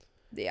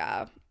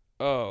 Yeah.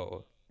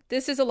 Oh.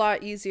 This is a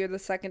lot easier the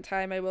second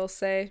time, I will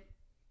say.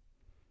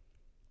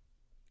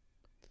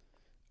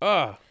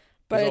 Ah.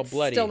 But he's all it's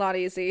bloody. still not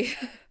easy.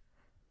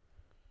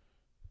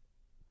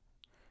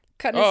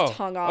 Cutting his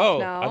tongue off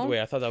now.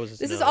 Wait, I thought that was his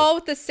This is nose. all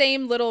with the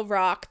same little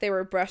rock they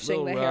were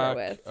brushing Little the rock.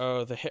 hair with.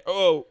 Oh, the hair.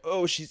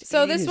 Oh, she's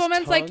So eating this his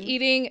woman's like tongue?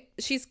 eating,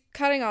 she's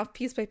cutting off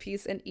piece by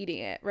piece and eating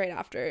it right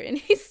after. And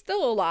he's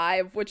still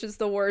alive, which is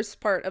the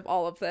worst part of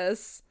all of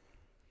this.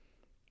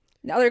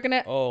 Now they're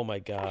gonna Oh my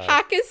god.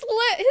 hack his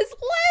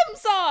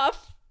limbs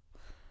off.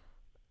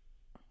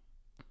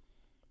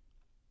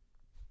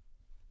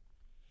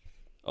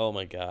 Oh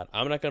my god.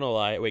 I'm not gonna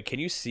lie. Wait, can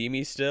you see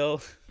me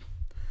still?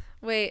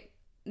 Wait,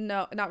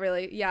 no, not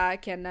really. Yeah, I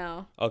can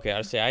now. Okay,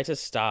 I say I had to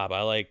stop.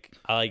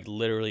 I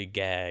literally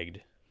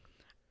gagged.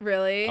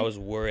 Really? I was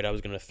worried I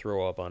was gonna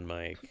throw up on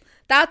Mike.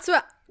 That's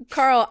what,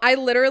 Carl, I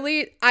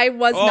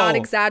was not Oh.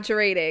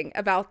 exaggerating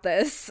about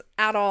this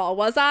at all,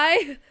 was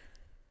I?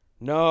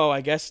 No,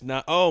 I guess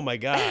not. Oh my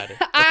god.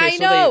 Okay, I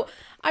so know.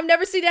 I've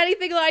never seen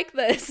anything like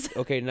this.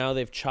 Okay, now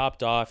they've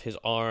chopped off his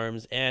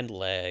arms and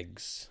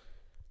legs.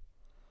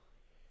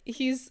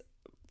 He's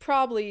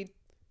probably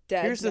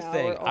dead. Here's the now,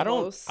 thing. or I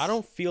almost.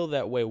 don't feel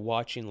that way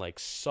watching like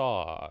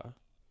Saw.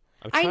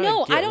 I'm I trying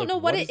know. to get, I don't like, know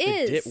what it the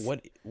is.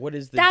 what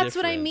is the That's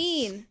what I difference?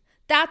 mean.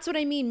 That's what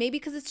I mean. Maybe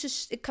because it's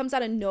just it comes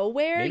out of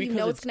nowhere. Maybe You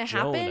know 'cause it's gonna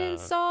happen in Jonah.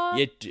 Saw.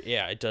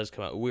 Yeah, it does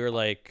come out. We were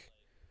like,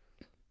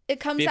 It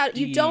comes out.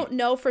 You 50 don't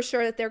know for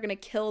sure that they're gonna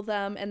kill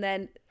them, and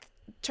then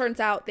turns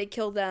out they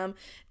kill them.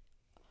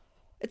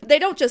 They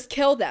don't just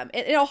kill them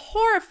in a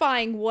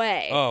horrifying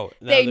way. oh,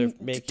 now they they're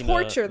making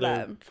torture they're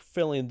them.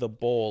 filling the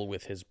bowl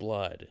with his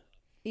blood.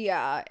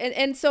 Yeah,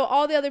 and so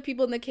all the other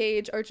people in the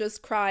cage are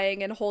just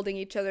crying and holding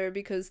each other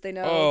because they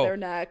know Oh. they're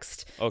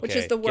next, which Okay,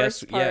 is the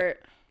worst guess- yeah.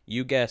 part.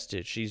 You guessed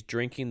it. She's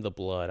drinking the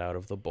blood out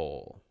of the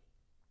bowl.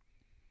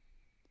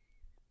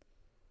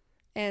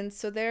 And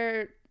so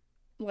they're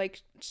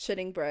like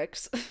shitting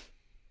bricks.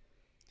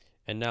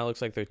 And now it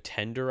looks like they're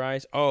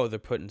tenderized. Oh, they're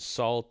putting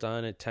salt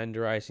on it,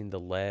 tenderizing the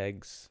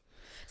legs.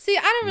 See,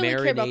 I don't really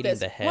care about Marinating this.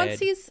 the head.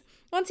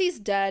 Once he's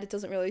dead, it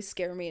doesn't really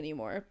scare me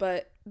anymore.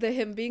 But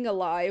him being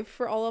alive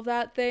for all of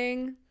that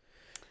thing,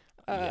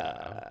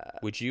 Yeah.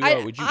 Would you?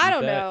 I Would you? I eat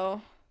don't that?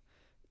 know.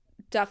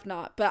 Def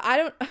not, but I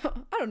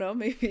don't know,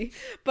 maybe.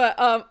 But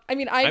I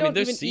mean I don't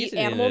they're even eat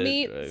seasoning animal it,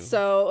 meat, right?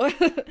 so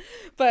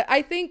but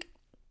I think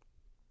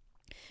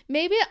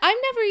maybe I've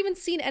never even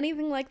seen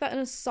anything like that in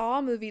a Saw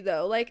movie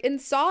though. Like in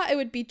Saw it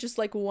would be just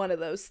like one of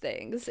those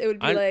things. It would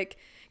be like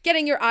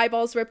getting your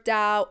eyeballs ripped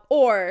out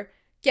or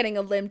getting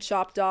a limb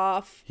chopped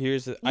off.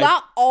 Here's the.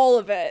 Not all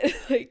of it.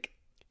 Like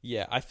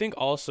Yeah, I think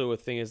also a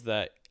thing is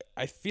that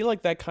I feel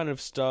like that kind of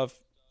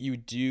stuff you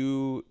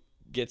do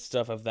get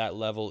stuff of that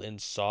level in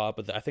Saw,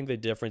 but I think the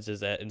difference is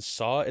that in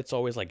Saw it's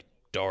always like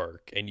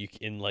dark and you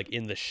in like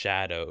in the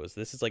shadows.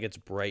 This is like it's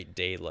bright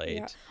daylight.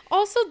 yeah.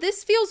 Also,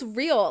 this feels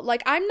real.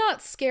 Like I'm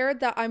not scared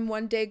that I'm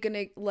one day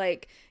gonna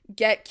like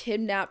get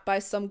kidnapped by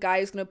some guy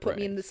who's gonna put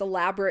me in this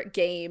elaborate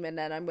game and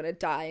then I'm gonna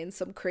die in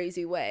some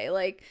crazy way.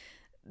 Like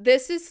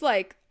this is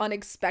like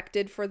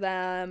unexpected for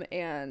them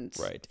and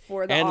Right.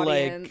 for the And,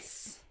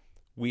 audience.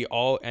 We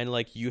all and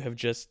like you have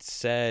just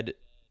said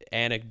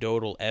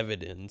anecdotal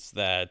evidence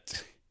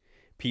that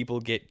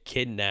people get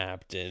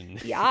kidnapped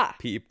and Yeah.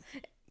 people.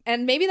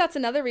 And maybe that's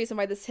another reason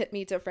why this hit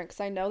me different because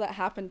I know that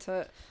happened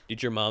to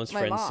Did your mom's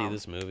My friends see mom.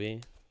 this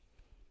movie?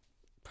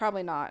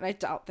 probably not, and I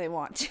doubt they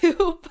want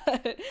to,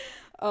 but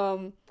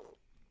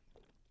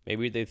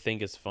Maybe they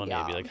think it's funny.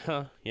 I'd be Yeah. like,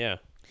 huh, yeah,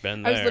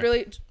 been I there. was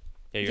literally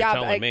Yeah, you're yeah,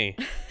 but telling me.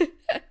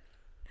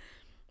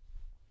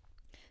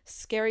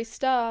 scary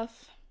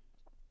stuff.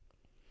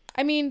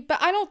 I mean,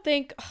 but I don't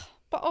think,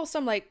 but also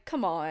I'm like,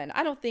 come on.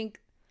 I don't think,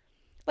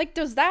 like,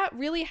 does that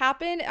really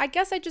happen? I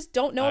guess I just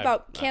don't know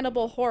about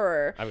cannibal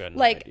horror. I've got no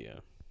like,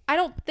 idea. I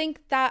don't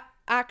think that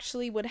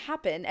actually would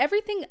happen.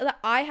 Everything that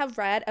I have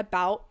read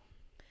about,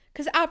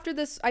 because after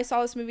this, I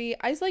saw this movie,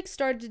 I like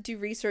started to do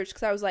research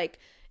because I was like,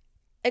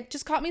 it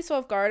just caught me so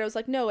off guard. I was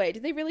like, no way,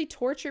 did they really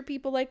torture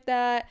people like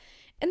that?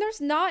 And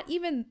there's not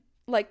even,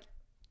 like,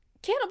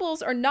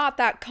 cannibals are not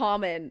that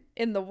common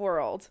in the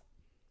world.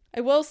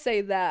 I will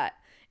say that.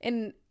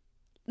 And,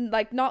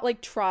 like, not,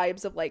 like,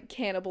 tribes of, like,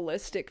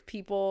 cannibalistic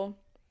people.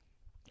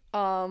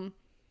 And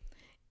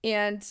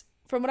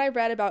from what I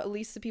read about at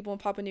least the people in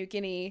Papua New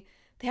Guinea,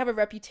 they have a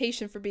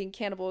reputation for being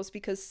cannibals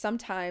because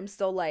sometimes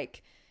they'll,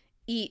 like,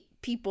 eat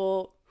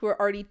people who are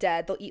already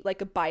dead, they'll eat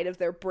like a bite of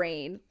their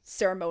brain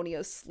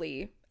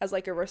ceremoniously as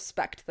like a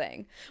respect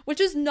thing, which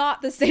is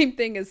not the same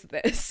thing as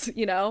this,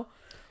 you know?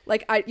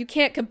 Like you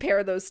can't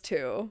compare those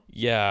two.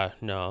 Yeah,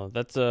 no,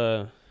 that's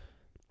a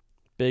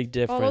big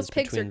difference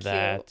between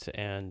that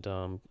and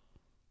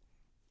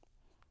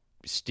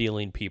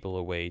stealing people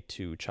away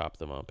to chop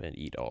them up and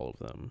eat all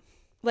of them.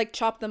 Like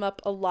chop them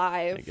up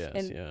alive, I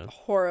guess, and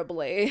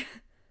horribly.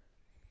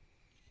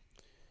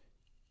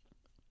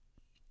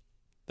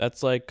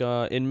 That's like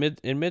in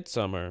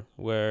Midsummer,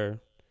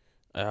 where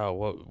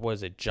what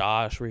was it,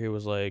 Josh, where he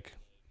was like,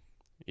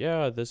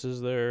 yeah, this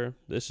is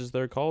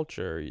their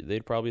culture.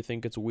 They'd probably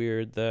think it's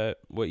weird that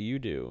what you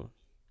do.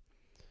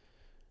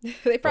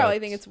 They probably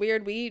think it's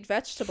weird we eat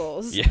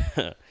vegetables.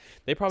 Yeah.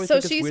 They probably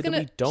think it's weird that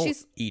we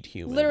don't eat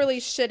humans.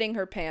 Literally shitting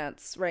her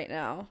pants right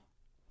now.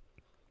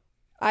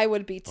 I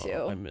would be too.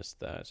 Oh, I missed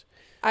that.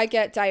 I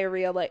get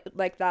diarrhea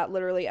like that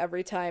literally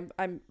every time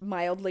I'm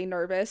mildly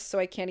nervous, so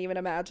I can't even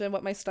imagine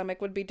what my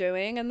stomach would be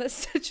doing in this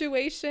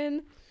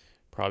situation.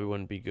 Probably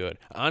wouldn't be good.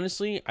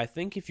 Honestly, I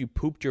think if you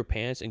pooped your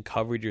pants and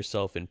covered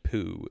yourself in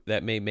poo,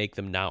 that may make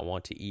them not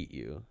want to eat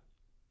you.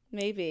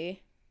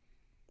 Maybe.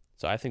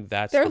 So I think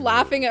that's They're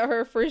laughing at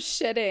her for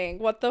shitting.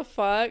 What the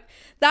fuck?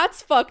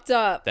 That's fucked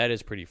up. That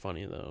is pretty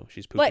funny though.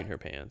 She's pooping her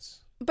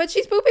pants. But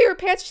she's pooping her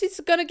pants. She's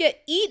gonna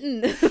get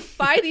eaten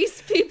by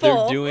these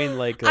people. They're doing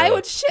like I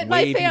would shit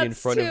my pants in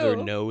front too. of their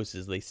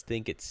noses. They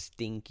think it's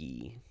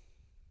stinky.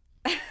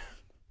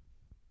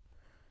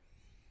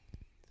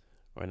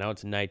 Right now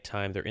it's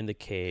nighttime. They're in the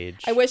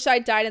cage. I wish I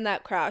died in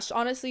that crash.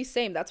 Honestly,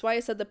 same. That's why I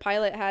said the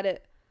pilot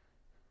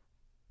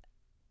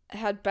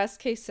had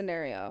best case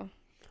scenario.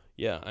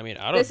 Yeah, I mean,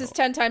 I don't know. This is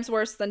 10 times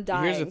worse than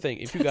dying. Here's the thing: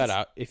 if you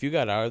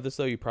got out of this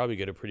though, you probably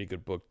get a pretty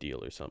good book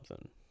deal or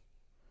something.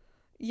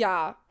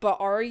 Yeah, but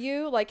are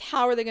you? Like,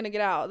 how are they going to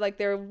get out? Like,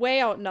 they're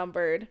way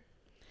outnumbered.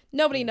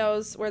 Nobody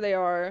knows where they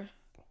are.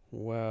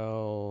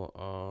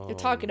 Well, you're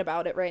talking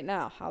about it right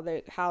now. How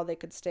they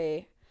could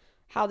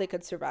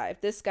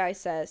survive. This guy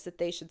says that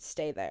they should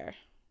stay there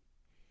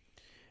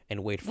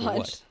and wait for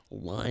what?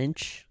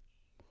 Lunch.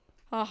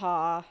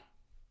 Haha.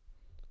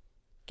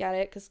 Get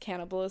it? Because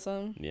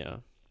cannibalism. Yeah,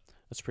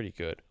 that's pretty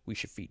good. We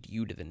should feed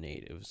you to the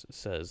natives,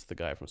 says the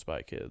guy from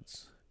Spy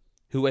Kids,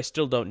 who I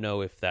still don't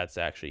know if that's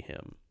actually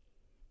him.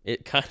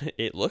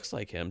 It looks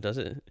like him,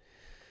 doesn't it?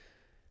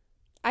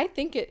 I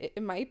think it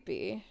might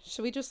be.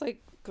 Should we just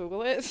like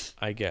Google it?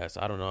 I guess.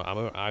 I don't know.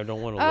 I don't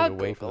want to look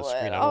away from the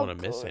screen. I don't want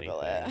to miss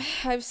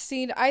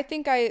anything. I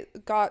think I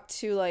got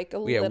to like a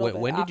little bit.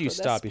 When did you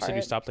stop? You said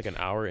you stopped like an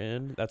hour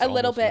in. That's a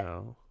little bit.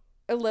 Now.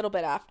 A little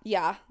bit after.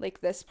 Yeah,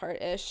 like this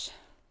part ish.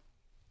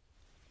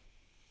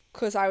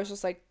 Because I was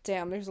just like,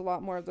 damn, there's a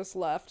lot more of this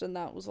left, and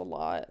that was a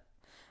lot.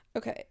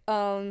 Okay.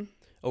 Oh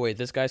wait,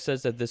 this guy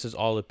says that this is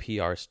all a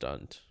PR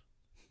stunt.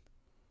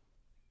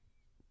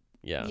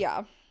 Yeah.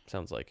 Yeah.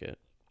 Sounds like it.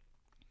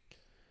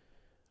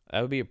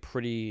 That would be a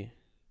pretty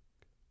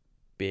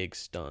big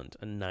stunt,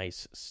 a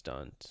nice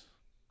stunt.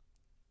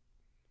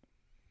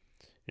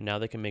 And now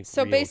they can make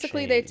so real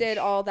basically change. They did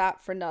all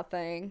that for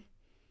nothing.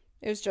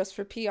 It was just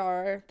for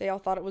PR. They all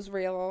thought it was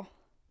real.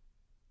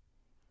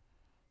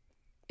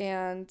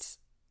 And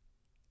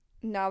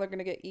now they're going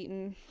to get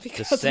eaten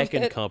because the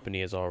second of it.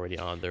 company is already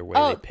on their way.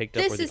 They picked up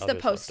where the this is the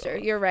poster.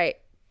 You're right.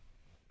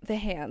 The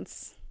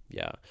hands.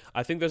 Yeah,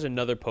 I think there's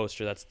another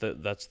poster. That's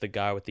the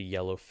guy with the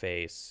yellow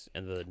face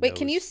and the. Wait,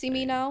 can you see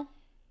me now?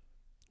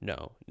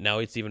 No, now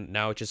it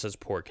just says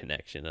poor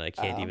connection, and I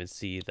can't even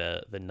see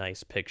the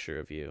nice picture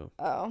of you.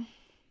 Oh,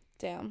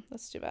 damn,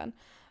 that's too bad.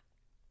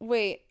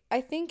 Wait,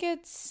 I think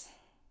it's.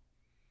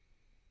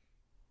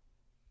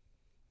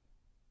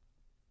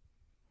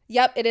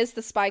 Yep, it is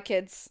the Spy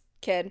Kids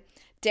kid,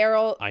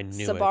 Daryl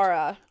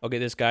Sabara. Okay,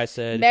 this guy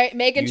said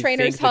Meghan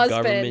Trainor's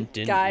husband. The government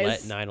didn't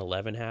guys. let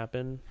 9/11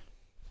 happen.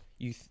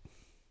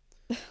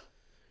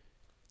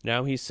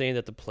 Now he's saying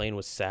that the plane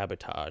was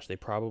sabotaged. They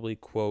probably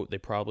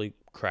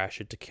crashed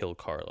it to kill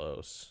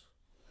Carlos.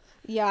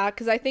 Yeah,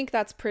 because I think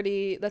that's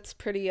pretty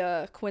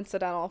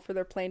coincidental for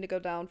their plane to go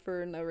down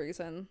for no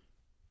reason.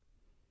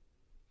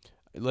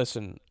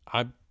 Listen,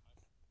 I'm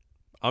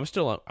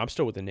still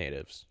with the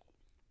natives.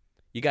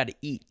 You got to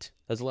eat.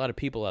 There's a lot of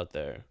people out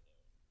there.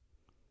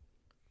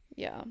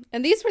 Yeah,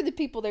 and these were the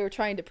people they were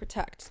trying to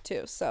protect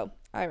too. So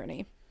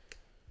irony.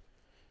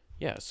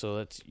 Yeah, so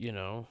that's,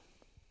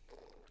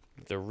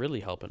 they're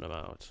really helping them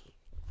out.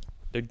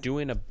 They're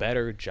doing a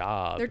better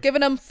job. They're giving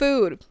them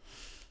food.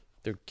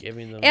 They're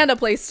giving them... And a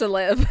place to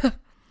live.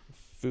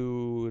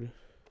 food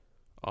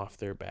off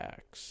their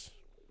backs.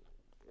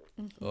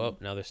 Mm-hmm. Oh,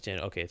 now they're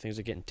standing... Okay, things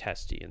are getting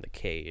testy in the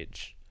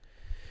cage.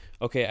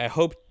 Okay, I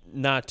hope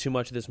not too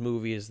much of this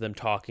movie is them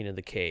talking in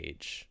the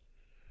cage.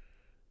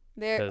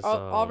 They're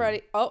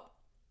already... Oh,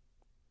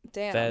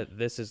 damn.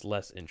 This is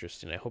less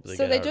interesting. I hope they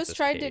get out So they of just this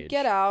tried cage. to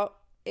get out,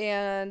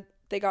 and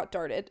they got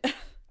darted.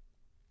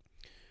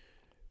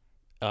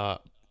 A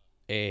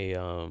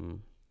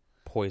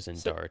poison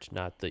dart,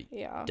 not the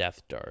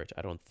death dart.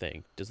 I don't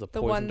think. Does the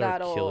poison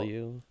dart kill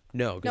you?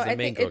 No, because the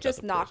main girl got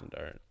the poison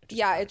dart.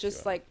 It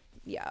just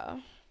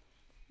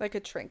Like a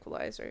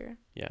tranquilizer.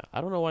 Yeah, I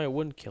don't know why it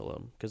wouldn't kill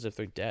them. Because if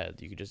they're dead,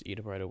 you could just eat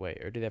them right away.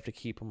 Or do they have to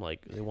keep them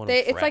like they want them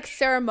fresh? It's like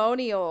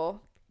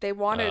ceremonial. They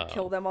want to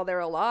kill Oh, them while they're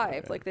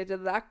alive, okay. like they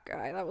did that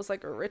guy. That was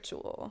like a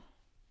ritual.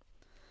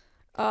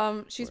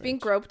 She's being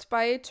Right. groped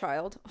by a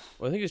child.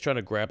 Well, I think he's trying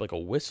to grab like a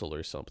whistle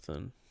or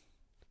something.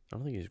 I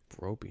don't think he's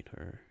groping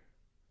her.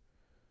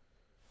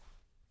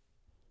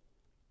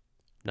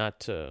 Not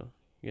to,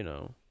 you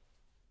know,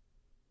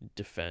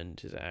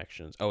 defend his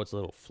actions. Oh, it's a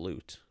little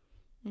flute.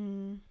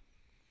 Mm.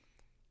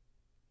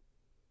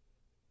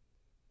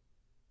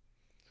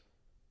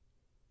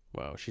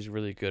 Wow, she's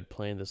really good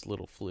playing this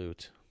little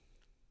flute.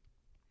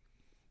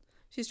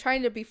 She's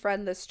trying to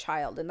befriend this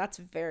child, and that's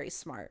very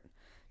smart.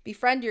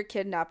 Befriend your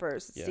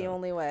kidnappers. It's the Yeah.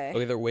 only way.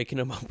 Okay, they're waking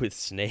him up with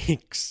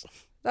snakes.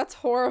 That's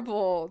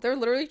horrible. They're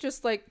literally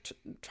just like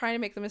trying to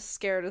make them as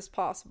scared as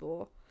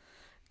possible.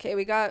 Okay,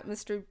 we got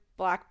Mr.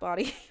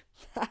 Blackbody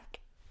back.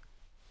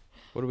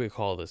 What do we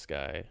call this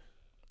guy?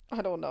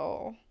 I don't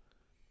know.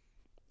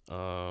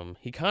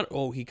 He kind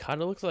of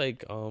looks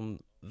like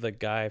the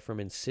guy from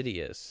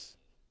Insidious,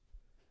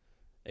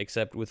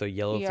 except with a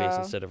yellow face Yeah.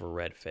 instead of a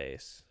red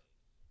face.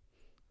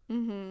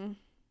 Mm-hmm.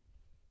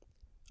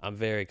 I'm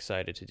very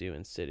excited to do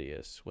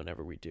Insidious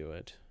whenever we do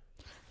it.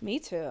 Me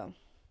too.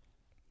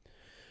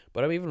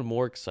 But I'm even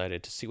more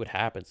excited to see what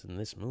happens in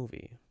this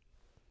movie.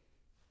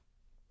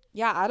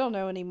 Yeah, I don't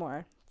know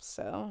anymore.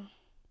 So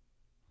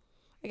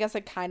I guess I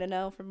kind of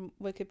know from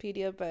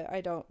Wikipedia, but I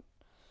don't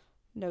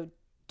know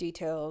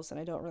details and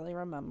I don't really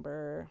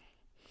remember.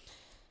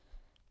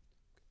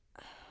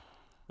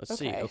 Let's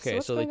see. Okay, so Okay,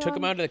 what's so they going took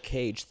him on? out of the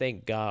cage.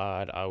 Thank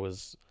God. I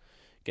was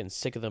getting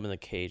sick of them in the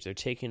cage. They're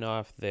taking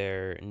off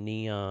their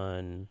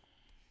neon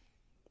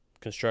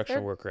construction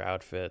They're worker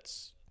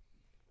outfits.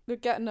 they're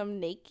getting them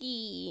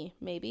naked,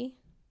 maybe.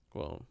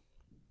 Well,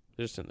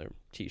 they're just in their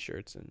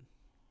t-shirts and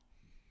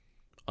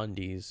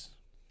undies.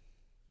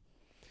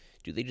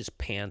 Dude, they just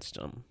pantsed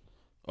them.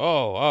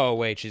 Oh,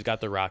 wait, she's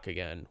got the rock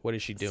again. What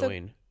is she So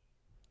doing?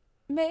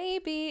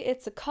 maybe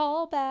it's a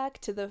callback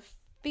to the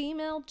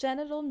female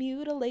genital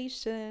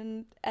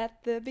mutilation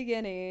at the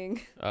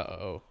beginning.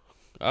 Uh-oh.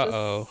 Just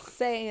Uh-oh.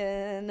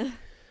 saying.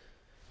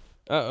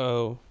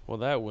 Uh-oh. Well,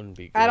 that wouldn't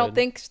be good. I don't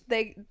think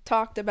they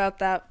talked about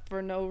that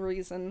for no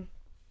reason.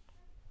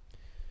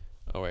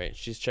 All right,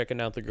 she's checking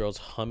out the girl's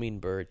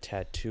hummingbird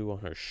tattoo on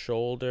her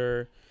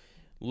shoulder,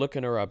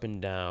 looking her up and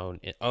down.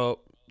 And, oh,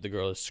 the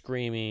girl is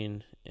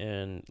screaming,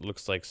 and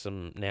looks like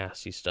some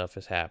nasty stuff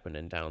is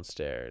happening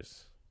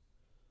downstairs.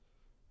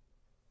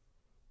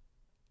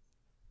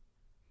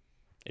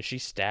 Is she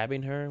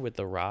stabbing her with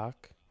the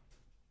rock?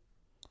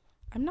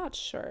 I'm not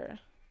sure.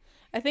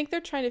 I think they're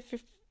trying to.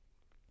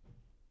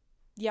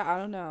 Yeah, I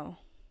don't know.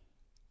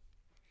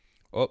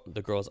 Oh,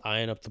 the girl's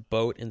eyeing up the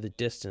boat in the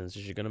distance.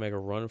 Is she going to make a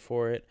run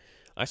for it?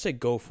 I say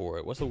go for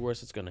it. What's the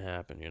worst that's going to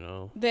happen, you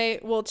know? They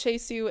will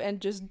chase you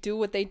and just do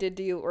what they did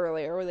to you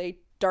earlier, where they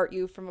dart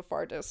you from a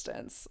far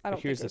distance. I But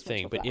don't. here's the think there's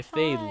thing. much But of if that.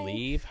 they Hi.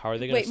 leave, how are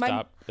they going Wait, to my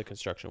stop the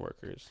construction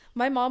workers?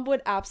 my mom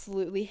would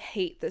absolutely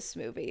hate this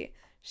movie.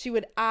 She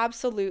would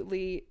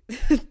absolutely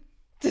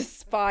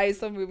despise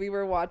the movie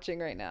we're watching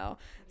right now.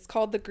 It's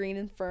called The Green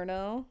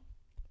Inferno.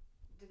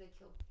 Do they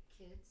kill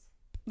kids?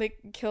 They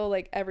kill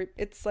like every.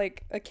 It's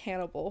like a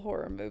cannibal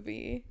horror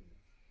movie.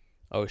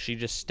 Oh, she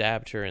just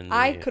stabbed her in the...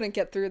 I couldn't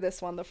get through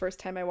this one the first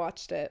time I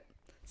watched it.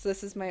 So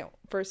this is my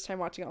first time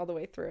watching it all the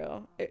way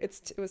through. It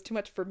was too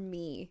much for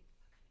me.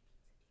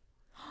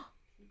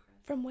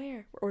 From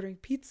where? We're ordering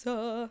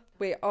pizza.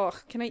 Wait, oh,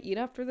 can I eat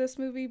after this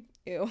movie?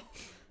 Ew.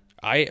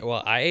 I ate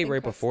right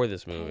Think before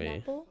this movie.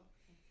 Pineapple?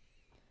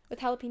 With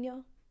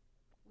jalapeno?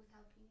 With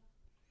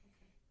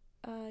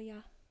jalapeno?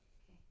 Yeah.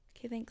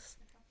 Okay, thanks.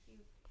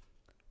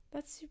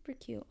 That's super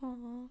cute.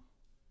 Aww.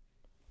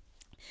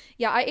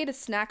 Yeah, I ate a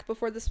snack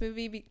before this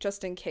movie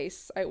just in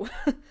case.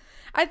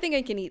 I think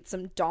I can eat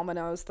some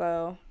Domino's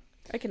though.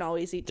 I can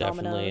always eat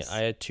Definitely. Domino's. I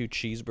had 2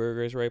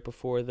 cheeseburgers right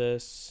before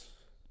this.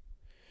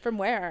 From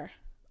where?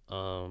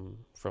 From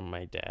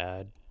my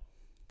dad.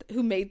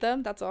 Who made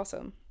them? That's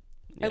awesome.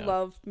 I Yeah,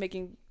 love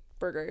making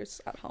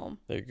burgers at home.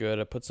 they're good.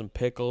 I put some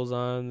pickles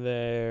on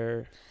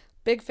there,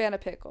 Big fan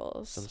of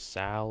pickles. some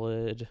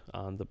salad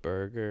on the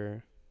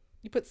burger.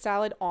 You put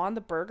salad on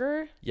the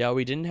burger? Yeah,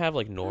 we didn't have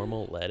like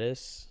normal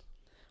lettuce,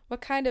 What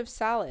kind of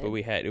salad? but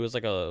it was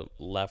like a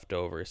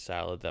leftover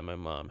salad that my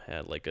mom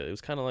had. It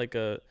was kind of like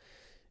it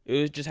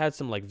was just had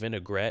some like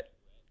vinaigrette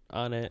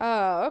on it.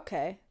 Oh,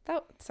 okay.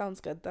 That sounds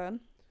good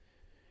then.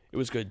 It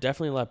was good.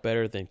 Definitely a lot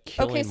better than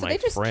killing so my they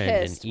just friend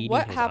kissed. and eating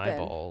What his happened?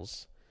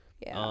 eyeballs.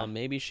 Yeah.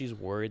 Maybe she's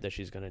worried that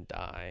she's gonna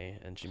die,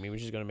 and maybe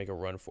she's gonna make a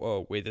run for.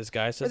 Oh wait, this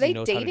guy says they he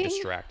knows how to dating?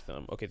 distract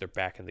them. Okay, they're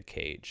back in the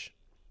cage.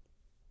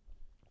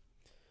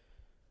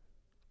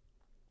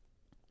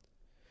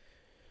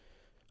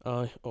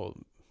 Oh,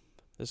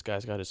 this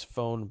guy's got his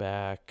phone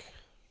back.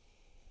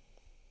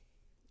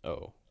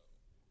 Oh,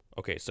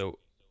 okay, so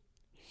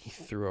he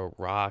threw a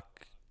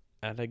rock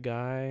at a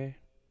guy.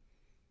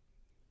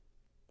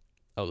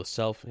 Oh,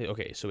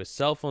 okay, so his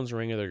cell phone's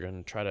ringing. They're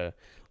gonna try to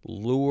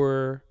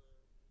lure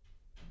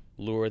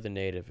lure the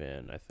native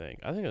in, I think.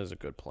 I think that was a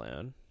good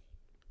plan.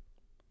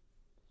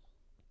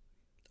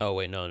 Oh,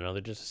 wait, no,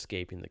 they're just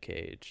escaping the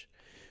cage.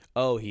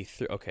 Oh, he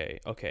threw... Okay,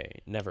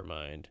 never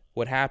mind.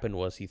 What happened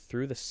was he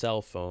threw the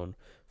cell phone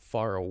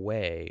far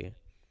away,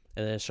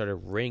 and then it started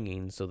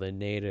ringing, so the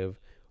native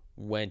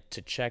went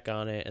to check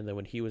on it, and then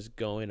when he was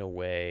going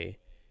away,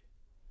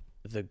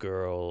 the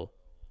girl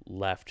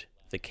left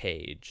the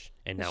cage,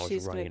 and now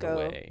is running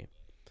away.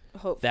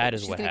 Hopefully. That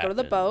is she's what gonna happened.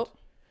 go to the boat.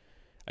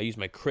 I used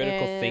my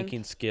critical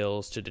thinking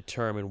skills to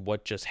determine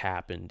what just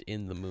happened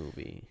in the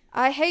movie.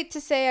 I hate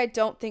to say I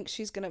don't think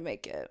she's gonna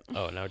make it.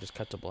 Oh, now it just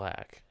cut to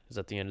black. Is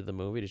that the end of the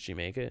movie? Did she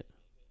make it?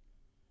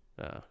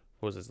 What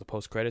was this, the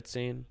post-credit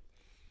scene?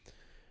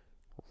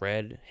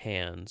 Red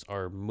hands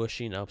are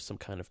mushing up some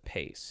kind of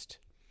paste.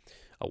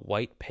 A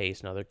white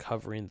paste. Now they're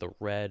covering the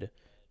red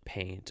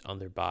paint on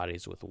their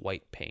bodies with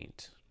white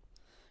paint.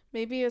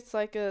 Maybe it's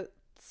like a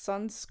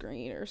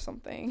sunscreen or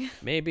something.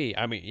 Maybe.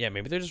 I mean, yeah,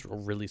 maybe they're just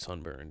really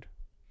sunburned.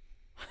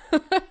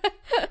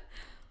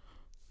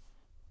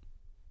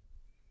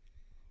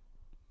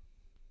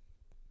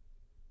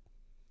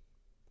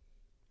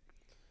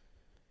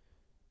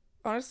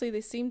 Honestly, they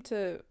seem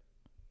to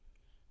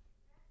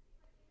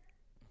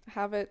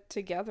have it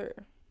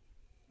together.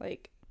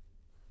 Like,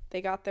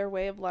 they got their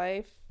way of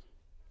life.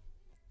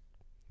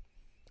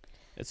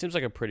 It seems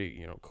like a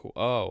pretty, cool.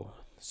 Oh,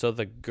 so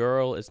the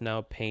girl is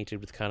now painted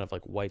with kind of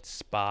like white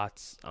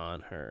spots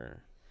on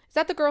her. Is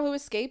that the girl who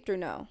escaped or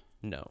no?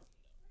 No.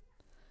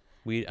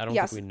 I don't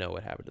think we know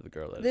what happened to the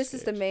girl that This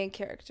escaped. is the main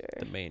character.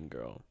 The main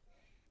girl,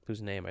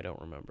 whose name I don't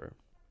remember.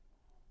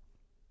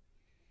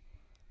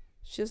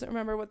 She doesn't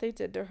remember what they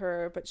did to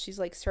her, but she's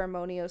like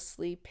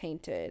ceremoniously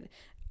painted.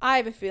 I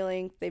have a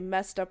feeling they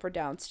messed up her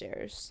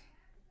downstairs.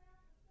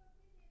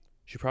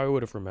 She probably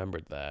would have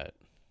remembered that.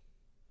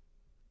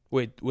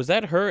 Wait, was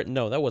that her?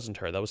 No, that wasn't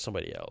her. That was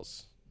somebody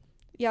else.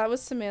 Yeah, it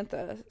was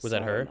Samantha. Was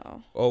that her?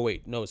 Oh,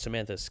 wait. No,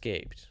 Samantha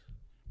escaped.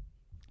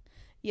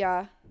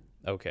 Yeah.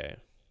 Okay.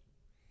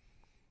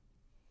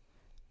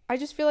 I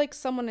just feel like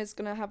someone is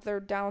going to have their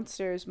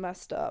downstairs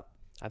messed up.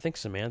 I think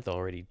Samantha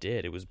already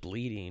did. It was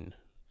bleeding.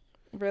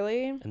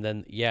 Really? And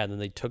then, then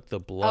they took the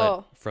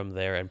blood from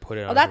there and put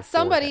it on her that's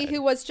somebody forehead.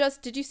 who was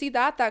just... Did you see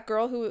that? That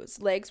girl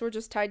whose legs were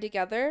just tied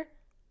together?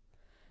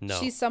 No.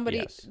 She's somebody...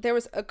 Yes. There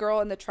was a girl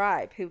in the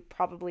tribe who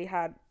probably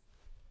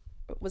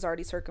was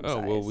already circumcised.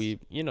 Oh,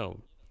 well,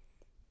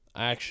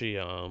 I actually,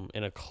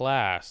 in a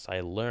class,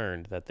 I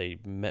learned that they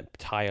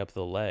tie up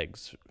the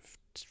legs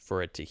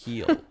for it to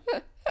heal.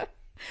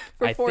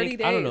 For 40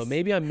 days. I don't know,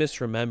 maybe I'm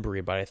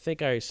misremembering, but I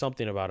think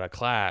something about a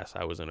class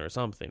I was in or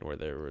something where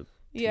they were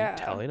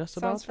telling us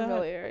about that. Sounds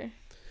familiar.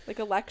 Like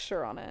a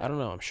lecture on it. I don't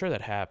know. I'm sure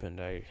that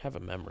happened. I have a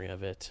memory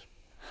of it.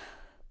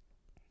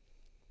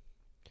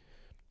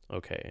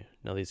 Okay.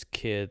 Now these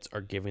kids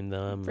are giving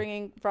them...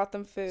 Brought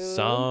them food.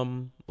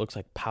 Some looks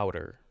like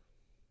powder.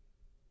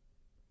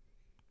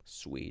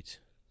 Sweet.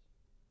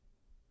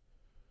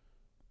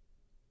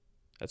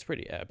 That's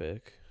pretty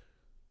epic.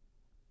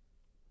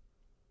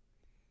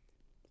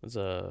 There's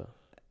the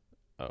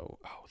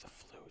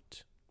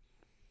flute.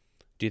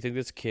 Do you think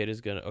this kid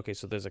is gonna... Okay,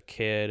 so there's a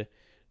kid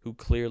who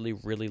clearly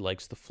really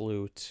likes the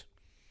flute.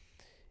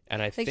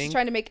 And I think he's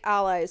trying to make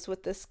allies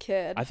with this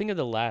kid. I think in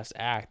the last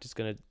act it's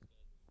gonna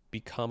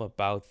become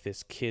about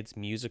this kid's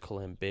musical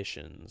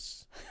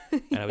ambitions.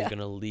 And I was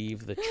gonna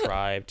leave the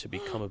tribe to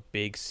become a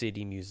big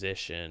city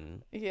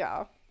musician.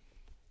 Yeah.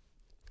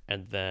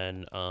 And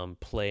then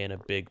play in a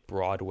big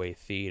Broadway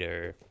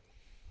theater.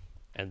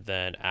 And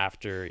then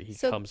after he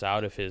comes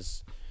out of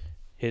his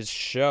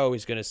show,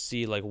 he's going to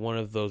see like one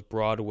of those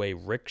Broadway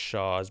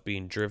rickshaws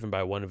being driven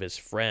by one of his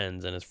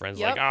friends. And his friend's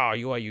like, oh,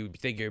 you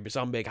think you're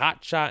some big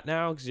hotshot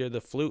now because you're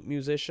the flute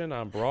musician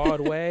on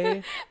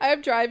Broadway?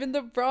 I'm driving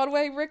the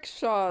Broadway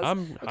rickshaws.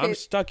 I'm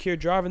stuck here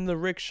driving the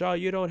rickshaw.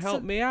 You don't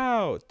help me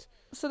out.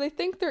 So they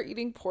think they're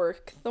eating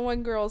pork. The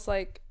one girl's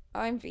like,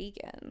 I'm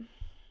vegan.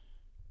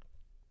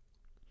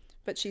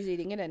 But she's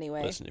eating it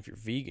anyway. Listen, if you're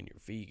vegan,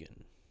 you're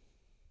vegan.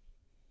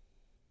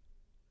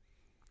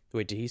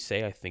 Wait, did he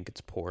say I think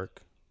it's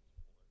pork?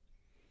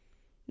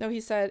 No, he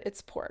said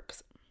it's pork.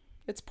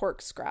 It's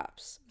pork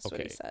scraps. That's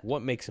what he said.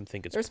 What makes him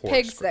think it's There's pork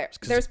pigs scraps?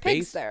 there. There's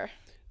pigs there.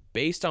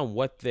 Based on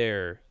what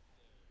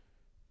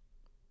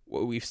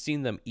we've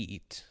seen them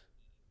eat.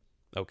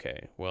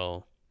 Okay,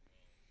 well.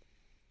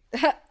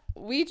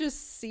 we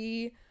just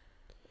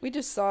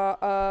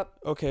saw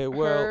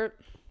her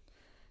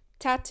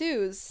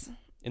tattoos.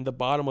 In the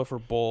bottom of her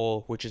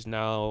bowl, which is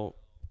now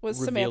was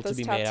revealed Samantha's to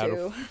be tattoo. made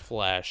out of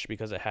flesh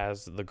because it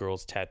has the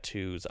girl's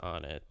tattoos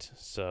on it.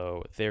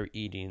 So they're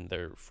eating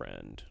their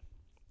friend.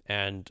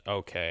 And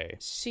okay.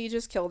 She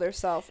just killed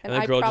herself. And the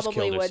I girl just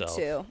probably killed would herself.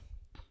 too.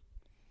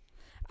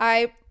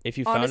 If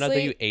you found out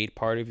that you ate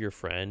part of your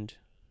friend,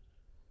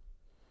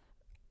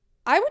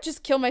 I would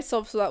just kill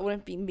myself so that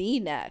wouldn't be me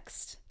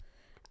next.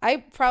 I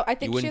think she had the right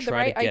idea. You wouldn't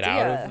try to get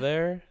out of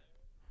there?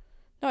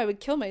 No, I would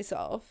kill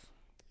myself.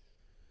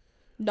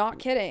 Not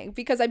kidding,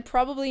 because I'm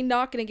probably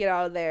not going to get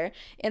out of there.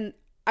 And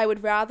I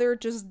would rather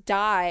just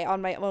die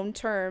on my own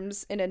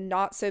terms in a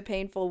not so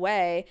painful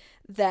way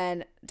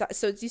than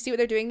so do you see what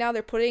they're doing now?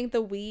 They're putting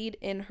the weed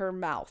in her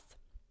mouth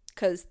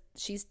because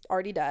she's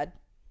already dead.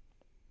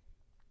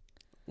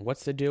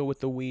 What's the deal with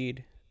the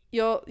weed?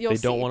 You'll They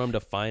see. don't want them to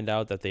find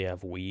out that they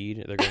have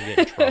weed. They're gonna get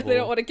in trouble. They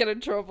don't want to get in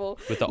trouble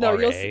with the no, RA.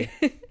 You'll see.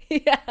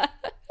 Yeah.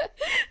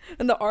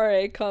 And the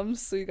RA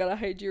comes, so you gotta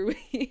hide your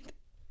weed.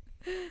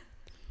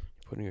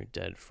 Putting your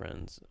dead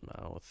friend's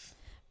mouth.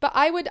 But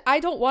I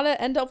don't want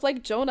to end up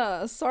like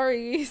Jonah.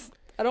 Sorry.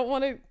 I don't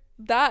want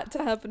that to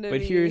happen to me.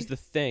 But here's the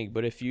thing.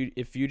 But if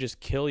you just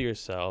kill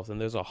yourself, then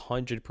there's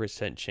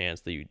 100%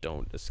 chance that you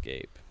don't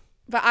escape.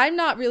 But I'm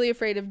not really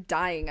afraid of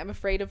dying. I'm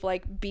afraid of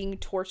like being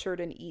tortured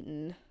and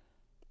eaten.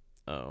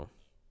 Oh.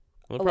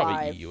 Well, they'll probably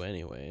Alive. eat you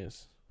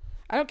anyways.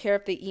 I don't care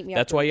if they eat me.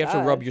 That's after why I'm you have to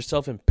dead. rub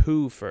yourself in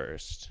poo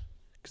first.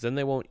 Because then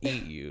they won't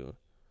eat you.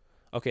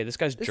 Okay, this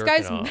guy's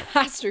jerking off.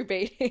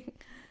 Masturbating.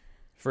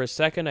 For a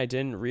second, I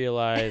didn't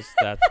realize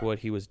that's what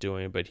he was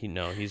doing, but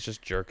he's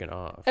just jerking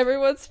off.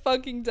 Everyone's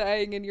fucking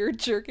dying and you're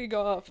jerking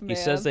off, man. He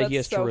says that he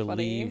has That's to so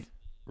funny.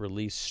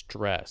 release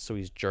stress, so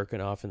he's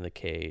jerking off in the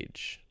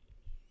cage.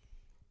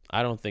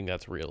 I don't think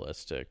that's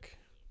realistic.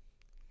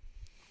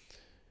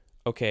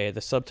 Okay, the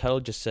subtitle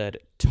just said,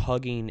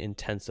 tugging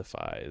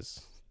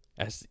intensifies,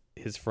 as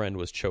his friend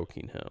was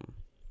choking him.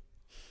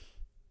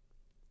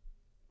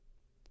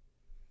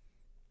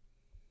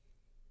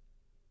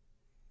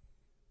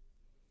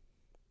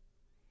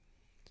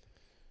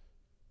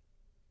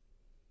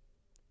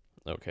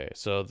 Okay,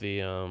 so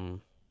the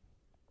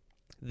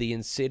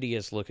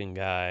insidious looking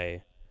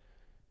guy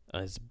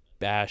is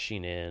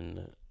bashing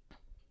in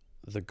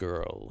the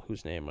girl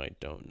whose name I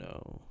don't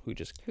know, who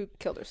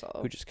killed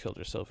herself. who just killed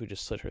herself, who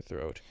just slit her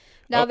throat.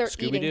 Now Oh, they're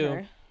Scooby-Doo. eating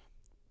her.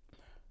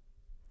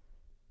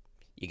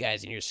 You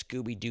guys in your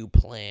Scooby-Doo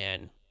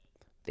plan.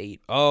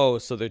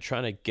 So they're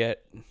trying to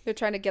get They're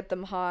trying to get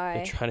them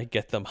high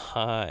them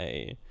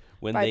high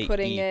when by they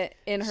putting eat. it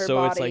in her so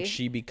body. it's like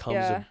she becomes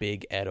Yeah. a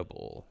big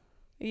edible.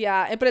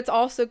 Yeah, but it's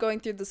also going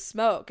through the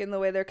smoke and the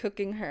way they're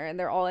cooking her, and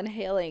they're all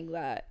inhaling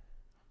that.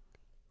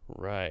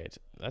 Right.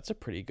 That's a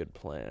pretty good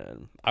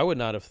plan. I would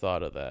not have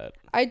thought of that.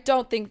 I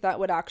don't think that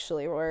would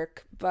actually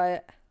work,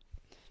 but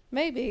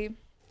maybe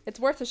it's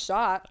worth a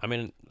shot. I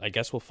mean, I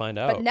guess we'll find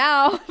out.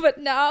 But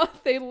now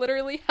they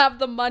literally have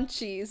the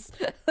munchies.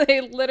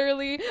 They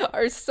literally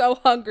are so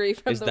hungry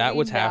from Is the that weed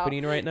what's now.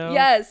 happening right now?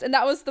 Yes, and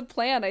that was the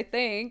plan, I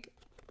think.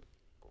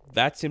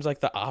 That seems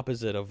like the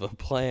opposite of a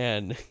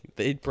plan.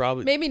 They'd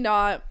probably. Maybe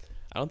not.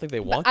 I don't think they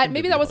want. them to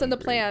Maybe be that wasn't the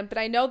hungry. plan, but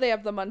I know they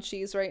have the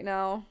munchies right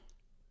now.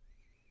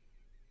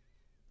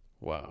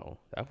 Wow,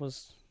 that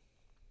was.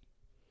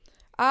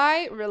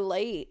 I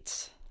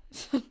relate.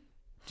 Do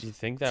you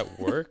think that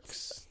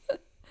works?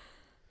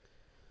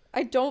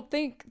 I don't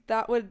think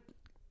that would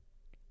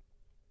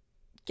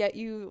get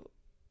you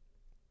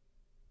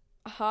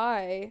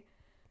high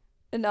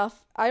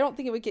enough. I don't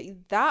think it would get you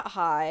that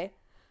high.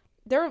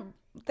 They're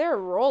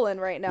rolling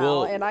right now,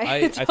 well, and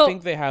I don't,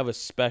 think they have a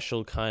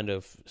special kind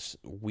of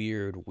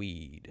weird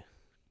weed.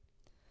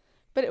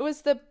 But it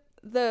was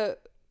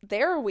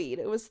their weed.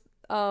 It was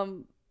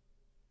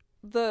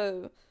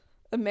the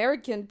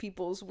American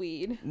people's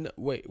weed. No,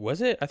 wait,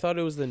 was it? I thought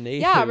it was the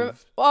native. Yeah.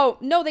 Oh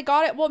no, they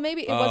got it. Well,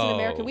 maybe it wasn't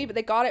American Oh. weed, but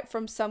they got it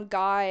from some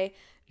guy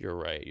You're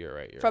right.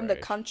 from the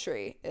right.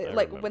 country. I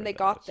Like remember when they that.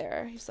 got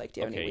there, he's like,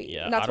 "Do you have any Okay, weed?"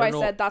 yeah, And that's I why I don't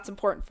know- said that's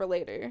important for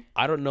later.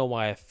 I don't know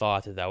why I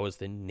thought that was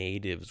the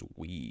native's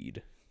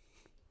weed.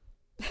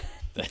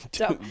 That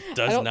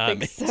does don't not think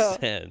make so.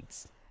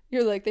 sense.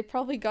 You're like, they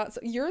probably got.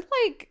 You're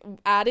like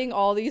adding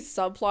all these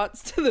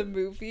subplots to the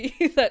movie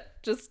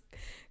that just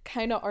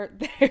kind of aren't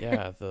there.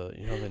 Yeah,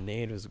 the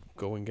natives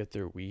go and get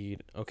their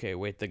weed. Okay,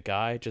 wait, the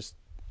guy just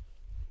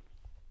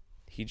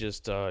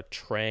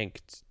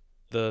tranked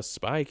the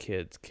Spy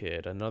Kids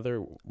kid, another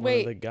one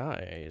Wait, of the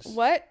guys.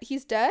 What?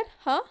 He's dead?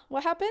 Huh?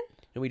 What happened?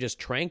 And we just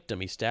tranked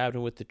him. He stabbed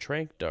him with the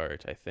trank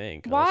dart, I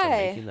think. Unless I'm Why?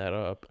 making that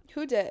up.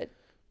 Who did?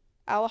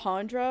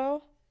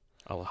 Alejandro?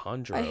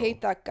 Alejandro. I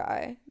hate that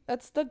guy.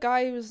 That's the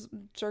guy who's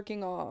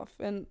jerking off,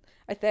 and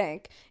I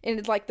think, and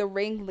it's like the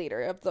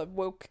ringleader of the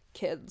woke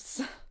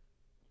kids,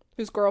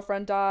 whose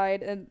girlfriend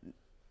died, and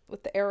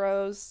with the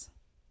arrows.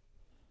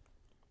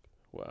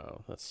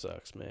 Wow, that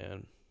sucks,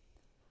 man.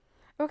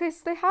 Okay,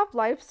 so they have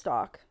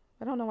livestock.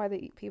 I don't know why they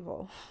eat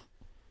people.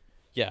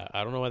 Yeah,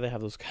 I don't know why they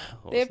have those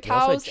cows. They have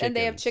also cows, and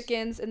they have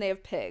chickens, and they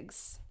have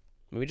pigs.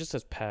 Maybe just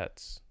as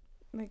pets.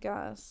 I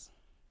guess.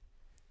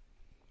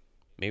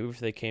 Maybe if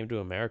they came to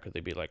America,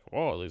 they'd be like,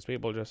 "Oh, these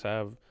people just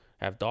have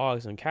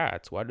dogs and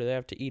cats. Why do they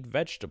have to eat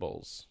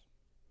vegetables?"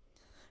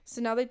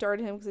 So now they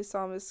darted him because they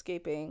saw him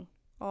escaping.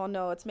 Oh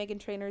no, it's Meghan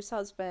Trainor's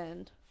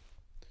husband.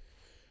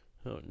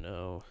 Oh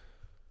no.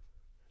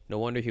 No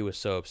wonder he was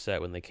so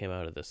upset when they came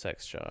out of the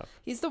sex shop.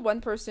 He's the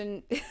one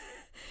person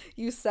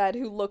you said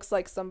who looks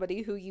like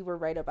somebody who you were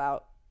right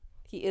about.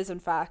 He is, in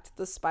fact,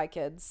 the Spy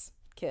Kids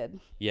kid.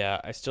 Yeah,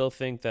 I still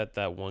think that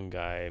one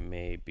guy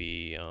may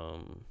be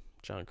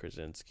John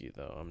Krasinski,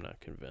 though. I'm not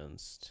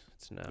convinced.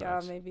 It's not.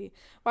 Yeah, maybe.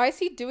 Why is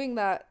he doing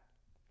that?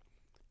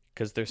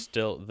 because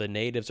the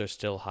natives are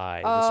still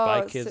high. The Oh,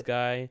 Spy Kids so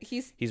guy,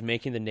 he's he's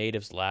making the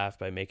natives laugh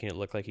by making it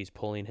look like he's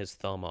pulling his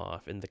thumb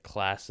off in the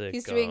classic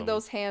doing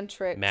those hand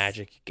tricks.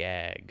 magic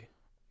gag.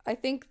 I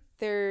think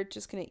they're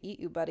just gonna eat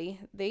you, buddy.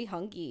 They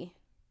hungry.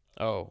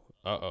 Oh,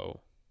 uh-oh.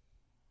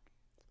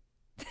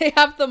 They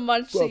have the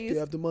Fuck, munchies. they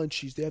have the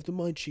munchies. They have the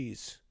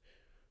munchies.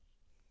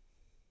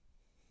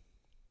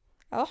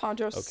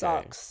 Alejandro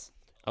sucks.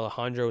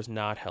 Alejandro is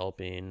not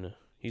helping.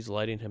 He's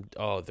letting him...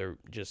 Oh, they're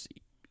just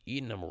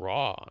eating him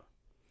raw.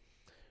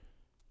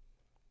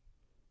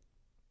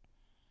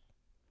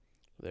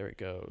 There it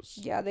goes.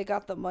 Yeah, they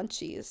got the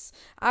munchies.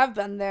 I've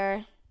been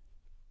there.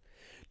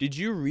 Did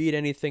you read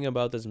anything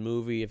about this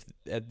movie if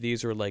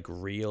these are like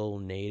real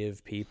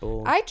native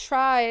people? I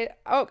tried.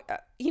 Oh,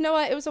 you know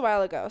what? It was a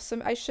while ago,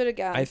 so I should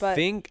again. I but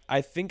think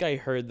I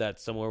heard that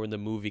somewhere when the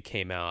movie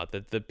came out,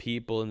 that the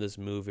people in this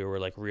movie were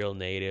like real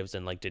natives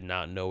and like did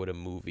not know what a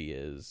movie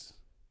is.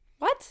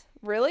 What?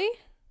 Really?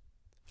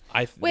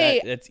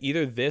 Wait, it's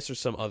either this or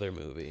some other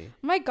movie.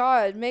 My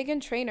God,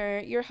 Meghan Trainor,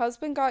 your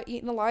husband got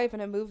eaten alive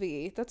in a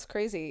movie. That's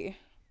crazy.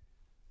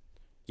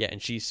 Yeah,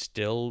 and she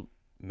still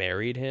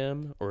married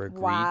him or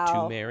agreed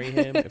Wow. to marry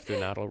him if they're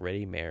not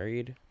already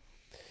married,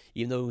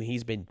 even though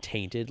he's been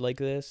tainted like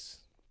this.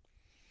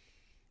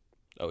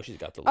 Oh, she's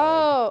got the leg.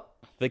 Oh,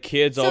 The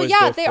kids so always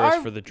yeah, go they first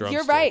are. for the drumstick.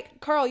 You're right,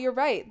 Carl. You're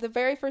right. The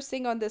very first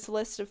thing on this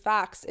list of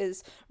facts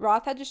is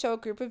Roth had to show a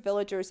group of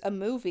villagers a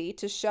movie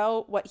to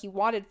show what he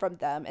wanted from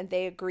them, and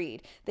they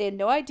agreed. They had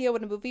no idea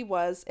what a movie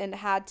was and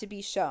had to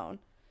be shown.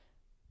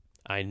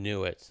 I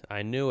knew it.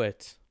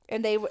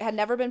 And they had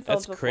never been filmed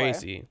That's before.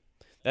 crazy.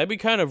 That'd be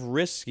kind of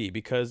risky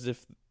because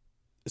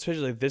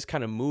especially like this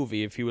kind of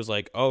movie, if he was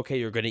like, oh, okay,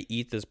 you're gonna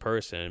eat this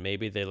person,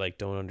 maybe they like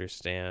don't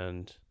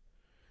understand.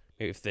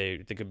 Maybe if they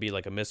could be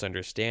like a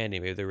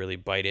misunderstanding, maybe they really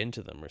bite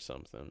into them or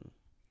something.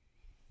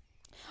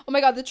 Oh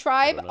my God, the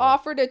tribe know.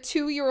 offered a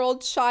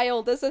 2-year-old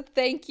child as a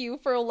thank you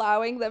for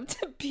allowing them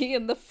to be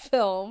in the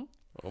film.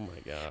 Oh my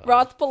God.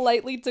 Roth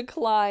politely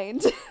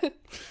declined.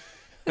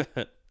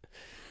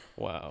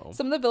 Wow.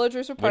 Some of the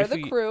villagers were part of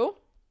the crew.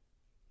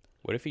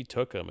 What if he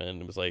took him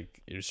and was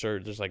like,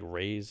 just like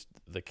raised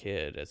the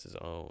kid as his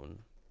own?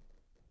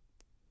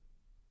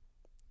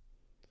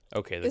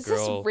 Okay, Is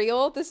this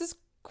real? This is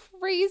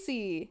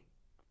crazy.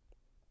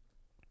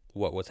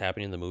 What's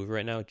happening in the movie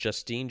right now?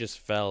 Justine just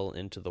fell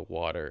into the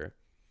water.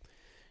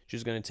 She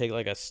was going to take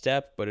like a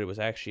step, but it was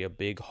actually a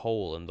big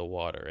hole in the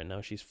water, and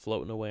now she's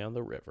floating away on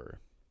the river.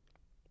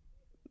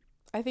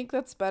 I think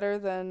that's better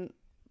than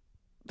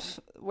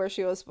where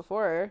she was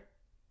before.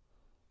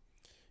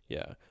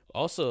 Yeah.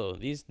 Also,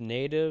 these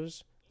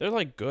natives, they're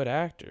like good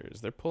actors.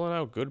 They're pulling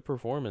out good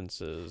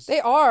performances. They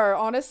are,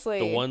 honestly.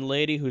 The one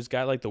lady who's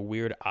got like the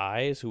weird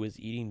eyes who is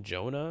eating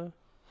Jonah.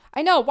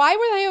 I know. Why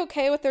were they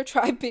okay with their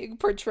tribe being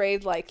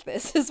portrayed like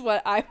this is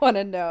what I want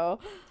to know.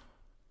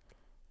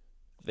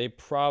 They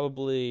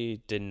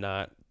probably did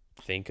not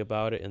think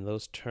about it in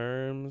those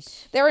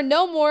terms. There are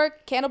no more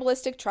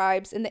cannibalistic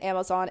tribes in the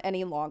Amazon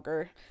any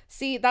longer.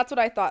 See, that's what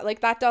I thought.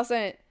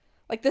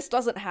 This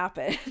doesn't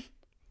happen.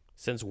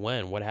 Since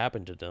when? What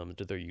happened to them?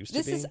 Did there used to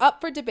be? This is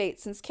up for debate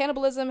since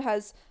cannibalism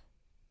has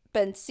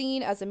been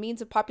seen as a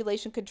means of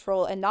population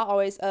control and not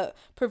always a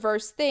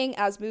perverse thing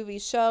as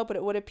movies show, but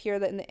it would appear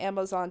that in the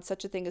Amazon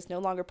such a thing is no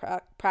longer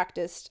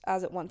practiced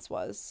as it once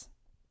was.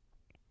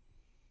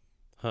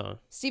 Huh.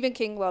 Stephen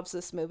King loves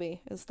this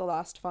movie, is the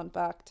last fun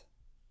fact.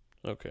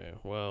 Okay,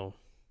 well,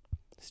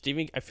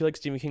 I feel like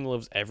Stephen King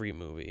loves every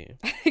movie.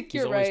 I think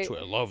you're right.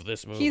 I love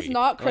this movie. He's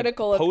not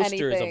critical of posters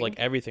anything. of like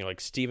everything.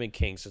 Like Stephen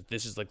King says,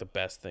 this is like the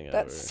best thing ever.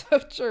 That's so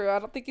true. I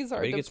don't think he's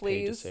hard He to gets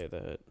paid to please. say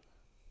that.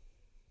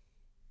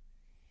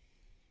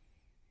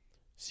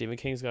 Stephen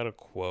King's got a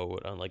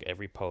quote on like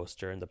every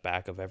poster in the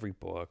back of every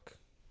book.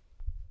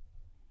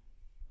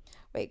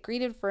 Wait,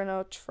 Green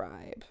Inferno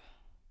tribe.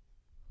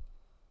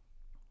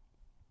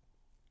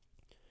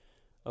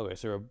 Okay,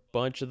 so a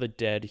bunch of the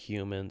dead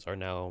humans are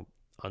now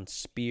on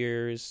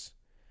spears,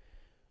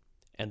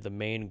 and the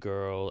main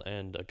girl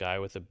and a guy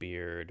with a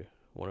beard,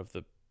 one of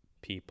the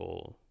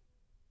people.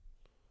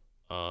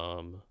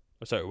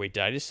 Sorry, wait,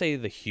 did I just say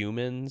the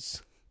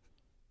humans?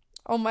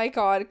 Oh my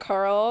God,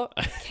 Carl.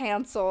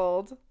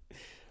 Canceled.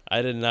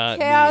 I did not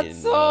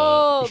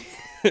Canceled.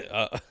 mean,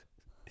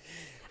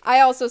 I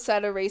also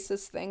said a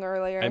racist thing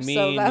earlier,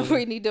 so that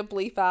we need to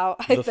bleep out,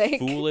 I think.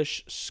 The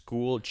foolish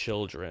school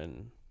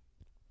children.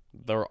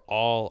 They're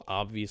all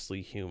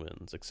obviously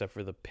humans, except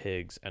for the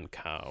pigs and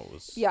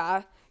cows.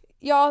 Yeah.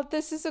 Y'all,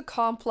 this is a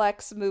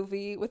complex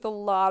movie with a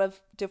lot of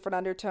different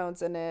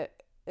undertones in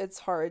it. It's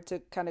hard to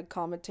kind of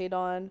commentate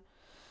on.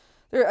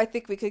 I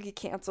think we could get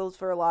canceled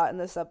for a lot in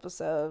this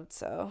episode,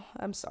 so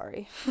I'm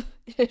sorry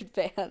in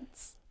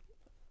advance.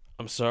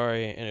 I'm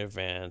sorry in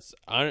advance.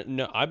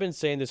 I've been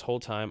saying this whole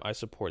time I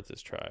support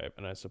this tribe,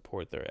 and I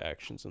support their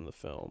actions in the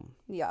film.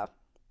 Yeah.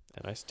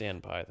 And I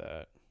stand by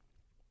that.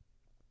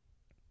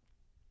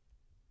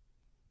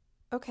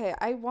 Okay,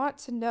 I want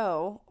to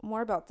know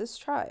more about this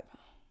tribe.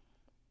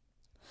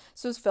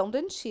 So it's filmed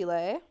in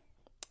Chile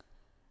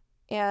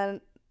and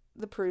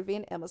the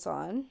Peruvian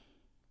Amazon.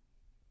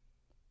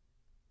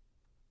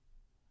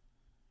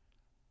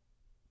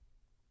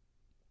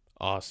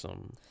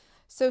 Awesome.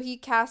 So he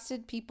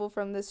casted people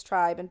from this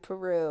tribe in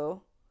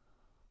Peru.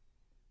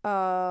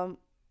 And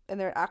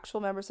they're actual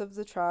members of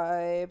the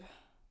tribe.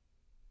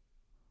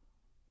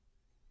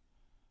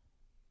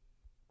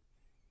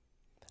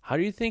 How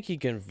do you think he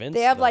convinced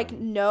They have them? like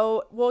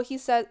no, well, he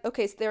said,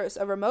 okay, so there's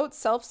a remote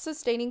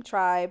self-sustaining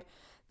tribe.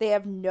 They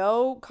have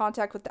no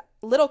contact with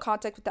little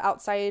contact with the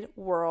outside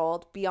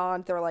world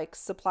beyond their like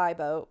supply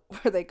boat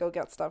where they go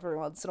get stuff every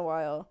once in a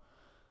while.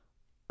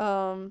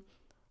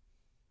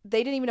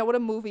 They didn't even know what a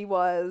movie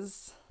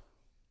was.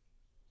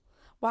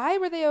 Why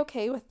were they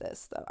okay with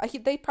this though?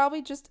 They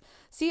probably just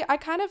see. I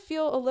kind of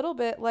feel a little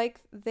bit like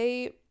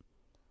they,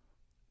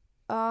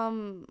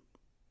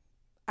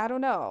 I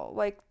don't know,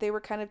 like they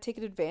were kind of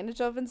taken advantage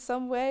of in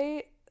some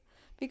way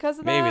because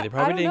of Maybe that. they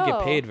probably I didn't don't get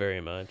know. paid very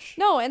much.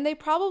 No, and they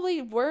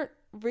probably weren't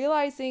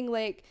realizing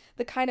like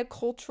the kind of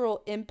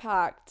cultural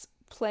impact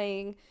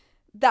playing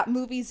that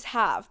movies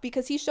have,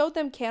 because he showed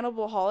them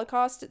Cannibal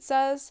Holocaust, it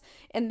says,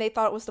 and they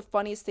thought it was the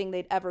funniest thing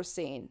they'd ever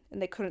seen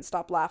and they couldn't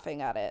stop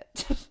laughing at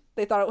it.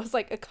 They thought it was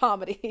like a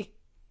comedy.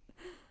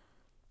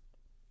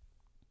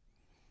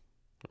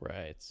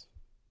 Right.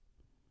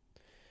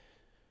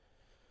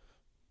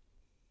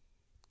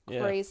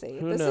 Yeah. Crazy.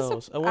 Who This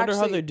knows? is I wonder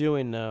how actually- they're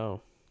doing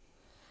now.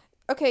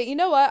 Okay, you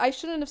know what? I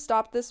shouldn't have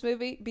stopped this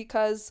movie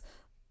because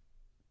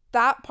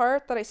that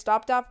part that I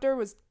stopped after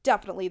was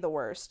definitely the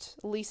worst,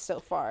 at least so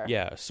far.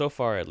 Yeah, so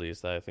far at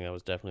least, I think that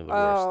was definitely the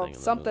worst thing in the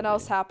something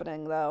else movie.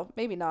 happening though.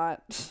 Maybe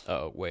not.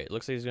 Oh, wait.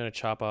 Looks like he's going to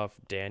chop off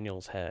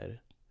Daniel's head.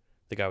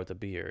 The guy with the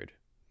beard.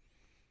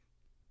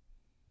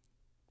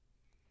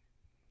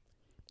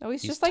 No,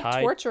 he's He's just like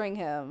tied- torturing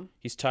him.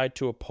 He's tied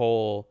to a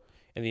pole,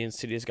 and the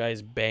insidious guy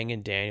is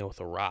banging Daniel with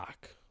a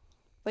rock.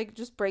 Like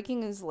just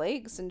breaking his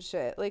legs and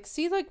shit. Like,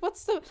 see, like what?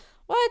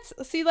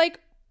 See,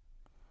 like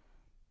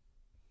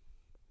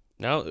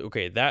Now,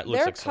 okay, that looks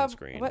they're like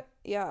sunscreen. What?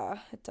 Yeah,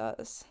 it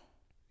does.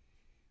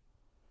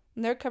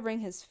 And they're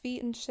covering his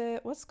feet and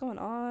shit. What's going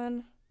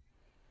on?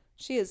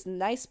 She has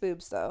nice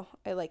boobs though.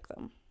 I like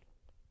them.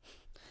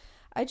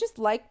 I just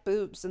like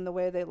boobs and the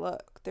way they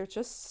look. They're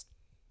just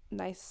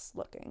nice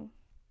looking.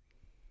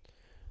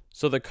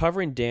 So they're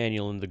covering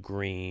Daniel in the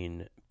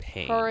green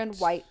paint. Her in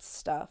white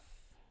stuff.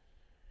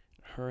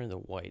 Her in the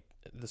white,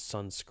 the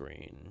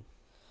sunscreen.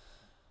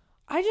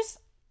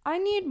 I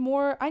need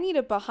more. I need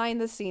a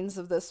behind the scenes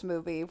of this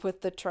movie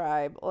with the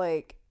tribe.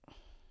 Like,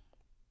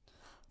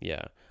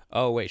 Yeah.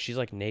 Oh, wait, she's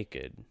like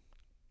naked.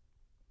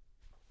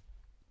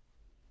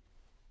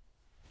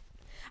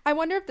 I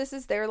wonder if this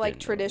is their like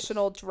Didn't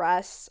traditional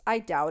dress. I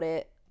doubt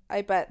it.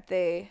 I bet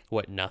they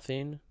What,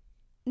 nothing?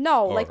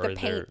 no, Or like the are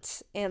there-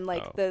 paint and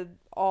like Oh. the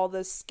all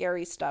the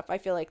scary stuff. I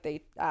feel like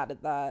they added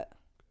that.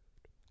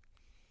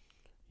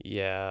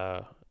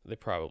 Yeah, they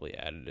probably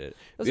added it.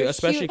 Those Yeah, are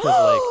especially cute-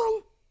 because,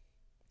 like,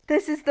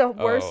 this is the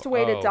worst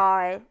way to oh.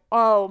 die.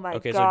 Oh my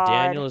okay, god. so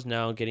Daniel is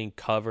now getting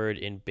covered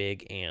in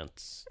big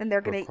ants. and they're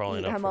who are gonna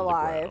crawling eat up him from the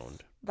alive.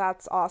 ground.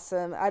 That's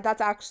awesome.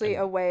 That's actually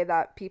And- a way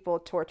that people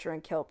torture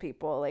and kill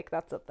people. Like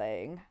that's a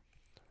thing.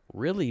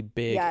 Really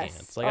big Yes.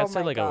 ants. Like, Oh I'd say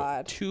my like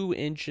God. 2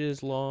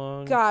 inches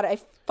long. God, I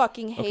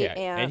fucking hate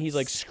Okay, ants. and he's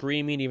like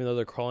screaming even though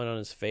they're crawling on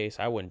his face.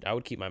 I would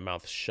keep my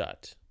mouth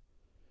shut.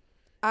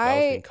 If I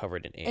was being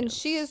covered in ants. and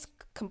she is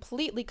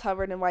completely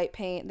covered in white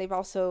paint. They've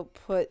also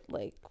put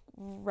like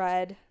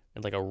red.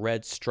 And like a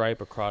red stripe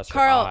across her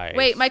Carl, eyes.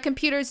 wait, my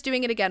computer's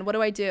doing it again. What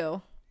do I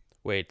do?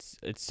 Wait,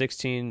 it's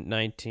 16,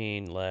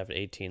 19 left,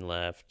 18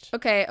 left.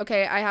 Okay,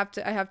 I have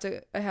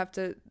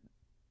to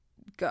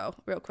go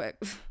real quick.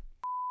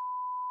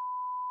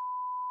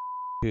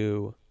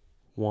 2,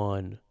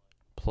 1,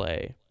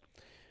 play.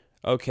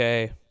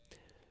 Okay.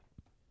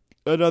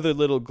 Another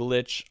little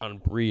glitch on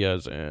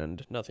Bria's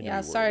end. Nothing to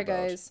Yeah, be worried sorry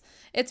about. guys.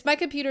 It's my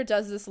computer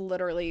does this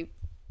literally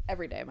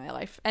every day of my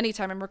life.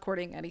 Anytime I'm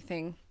recording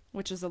anything,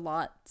 which is a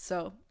lot,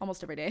 so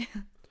almost every day.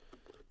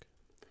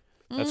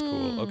 That's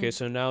cool. Okay,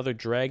 so now they're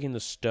dragging the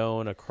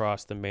stone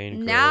across the main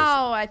girl's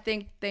Now I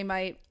think they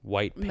might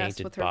white mess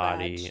painted with her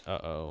body. vag.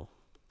 Uh-oh.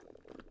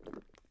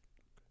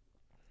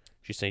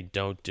 She's saying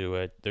don't do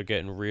it. They're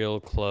getting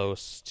real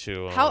close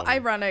to How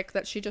ironic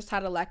that she just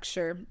had a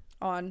lecture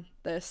on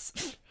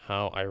this.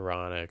 How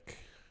ironic.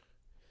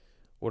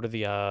 What are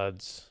the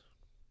odds?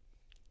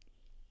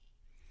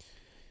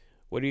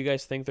 What do you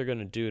guys think they're going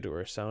to do to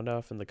her? Sound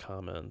off in the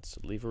comments.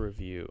 Leave a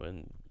review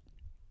and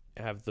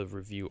have the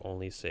review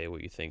only say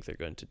what you think they're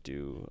going to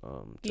do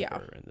to Yeah.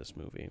 her in this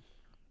movie.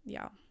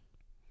 Yeah.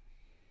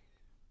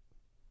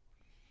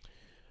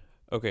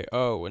 Okay,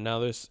 oh, and now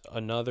there's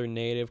another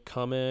native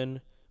come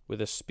in with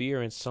a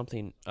spear and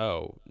something.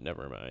 Oh,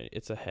 never mind.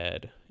 It's a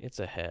head. It's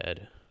a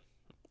head.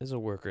 It's a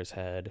worker's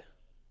head.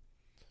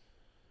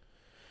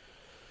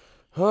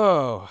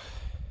 Oh.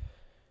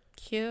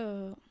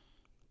 Cute.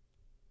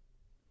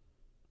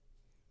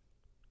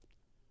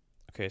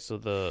 Okay,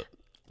 so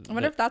I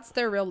wonder if that's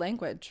their real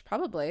language.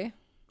 Probably.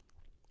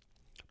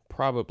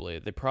 probably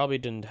they probably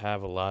didn't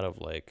have a lot of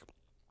like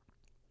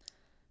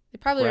They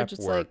probably are prep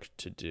just work like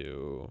to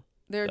do.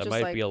 they're That just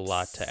might like be a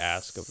lot to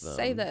ask of them.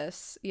 Say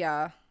this.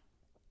 Yeah.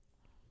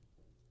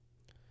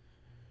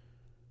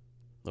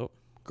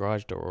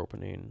 Garage door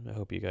opening. I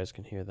hope you guys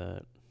can hear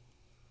that.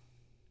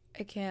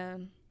 I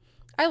can.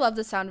 I love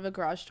the sound of a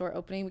garage door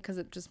opening because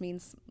it just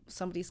means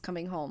somebody's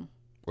coming home.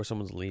 Or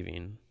someone's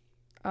leaving.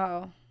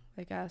 Oh,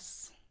 I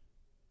guess.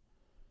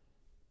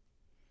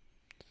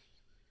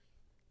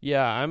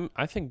 Yeah,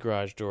 I think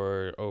garage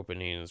door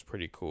opening is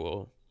pretty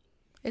cool.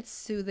 It's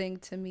soothing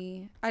to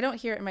me. I don't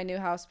hear it in my new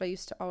house, but I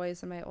used to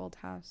always in my old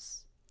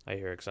house. I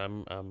hear it because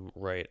I'm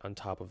right on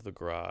top of the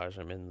garage.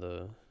 I'm in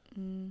the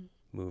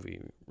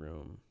movie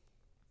room.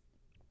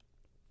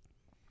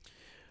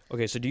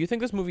 Okay, so do you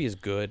think this movie is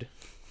good?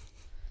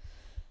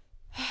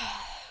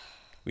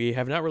 We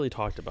have not really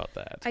talked about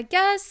that. I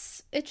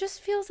guess it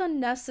just feels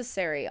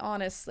unnecessary,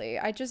 honestly.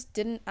 I just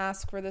didn't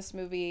ask for this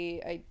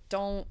movie. I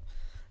don't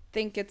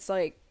think it's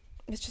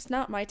just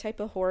not my type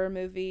of horror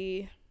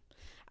movie.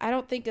 I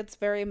don't think it's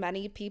very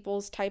many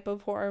people's type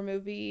of horror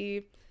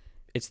movie.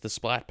 It's the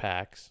Splat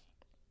Packs.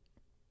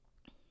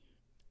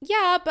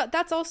 Yeah, but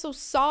that's also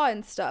Saw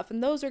and stuff,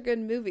 and those are good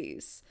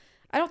movies.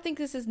 I don't think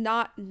this is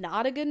not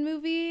a good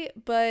movie,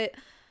 but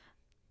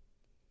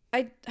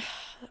I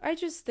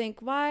just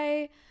think,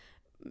 why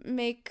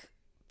make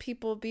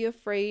people be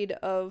afraid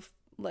of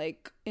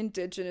like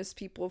indigenous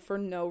people for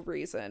no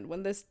reason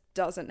when this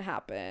doesn't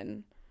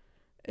happen?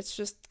 It's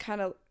just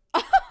kind of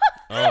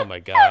Oh my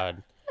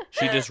god.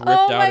 She just ripped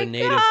out a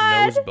native's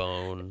nose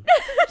bone.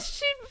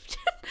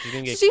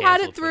 she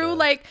had it through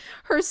like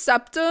her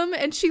septum,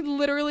 and she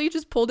literally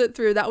just pulled it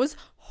through. That was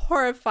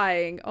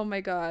horrifying. Oh my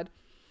god.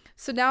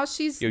 So now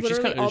she's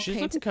literally all she's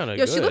painted. looking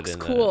Yo, she looks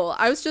cool.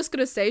 I was just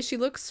gonna say she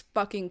looks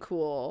fucking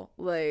cool.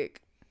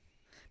 Like,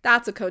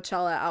 that's a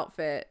Coachella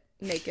outfit,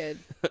 naked.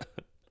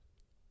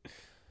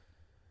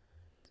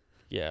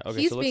 Yeah.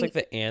 Okay. So it looks like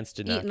the ants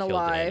did not kill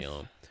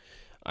Daniel.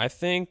 I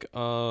think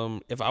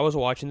if I was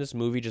watching this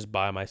movie just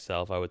by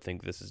myself, I would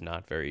think this is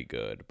not very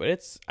good. But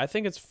I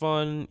think it's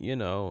fun,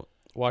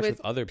 watch with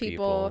other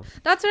people.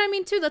 That's what I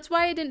mean too. That's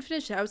why I didn't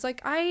finish it. I was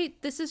like,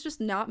 this is just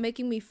not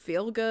making me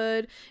feel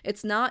good.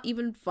 It's not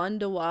even fun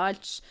to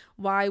watch.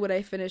 Why would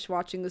I finish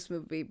watching this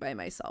movie by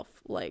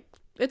myself? Like,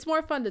 it's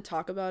more fun to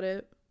talk about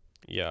it.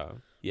 Yeah.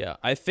 Yeah.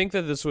 I think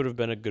that this would have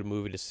been a good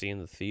movie to see in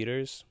the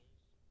theaters.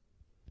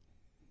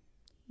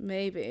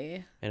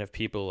 Maybe. And if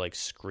people like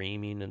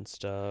screaming and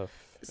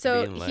stuff.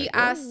 So he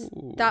asked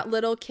that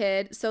little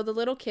kid. So the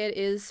little kid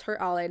is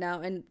her ally now.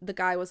 And the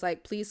guy was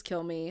like, please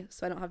kill me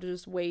so I don't have to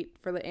just wait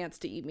for the ants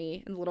to eat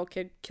me. And the little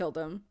kid killed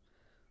him,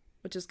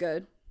 which is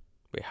good.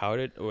 Wait,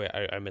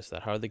 I missed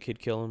that. How did the kid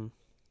kill him?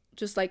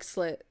 Just like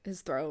slit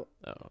his throat.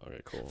 Oh, okay,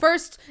 cool.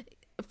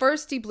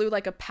 First he blew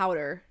like a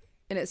powder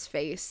in his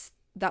face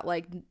that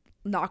like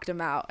knocked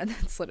him out and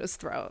then slit his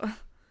throat.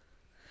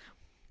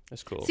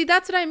 That's cool. See,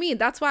 that's what I mean.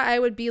 That's why I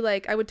would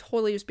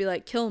totally just be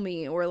like, kill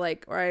me, or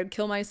I'd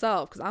kill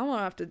myself, because I don't want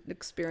to have to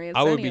experience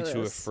any of this. I would be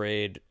too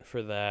afraid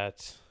for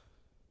that.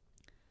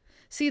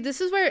 See, this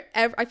is where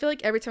I feel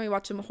like every time we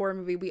watch a horror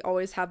movie, we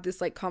always have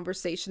this like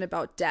conversation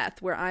about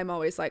death, where I'm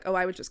always like, oh,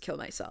 I would just kill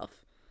myself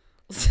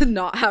to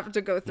not have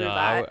to go through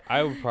that.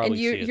 I would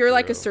probably. And you're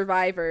like a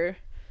survivor.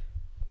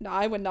 No,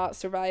 I would not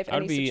survive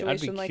any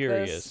situation like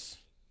this.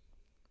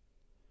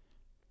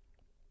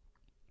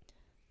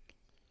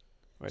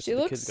 Right, she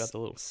looks got the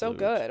little so flute.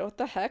 Good. What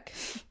the heck?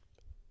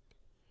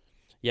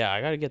 Yeah,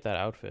 I gotta get that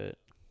outfit.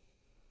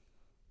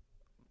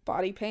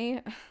 Body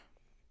paint.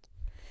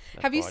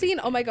 Have you seen?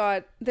 Paint. Oh my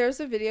god! There's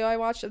a video I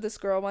watched of this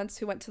girl once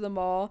who went to the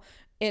mall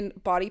in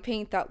body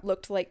paint that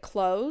looked like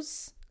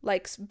clothes,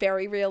 like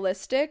very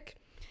realistic,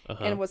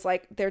 and was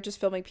like they're just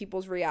filming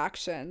people's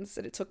reactions,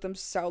 and it took them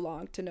so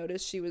long to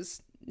notice she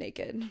was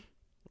naked.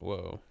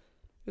 Whoa!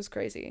 It was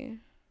crazy.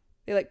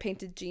 They like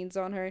painted jeans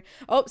on her.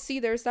 Oh,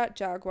 see, there's that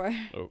jaguar.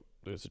 Oh.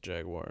 There's a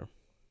jaguar.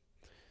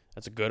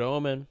 That's a good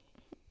omen.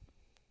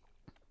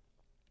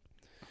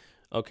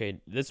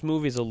 Okay, this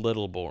movie's a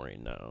little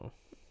boring now.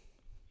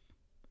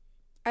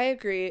 I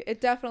agree. It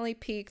definitely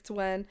peaked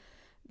when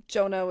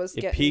Jonah was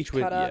getting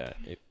cut up.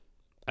 Yeah.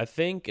 I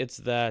think it's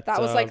that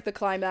was like the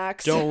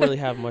climax. Don't really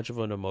have much of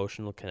an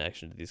emotional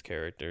connection to these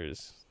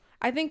characters.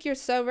 I think you're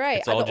so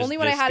right. The only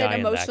one I had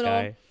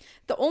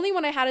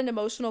an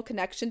emotional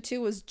connection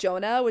to was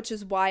Jonah, which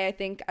is why I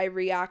think I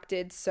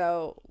reacted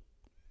so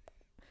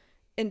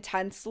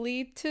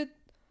intensely to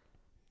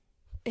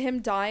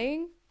him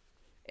dying,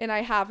 and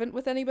I haven't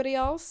with anybody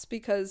else,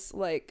 because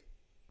like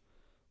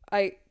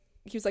he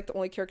was like the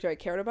only character I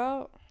cared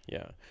about.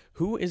 Yeah.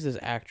 Who is this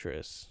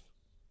actress?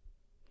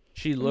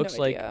 She looks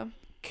like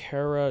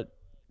Cara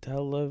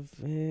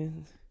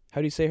Delevingne.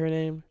 How do you say her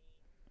name?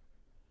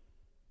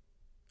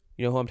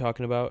 You know who I'm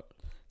talking about?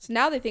 So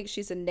now they think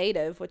she's a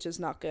native, which is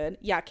not good.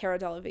 Yeah, Cara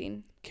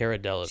Delevingne. Cara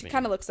Delevingne. She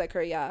kind of looks like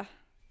her, yeah.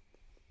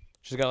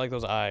 She's got like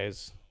those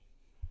eyes.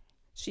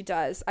 She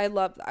does. I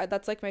love that.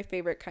 That's like my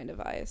favorite kind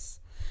of eyes.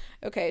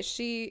 Okay,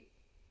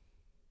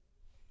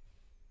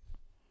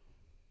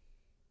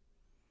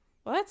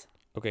 What?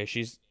 Okay,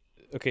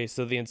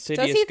 so the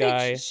Insidious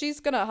guy. Think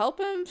she's gonna help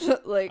him?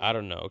 Like, I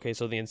don't know. Okay,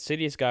 so the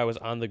Insidious guy was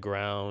on the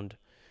ground,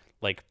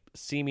 like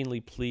seemingly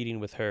pleading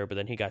with her, but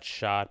then he got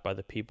shot by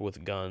the people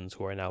with guns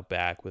who are now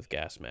back with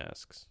gas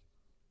masks.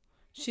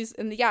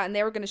 And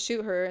they were gonna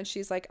shoot her, and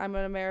she's like, "I'm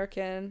an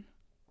American."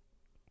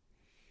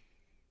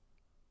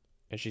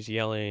 And she's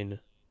yelling,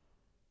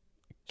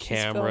 She's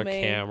camera,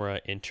 filming. camera,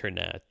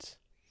 internet.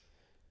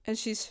 And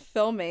she's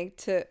filming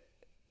to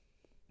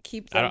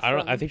keep them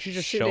I think she's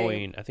just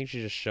shooting.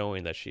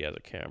 showing that she has a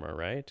camera,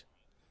 right?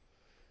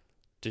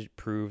 To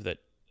prove that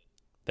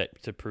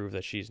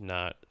she's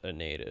not a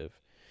native.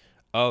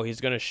 Oh,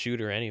 he's gonna shoot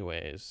her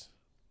anyways.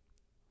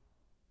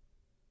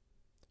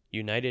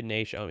 United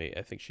Nations. Oh,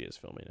 I think she is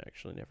filming.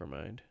 Actually, never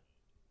mind.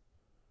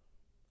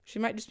 She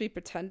might just be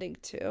pretending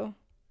to.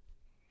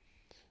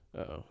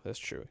 Oh, that's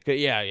true.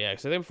 Yeah.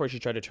 Because I think before she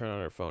tried to turn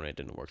on her phone, and it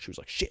didn't work. She was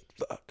like, "Shit,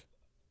 fuck."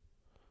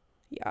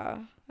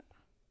 Yeah.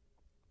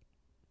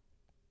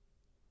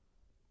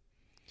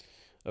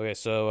 Okay,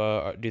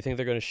 so do you think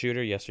they're gonna shoot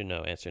her? Yes or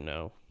no? Answer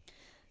no.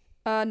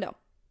 No.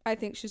 I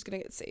think she's gonna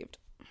get saved.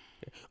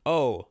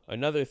 Oh,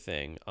 another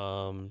thing.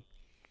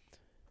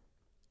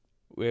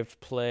 We have to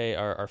play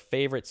our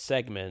favorite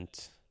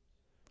segment.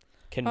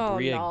 Can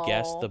Bria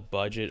guess the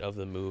budget of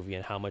the movie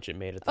and how much it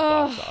made at the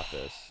box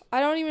office?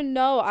 I don't even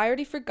know. I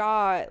already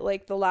forgot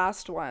like the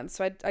last one,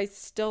 so I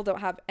still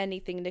don't have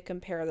anything to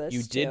compare this to.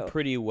 You did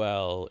pretty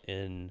well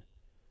in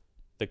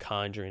The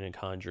Conjuring and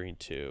Conjuring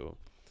 2.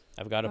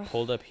 I've got it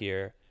pulled up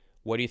here.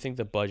 What do you think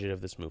the budget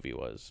of this movie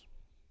was?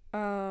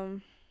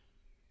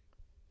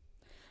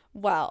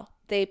 Well,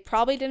 they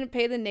probably didn't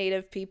pay the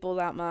native people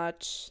that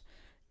much,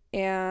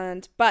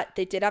 but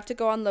they did have to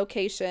go on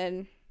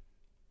location.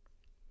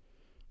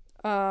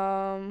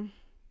 There's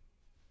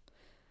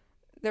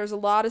a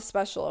lot of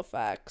special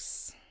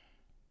effects.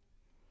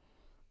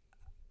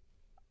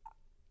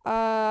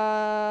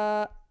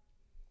 $100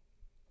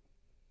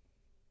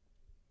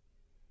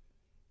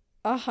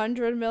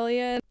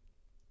 million.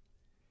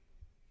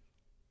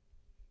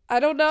 I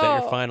don't know. Is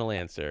that your final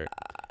answer?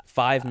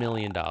 $5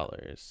 million.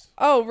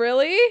 Oh,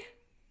 really?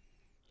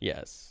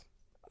 Yes.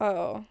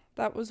 Oh,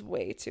 that was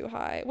way too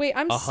high. Wait,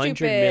 I'm $100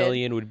 stupid.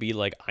 million would be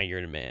like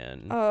Iron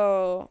Man.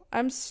 Oh,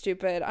 I'm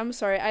stupid. I'm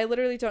sorry. I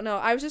literally don't know.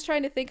 I was just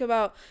trying to think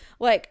about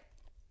like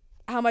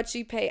how much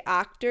you pay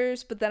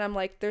actors, but then I'm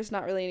like, there's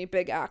not really any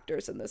big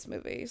actors in this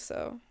movie,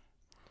 so.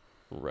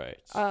 Right.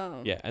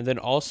 Yeah, and then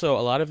also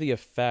a lot of the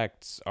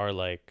effects are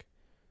like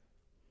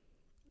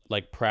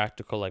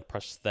practical, like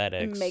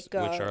prosthetics,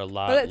 Makeup. which are a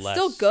lot but it's less.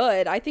 still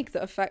good. I think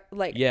the effect,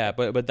 like. Yeah,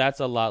 but that's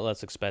a lot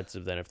less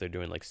expensive than if they're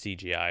doing like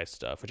CGI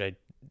stuff, which I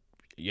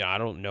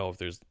don't know if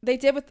there's. They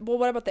did with, well,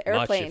 what about the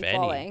airplane much, if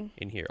falling? any,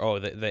 in here? Oh,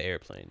 the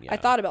airplane, yeah. I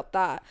thought about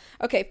that.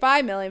 Okay,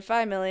 $5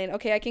 million.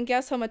 Okay, I can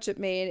guess how much it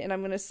made, and I'm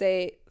going to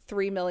say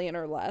 $3 million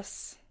or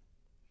less.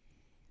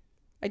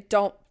 I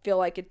don't feel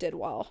like it did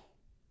well.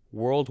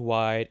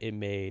 Worldwide, it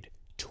made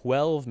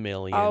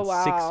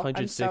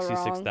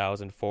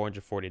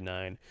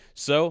 $12,666,449.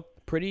 So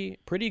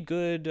pretty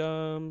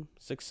good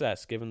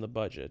success given the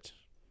budget.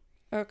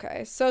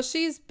 Okay, so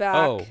she's back.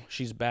 Oh,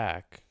 she's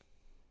back.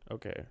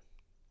 Okay.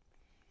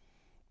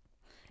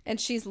 And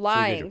she's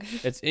lying.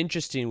 It's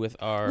interesting with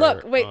our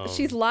Look, wait,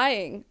 she's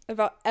lying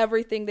about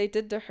everything they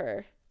did to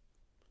her.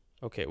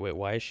 Okay, wait,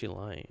 why is she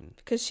lying?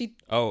 Because she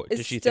does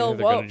she still think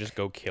that they're going woke. to just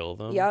go kill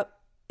them? Yep.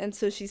 And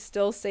so she's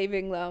still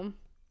saving them.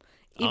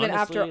 Even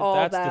Honestly, after all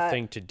that's that. the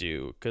thing to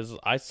do. Because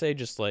I say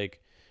just like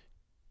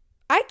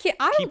I don't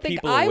keep think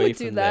people I away would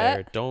do from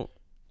that. there.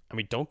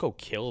 Don't go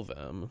kill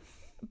them.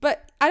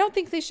 But I don't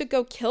think they should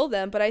go kill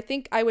them. But I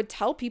think I would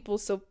tell people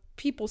so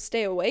people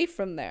stay away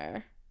from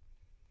there.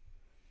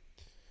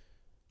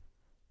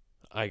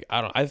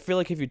 I feel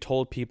like if you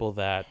told people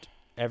that,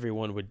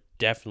 everyone would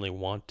definitely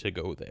want to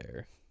go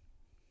there.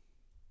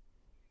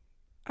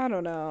 I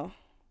don't know.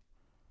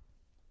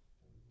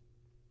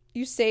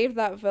 You saved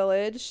that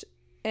village,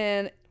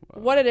 and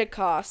what did it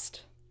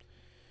cost?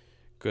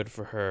 Good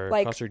for her.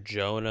 Like, cost her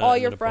Jonah all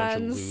and your then a bunch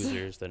friends. of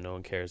losers that no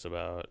one cares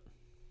about.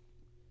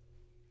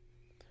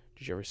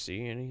 Did you ever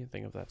see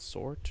anything of that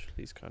sort?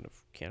 These kind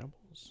of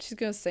cannibals? She's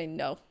gonna say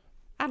no.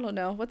 I don't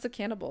know. What's a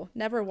cannibal?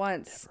 Never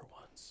once. Never once.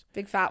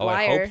 Big fat I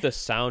liar. hope the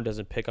sound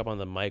doesn't pick up on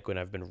the mic when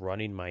I've been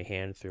running my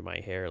hand through my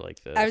hair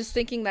like this. I was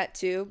thinking that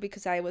too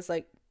because I was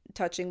like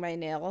touching my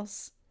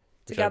nails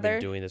which together. I've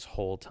been doing this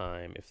whole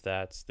time. If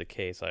that's the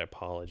case, I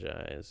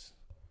apologize.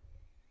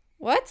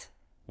 What?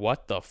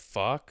 What the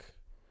fuck?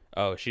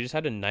 Oh, she just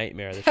had a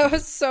nightmare that That she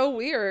was so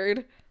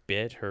weird.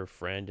 bit her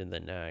friend in the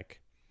neck.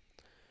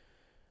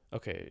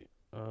 Okay.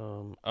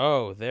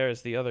 Oh,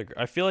 there's the other.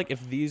 I feel like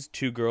if these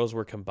two girls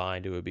were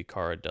combined, it would be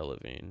Cara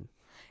Delevingne.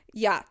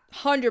 Yeah,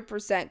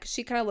 100%. 'Cause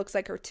she kind of looks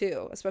like her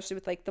too, especially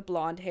with like the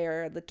blonde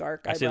hair and the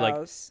dark I eyebrows. see,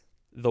 like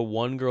the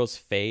one girl's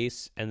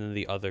face, and then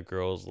the other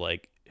girl's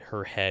like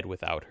her head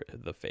without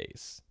the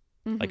face,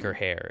 like her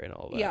hair and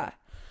all that. Yeah.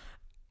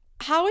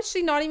 How is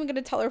she not even going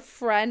to tell her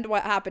friend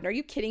what happened? Are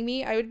you kidding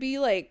me? I would be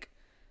like,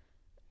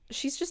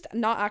 she's just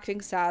not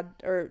acting sad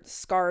or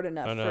scarred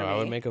enough I know. for me. I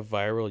would make a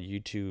viral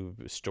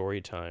YouTube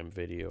story time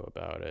video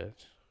about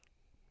it.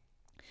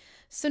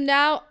 So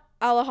now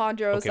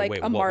Alejandro is Okay, like wait,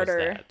 a what martyr.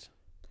 was that?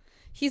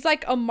 He's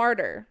like a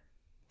martyr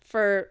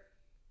for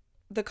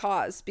the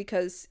cause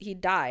because he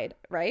died,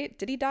 right?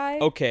 Did he die?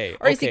 Okay.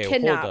 Or is he hold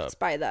kidnapped up.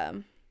 by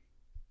them?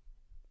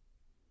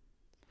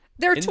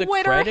 Their In the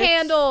Twitter credits-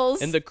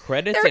 handles. In the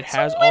credits, Their it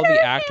has all the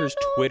Twitter actors'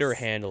 Twitter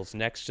handles. handles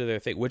next to their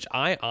thing, which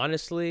I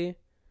honestly,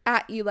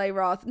 At Eli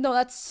Roth. No,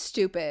 that's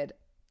stupid.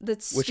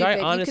 That's which stupid.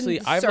 I honestly, You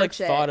can I've like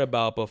search it. thought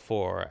about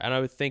before, and I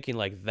was thinking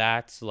like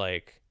that's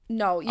like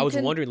No, you I was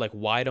can. wondering like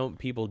why don't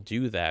people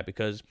do that?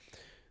 Because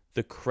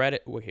the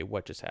credit. Okay,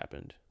 what just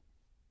happened?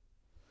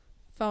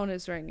 Phone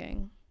is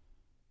ringing.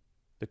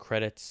 The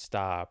credits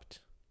stopped.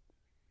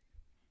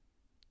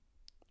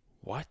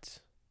 What?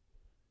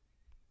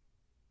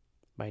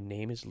 My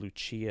name is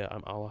Lucia.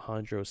 I'm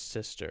Alejandro's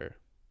sister.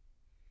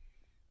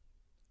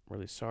 I'm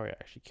really sorry. I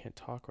actually can't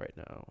talk right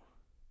now.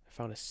 I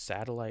found a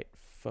satellite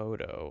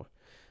photo.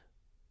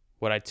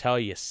 What I tell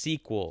you,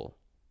 sequel.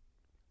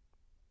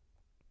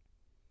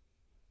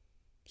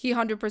 He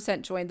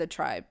 100% joined the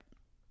tribe.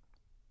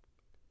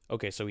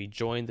 Okay, so he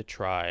joined the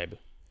tribe.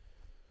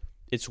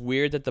 It's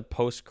weird that the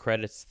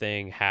post-credits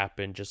thing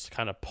happened, just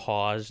kind of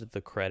paused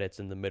the credits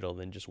in the middle,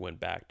 then just went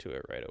back to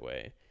it right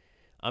away.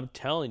 I'm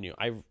telling you,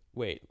 I'm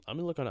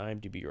gonna look on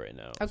IMDb right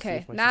now. See Okay,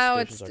 if my now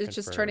suspicions it's are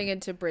just confirmed. turning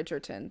into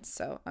Bridgerton,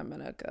 so I'm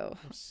gonna go.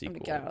 I'm gonna Sequel.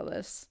 get out of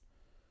this.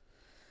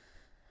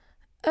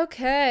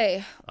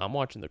 Okay, I'm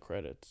watching the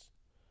credits.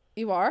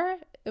 you are?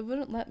 It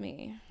wouldn't let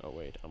me. Oh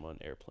wait, I'm on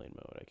airplane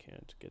mode. I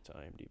can't get to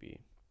IMDb.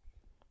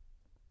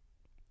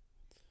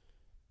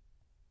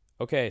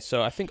 Okay,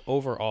 so I think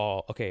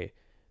overall, the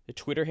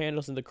Twitter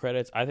handles in the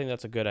credits, I think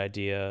that's a good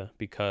idea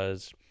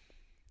because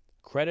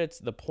credits,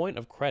 the point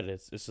of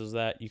credits is so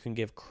that you can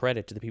give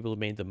credit to the people who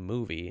made the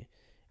movie.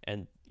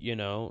 And, you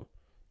know,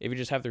 if you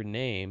just have their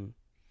name,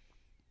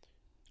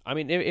 I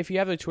mean, if you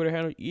have their Twitter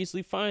handle, you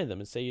easily find them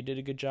and say you did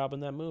a good job in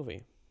that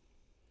movie.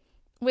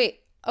 Wait,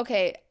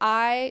 okay,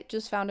 I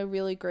just found a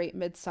really great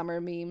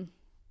Midsummer meme.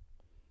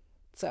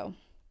 So,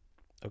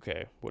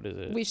 Okay, what is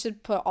it? we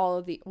should put all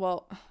of the,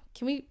 well,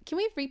 can we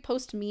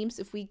repost memes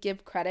if we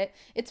give credit?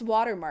 It's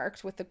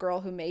watermarked with the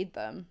girl who made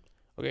them.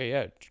 Okay,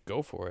 yeah,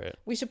 go for it.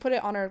 We should put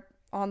it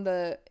on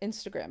the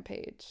Instagram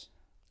page.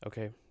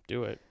 Okay,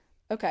 do it.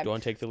 Okay. Do you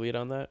want to take the lead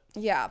on that?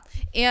 Yeah.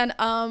 And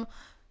I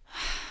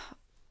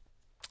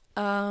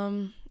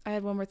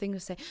had one more thing to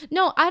say.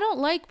 No, I don't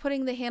like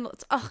putting the handle.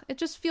 It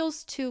just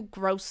feels too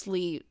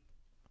grossly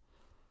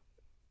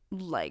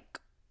like,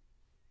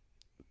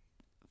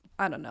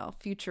 I don't know,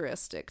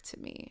 futuristic to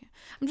me.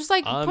 I'm just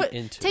like, I'm take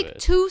into it.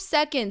 2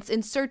 seconds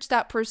and search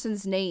that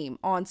person's name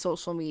on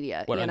social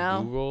media. What, you on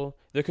know, Google?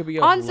 There could be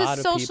a on lot the of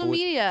social people.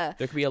 media.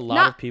 There could be a lot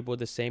Not- of people with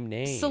the same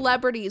name.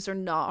 Celebrities are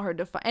not hard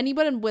to find.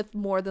 Anybody with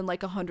more than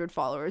like 100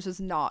 followers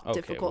is not Okay,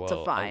 difficult well,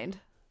 to find.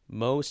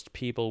 Most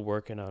people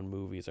working on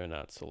movies are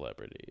not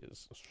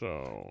celebrities,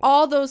 so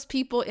All those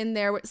people in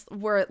there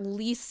were at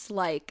least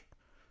like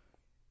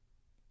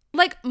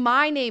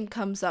my name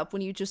comes up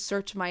when you just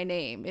search my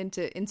name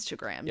into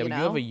Instagram. yeah. You But know,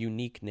 you have a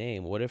unique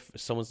name. What if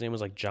someone's name was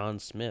like John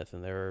Smith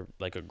and they're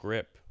like a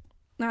grip?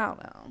 I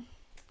don't know.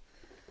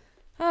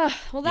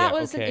 Well, that Yeah,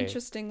 was an okay.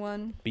 interesting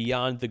one.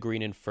 Beyond the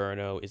Green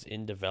Inferno is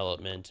in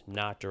development,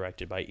 not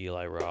directed by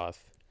Eli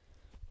Roth.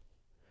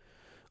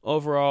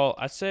 Overall,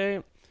 I'd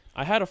say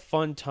I had a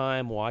fun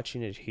time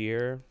watching it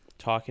here,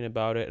 talking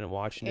about it and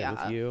watching it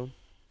Yeah. with you.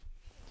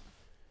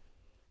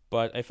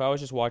 But if I was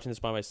just watching this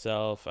by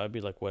myself, I'd be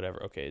like,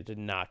 whatever. Okay, it did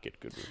not get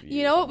good reviews.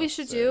 You know I what we must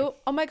should say. do?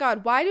 Oh my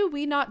God, why do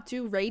we not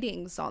do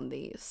ratings on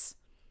these?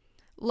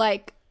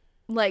 Like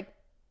 5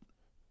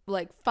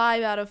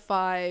 out of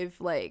 5.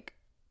 Like,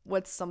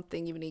 what's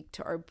something unique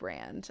to our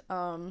brand?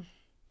 I'll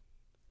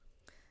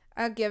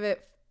give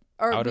it.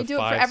 Or Out we of do it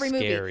for 5 every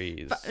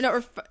movie. scaries.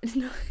 No.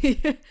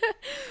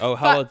 Oh,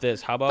 how about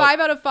this? How about 5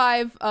 out of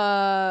 5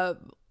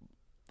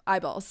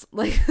 eyeballs,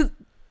 like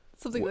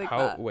something like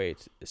that.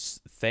 Wait,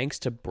 thanks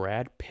to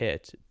Brad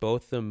Pitt,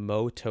 both the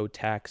Moto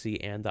Taxi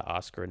and the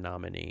Oscar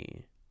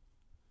nominee.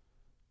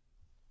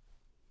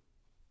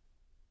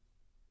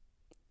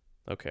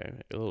 Okay,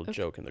 a little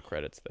joke in the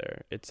credits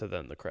there. It said that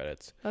in the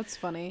credits. That's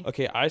funny.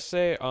 Okay, I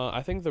say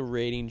I think the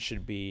rating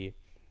should be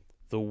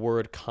the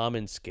word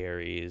common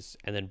scaries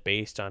and then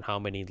based on how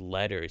many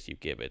letters you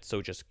give it.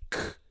 So just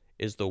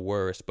is the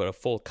worst, but a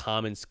full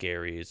common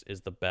scaries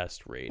is the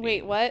best rating.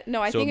 Wait, what?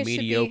 No, I so think a it should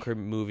be. mediocre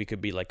movie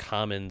could be like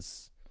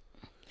commons.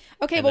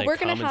 Okay, and well then we're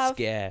gonna Common have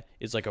Scare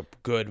is like a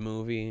good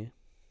movie.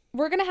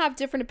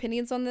 different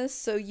opinions on this,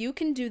 so you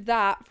can do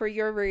that for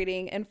your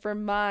rating, and for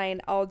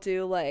mine, I'll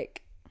do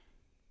like.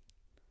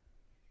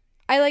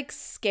 I like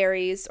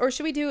scaries, or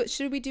should we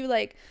do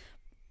like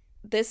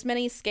this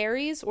many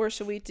scaries, or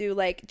should we do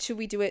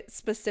it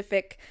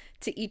specific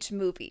to each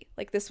movie?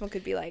 Like this one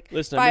could be like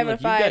Listen, 5 I mean, out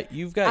of like, 5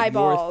 you've got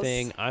eyeballs. your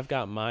thing, I've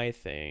got my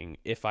thing.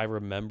 If I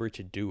remember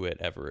to do it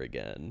ever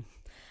again,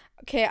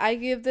 Okay, I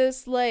give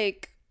this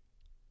like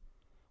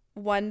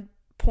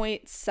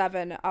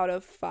 1.7 out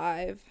of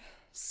 5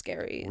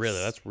 scaries. really,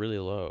 that's really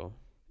low.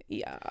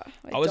 Yeah.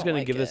 I was don't gonna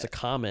like give this a it.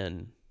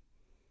 common.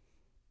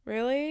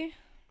 Really?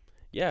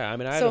 Yeah, I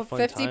mean, I had So a fun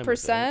time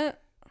with it. 50%?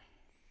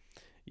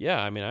 Yeah,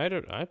 I mean,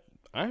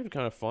 I had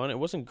kind of fun. It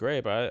wasn't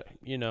great, but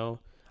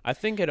I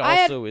think it I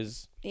had- also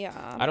is.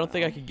 Yeah. I don't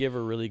think know. I could give a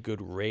really good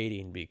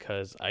rating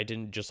because I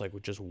didn't just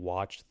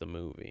watch the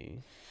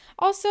movie.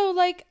 Also,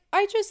 like,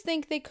 I just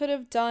think they could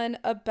have done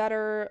a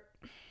better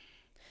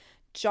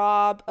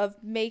job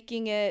of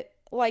making it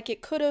like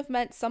it could have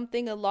meant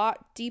something a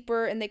lot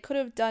deeper, and they could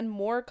have done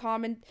more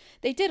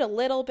they did a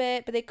little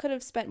bit, but they could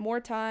have spent more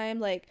time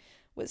like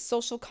with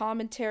social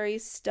commentary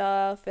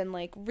stuff and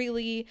like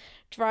really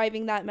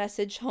driving that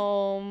message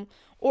home.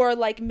 Or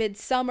like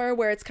Midsummer,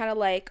 where it's kind of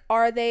like,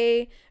 are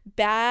they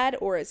bad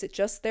or is it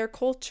just their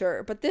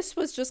culture? But this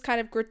was just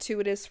kind of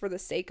gratuitous for the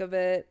sake of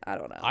it. I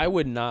don't know. I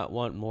would not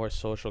want more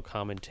social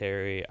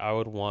commentary. I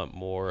would want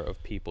more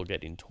of people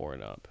getting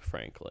torn up,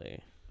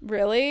 frankly.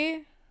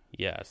 Really?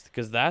 Yes,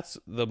 because that's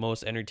the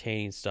most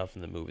entertaining stuff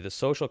in the movie. The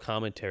social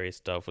commentary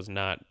stuff was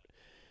not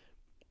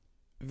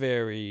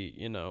very,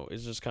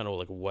 it's just kind of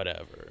like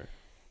whatever.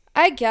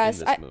 I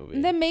guess. In this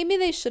movie. Then maybe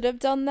they should have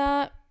done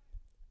that.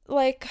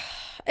 Like,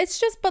 it's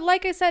just, but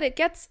like I said,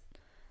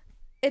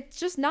 it's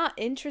just not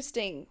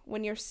interesting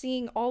when you're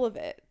seeing all of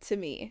it to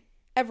me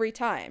every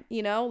time,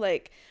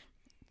 Like,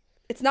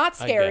 it's not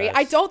scary.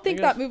 I don't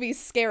think that movie's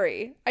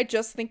scary. I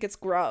just think it's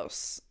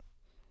gross.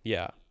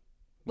 Yeah.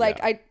 Like,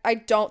 yeah. I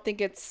don't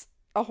think it's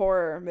a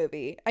horror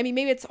movie. I mean,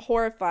 maybe it's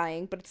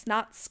horrifying, but it's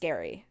not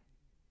scary.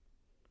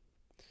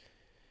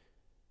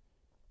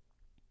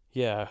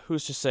 Yeah,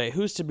 who's to say?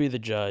 Who's to be the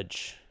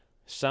judge?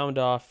 Sound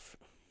off.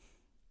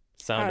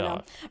 Sound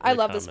off. I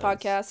love this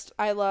podcast.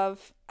 I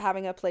love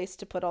having a place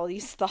to put all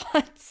these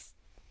thoughts.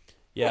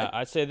 Yeah,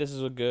 I'd say this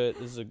is a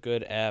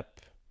good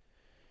ep.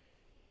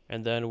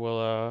 And then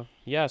we'll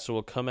so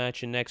we'll come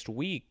at you next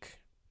week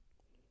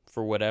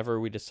for whatever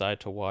we decide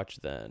to watch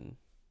then.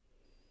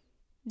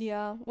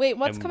 Yeah. Wait,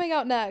 what's coming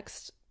out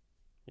next?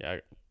 Yeah,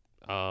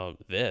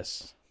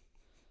 this.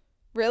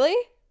 Really?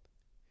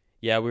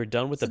 Yeah, we're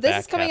done with the this back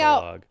is coming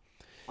catalog. Out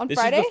on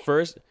Friday?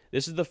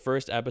 This is the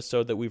first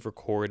episode that we've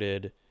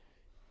recorded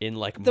in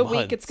like the months.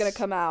 Week it's gonna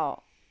come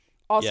out.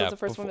 Also, yeah, it's the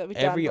first one that we've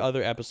done. Every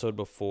other episode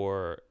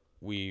before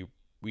we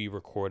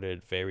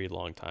recorded very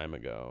long time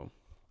ago.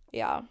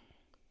 Yeah.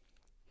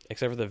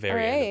 Except for the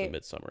very end of the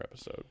Midsummer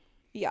episode.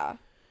 Yeah.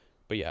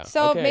 But yeah.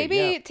 So okay,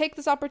 maybe take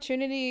this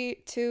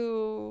opportunity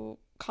to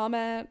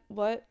comment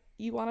what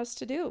you want us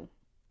to do.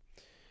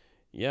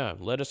 Yeah,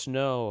 let us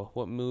know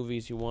what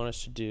movies you want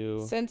us to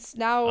do. Since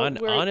now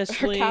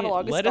honestly, our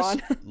catalog is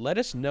gone. Let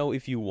us know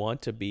if you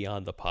want to be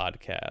on the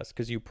podcast,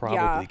 because you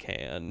probably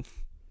can.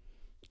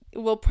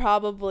 We'll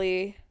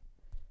probably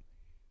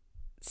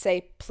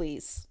say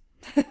please.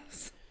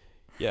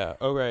 Yeah,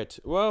 all right.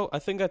 Well, I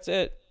think that's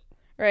it.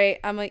 Right,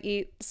 I'm going to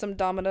eat some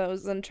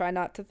Dominoes and try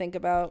not to think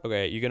about...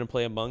 Okay, you going to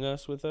play Among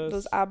Us with us?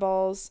 Those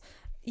eyeballs.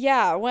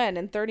 Yeah, when?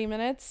 In 30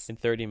 minutes? In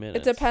 30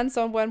 minutes. It depends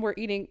on when we're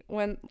eating.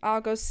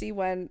 I'll go see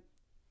when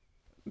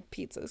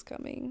pizza's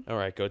coming. All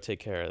right, go take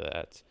care of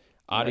that.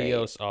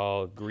 Adios,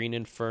 all. Green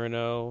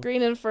Inferno.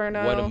 Green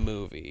Inferno. What a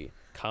movie.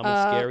 Common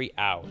Scary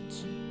out.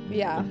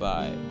 Yeah.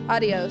 Goodbye.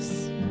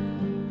 Adios.